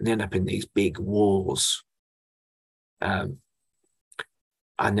 and they end up in these big wars. I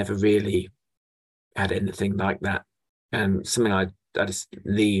never really had anything like that, and something I just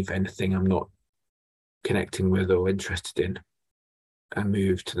leave anything I'm not connecting with or interested in, and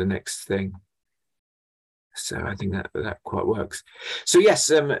move to the next thing. So I think that quite works. So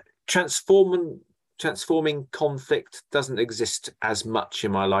yes, transforming conflict doesn't exist as much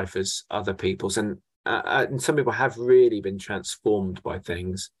in my life as other people's, and some people have really been transformed by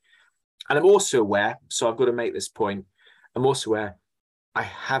things. And I'm also aware, so I've got to make this point, I'm also aware I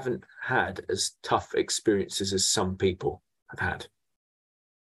haven't had as tough experiences as some people have had.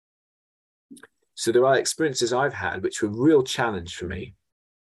 So there are experiences I've had which were real challenge for me,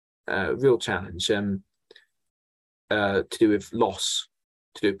 real challenge, to do with loss,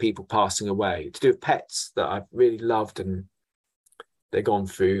 to do with people passing away, to do with pets that I've really loved, and they've gone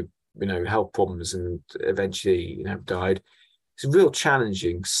through, health problems and eventually, died. It's real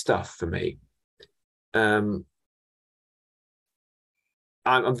challenging stuff for me. I'm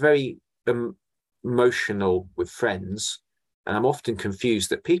very emotional with friends, and I'm often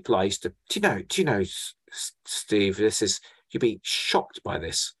confused that people I used to, do you know, Steve, you'd be shocked by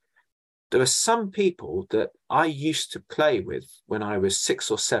this. There are some people that I used to play with when I was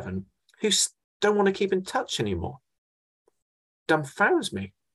 6 or 7 who don't want to keep in touch anymore. Dumbfounds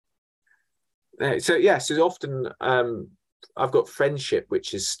me. So yes, often I've got friendship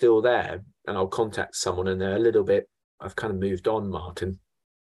which is still there, and I'll contact someone and they're a little bit I've kind of moved on, Martin.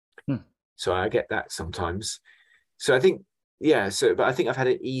 Hmm. So I get that sometimes. So I think, yeah. So, but I think I've had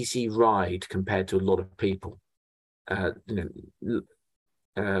an easy ride compared to a lot of people. And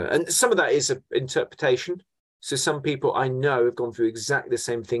some of that is an interpretation. So some people I know have gone through exactly the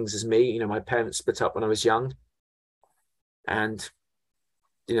same things as me. My parents split up when I was young, and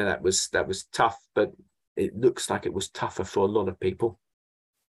that was tough. But it looks like it was tougher for a lot of people.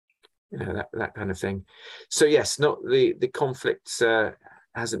 That kind of thing. So yes, not the conflict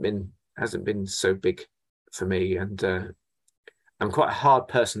hasn't been so big for me, and I'm quite a hard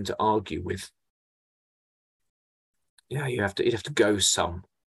person to argue with. You'd have to go some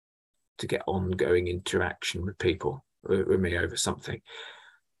to get ongoing interaction with people, with me over something.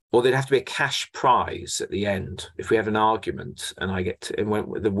 Or there'd have to be a cash prize at the end. If we have an argument and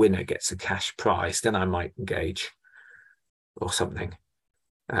when the winner gets a cash prize, then I might engage, or something,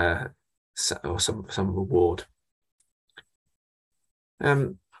 or some reward.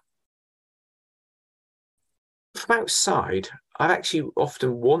 From outside, I've actually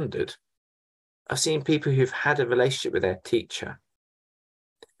often wondered. I've seen people who've had a relationship with their teacher,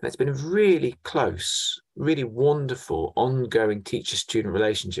 and it's been a really close, really wonderful, ongoing teacher-student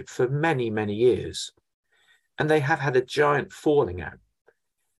relationship for many, many years. And they have had a giant falling out.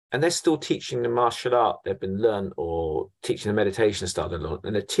 And they're still teaching the martial art they've been learned, or teaching the meditation style they've learned,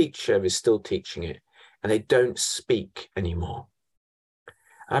 and the teacher is still teaching it, and they don't speak anymore.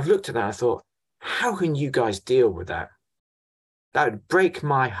 And I've looked at that and I thought, how can you guys deal with that? That would break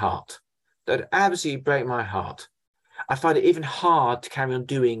my heart. That would absolutely break my heart. I find it even hard to carry on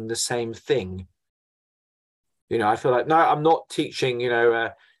doing the same thing. I feel like, no, I'm not teaching,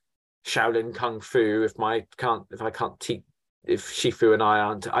 Shaolin Kung Fu if I can't teach, if Shifu and I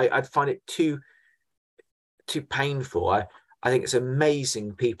aren't. I'd find it too painful. I think it's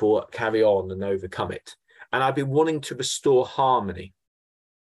amazing people carry on and overcome it. And I've been wanting to restore harmony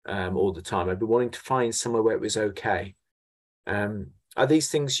all the time. I've been wanting to find somewhere where it was okay. Are these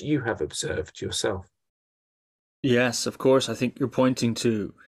things you have observed yourself? Yes, of course. I think you're pointing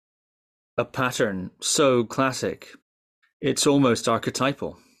to a pattern so classic, it's almost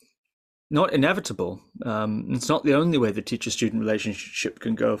archetypal. Not inevitable. It's not the only way the teacher-student relationship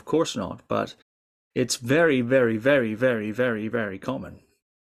can go, of course not, but it's very, very, very, very, very, very common.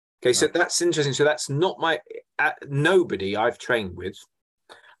 Okay, so that's interesting. So that's not nobody I've trained with.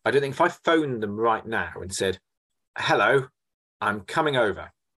 I don't think if I phoned them right now and said, hello, I'm coming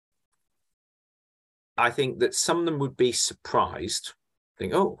over, I think that some of them would be surprised,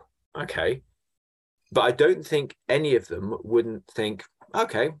 think, oh, okay. But I don't think any of them wouldn't think,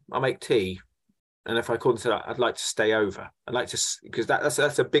 okay, I'll make tea. And if I called and said, I'd like to stay over, I'd like to, because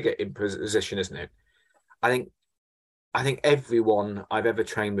that's a bigger imposition, isn't it? I think everyone I've ever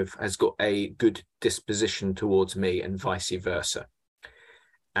trained with has got a good disposition towards me, and vice versa.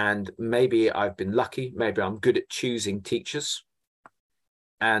 And maybe I've been lucky. Maybe I'm good at choosing teachers.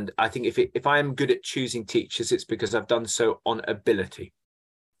 And I think if I am good at choosing teachers, it's because I've done so on ability.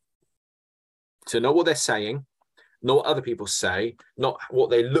 So not what they're saying, not what other people say, not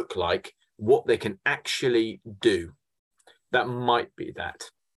what they look like, what they can actually do. That might be that.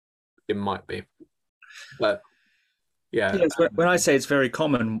 It might be. But yeah. Yes, when I say it's very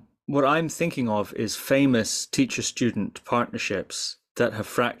common, what I'm thinking of is famous teacher-student partnerships that have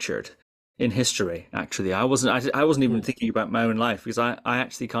fractured in history. Actually, I wasn't even thinking about my own life, because I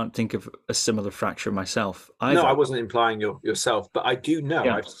actually can't think of a similar fracture myself either. No, I wasn't implying yourself, but I do know.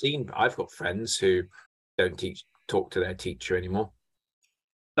 Yeah. I've got friends who don't talk to their teacher anymore.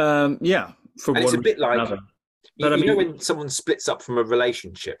 Yeah, and it's a bit like when someone splits up from a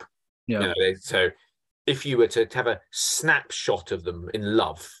relationship. Yeah. So if you were to have a snapshot of them in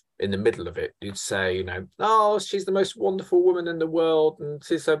love in the middle of it, you'd say, oh, she's the most wonderful woman in the world, and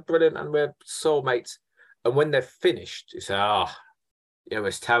she's so brilliant, and we're soulmates. And when they're finished, you say, it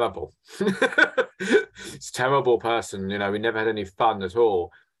was terrible. It's a terrible person. We never had any fun at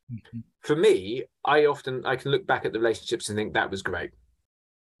all. Mm-hmm. For me, I can look back at the relationships and think that was great.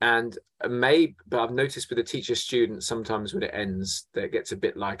 And but I've noticed with a teacher student, sometimes when it ends, that it gets a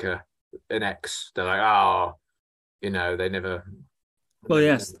bit like an ex. They're like, they never. Well,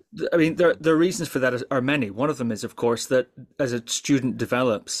 yes. I mean, the reasons for that are many. One of them is, of course, that as a student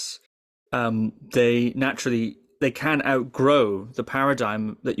develops, they can outgrow the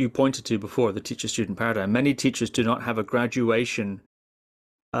paradigm that you pointed to before, the teacher-student paradigm. Many teachers do not have a graduation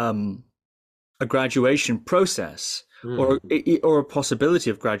process or a possibility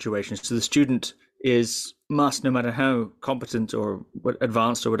of graduation. So the student must, no matter how competent or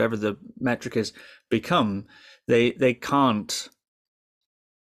advanced or whatever the metric is, become, they can't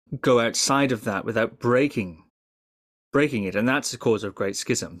go outside of that without breaking breaking it, and that's the cause of great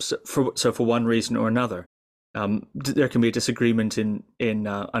schisms. So for one reason or another, there can be a disagreement in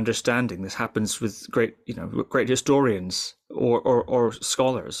understanding. This happens with great historians or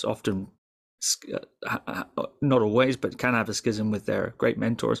scholars, often not always, but can have a schism with their great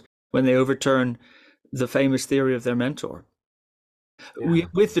mentors when they overturn the famous theory of their mentor,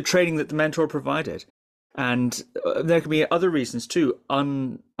 with the training that the mentor provided. And there can be other reasons too,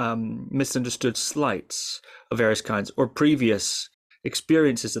 misunderstood slights of various kinds, or previous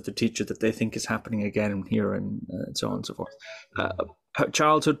experiences of the teacher that they think is happening again here, and so on and so forth.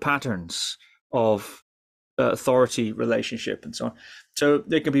 Childhood patterns of authority relationship and so on. So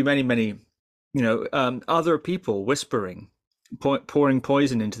there can be many, other people whispering, pouring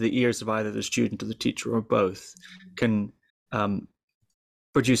poison into the ears of either the student or the teacher or both, can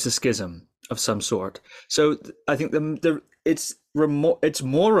produce a schism of some sort. So I think it's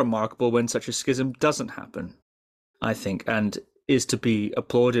more remarkable when such a schism doesn't happen, I think, and is to be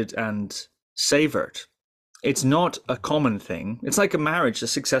applauded and savored. It's not a common thing. It's like a marriage. A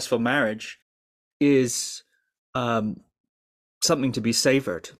successful marriage is something to be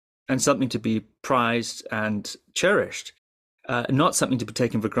savored and something to be prized and cherished, not something to be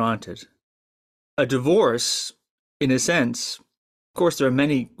taken for granted. A divorce, in a sense, of course, there are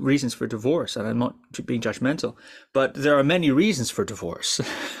many reasons for divorce, and I'm not being judgmental, but there are many reasons for divorce.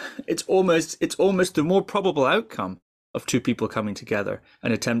 It's almost the more probable outcome of two people coming together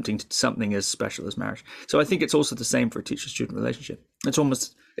and attempting something as special as marriage. So I think it's also the same for a teacher-student relationship. It's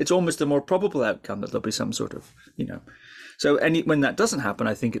almost the more probable outcome that there'll be some sort of, So when that doesn't happen,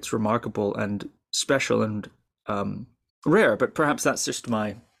 I think it's remarkable and special and rare. But perhaps that's just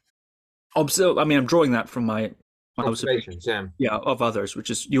my I'm drawing that from my observations, of others, which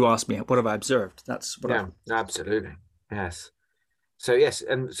is, you asked me, what have I observed? That's what absolutely. Yes. So yes,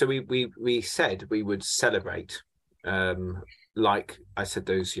 and so we said we would celebrate, like I said,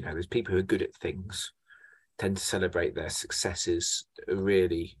 those people who are good at things tend to celebrate their successes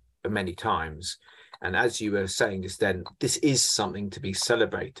really many times. And as you were saying just then, this is something to be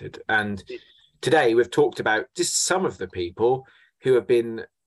celebrated. And today we've talked about just some of the people who have been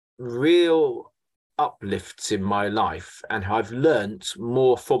real uplifts in my life, and I've learnt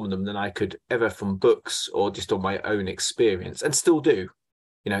more from them than I could ever from books or just on my own experience, and still do.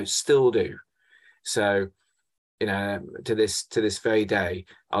 So to this very day,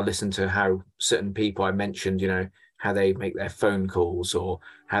 I'll listen to how certain people I mentioned, how they make their phone calls, or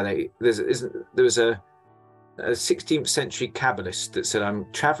how there was a 16th century Kabbalist that said, I'm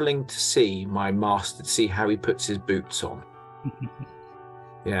traveling to see my master, to see how he puts his boots on.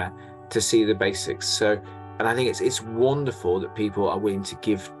 To see the basics. So, and I think it's wonderful that people are willing to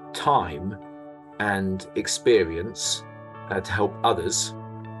give time and experience to help others,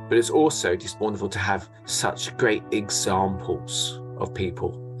 but it's also just wonderful to have such great examples of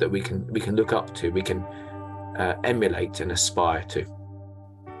people that we can look up to, we can emulate and aspire to.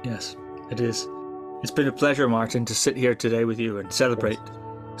 Yes, it is. It's been a pleasure, Martin, to sit here today with you and celebrate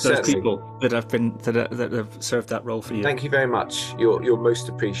those people that have served that role for you. Thank you very much. You're most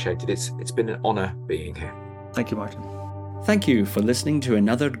appreciated. It's been an honor being here. Thank you, Martin. Thank you for listening to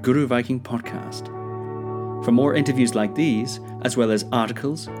another Guru Viking podcast. For more interviews like these, as well as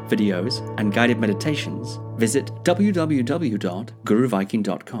articles, videos, and guided meditations, visit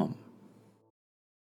www.guruviking.com.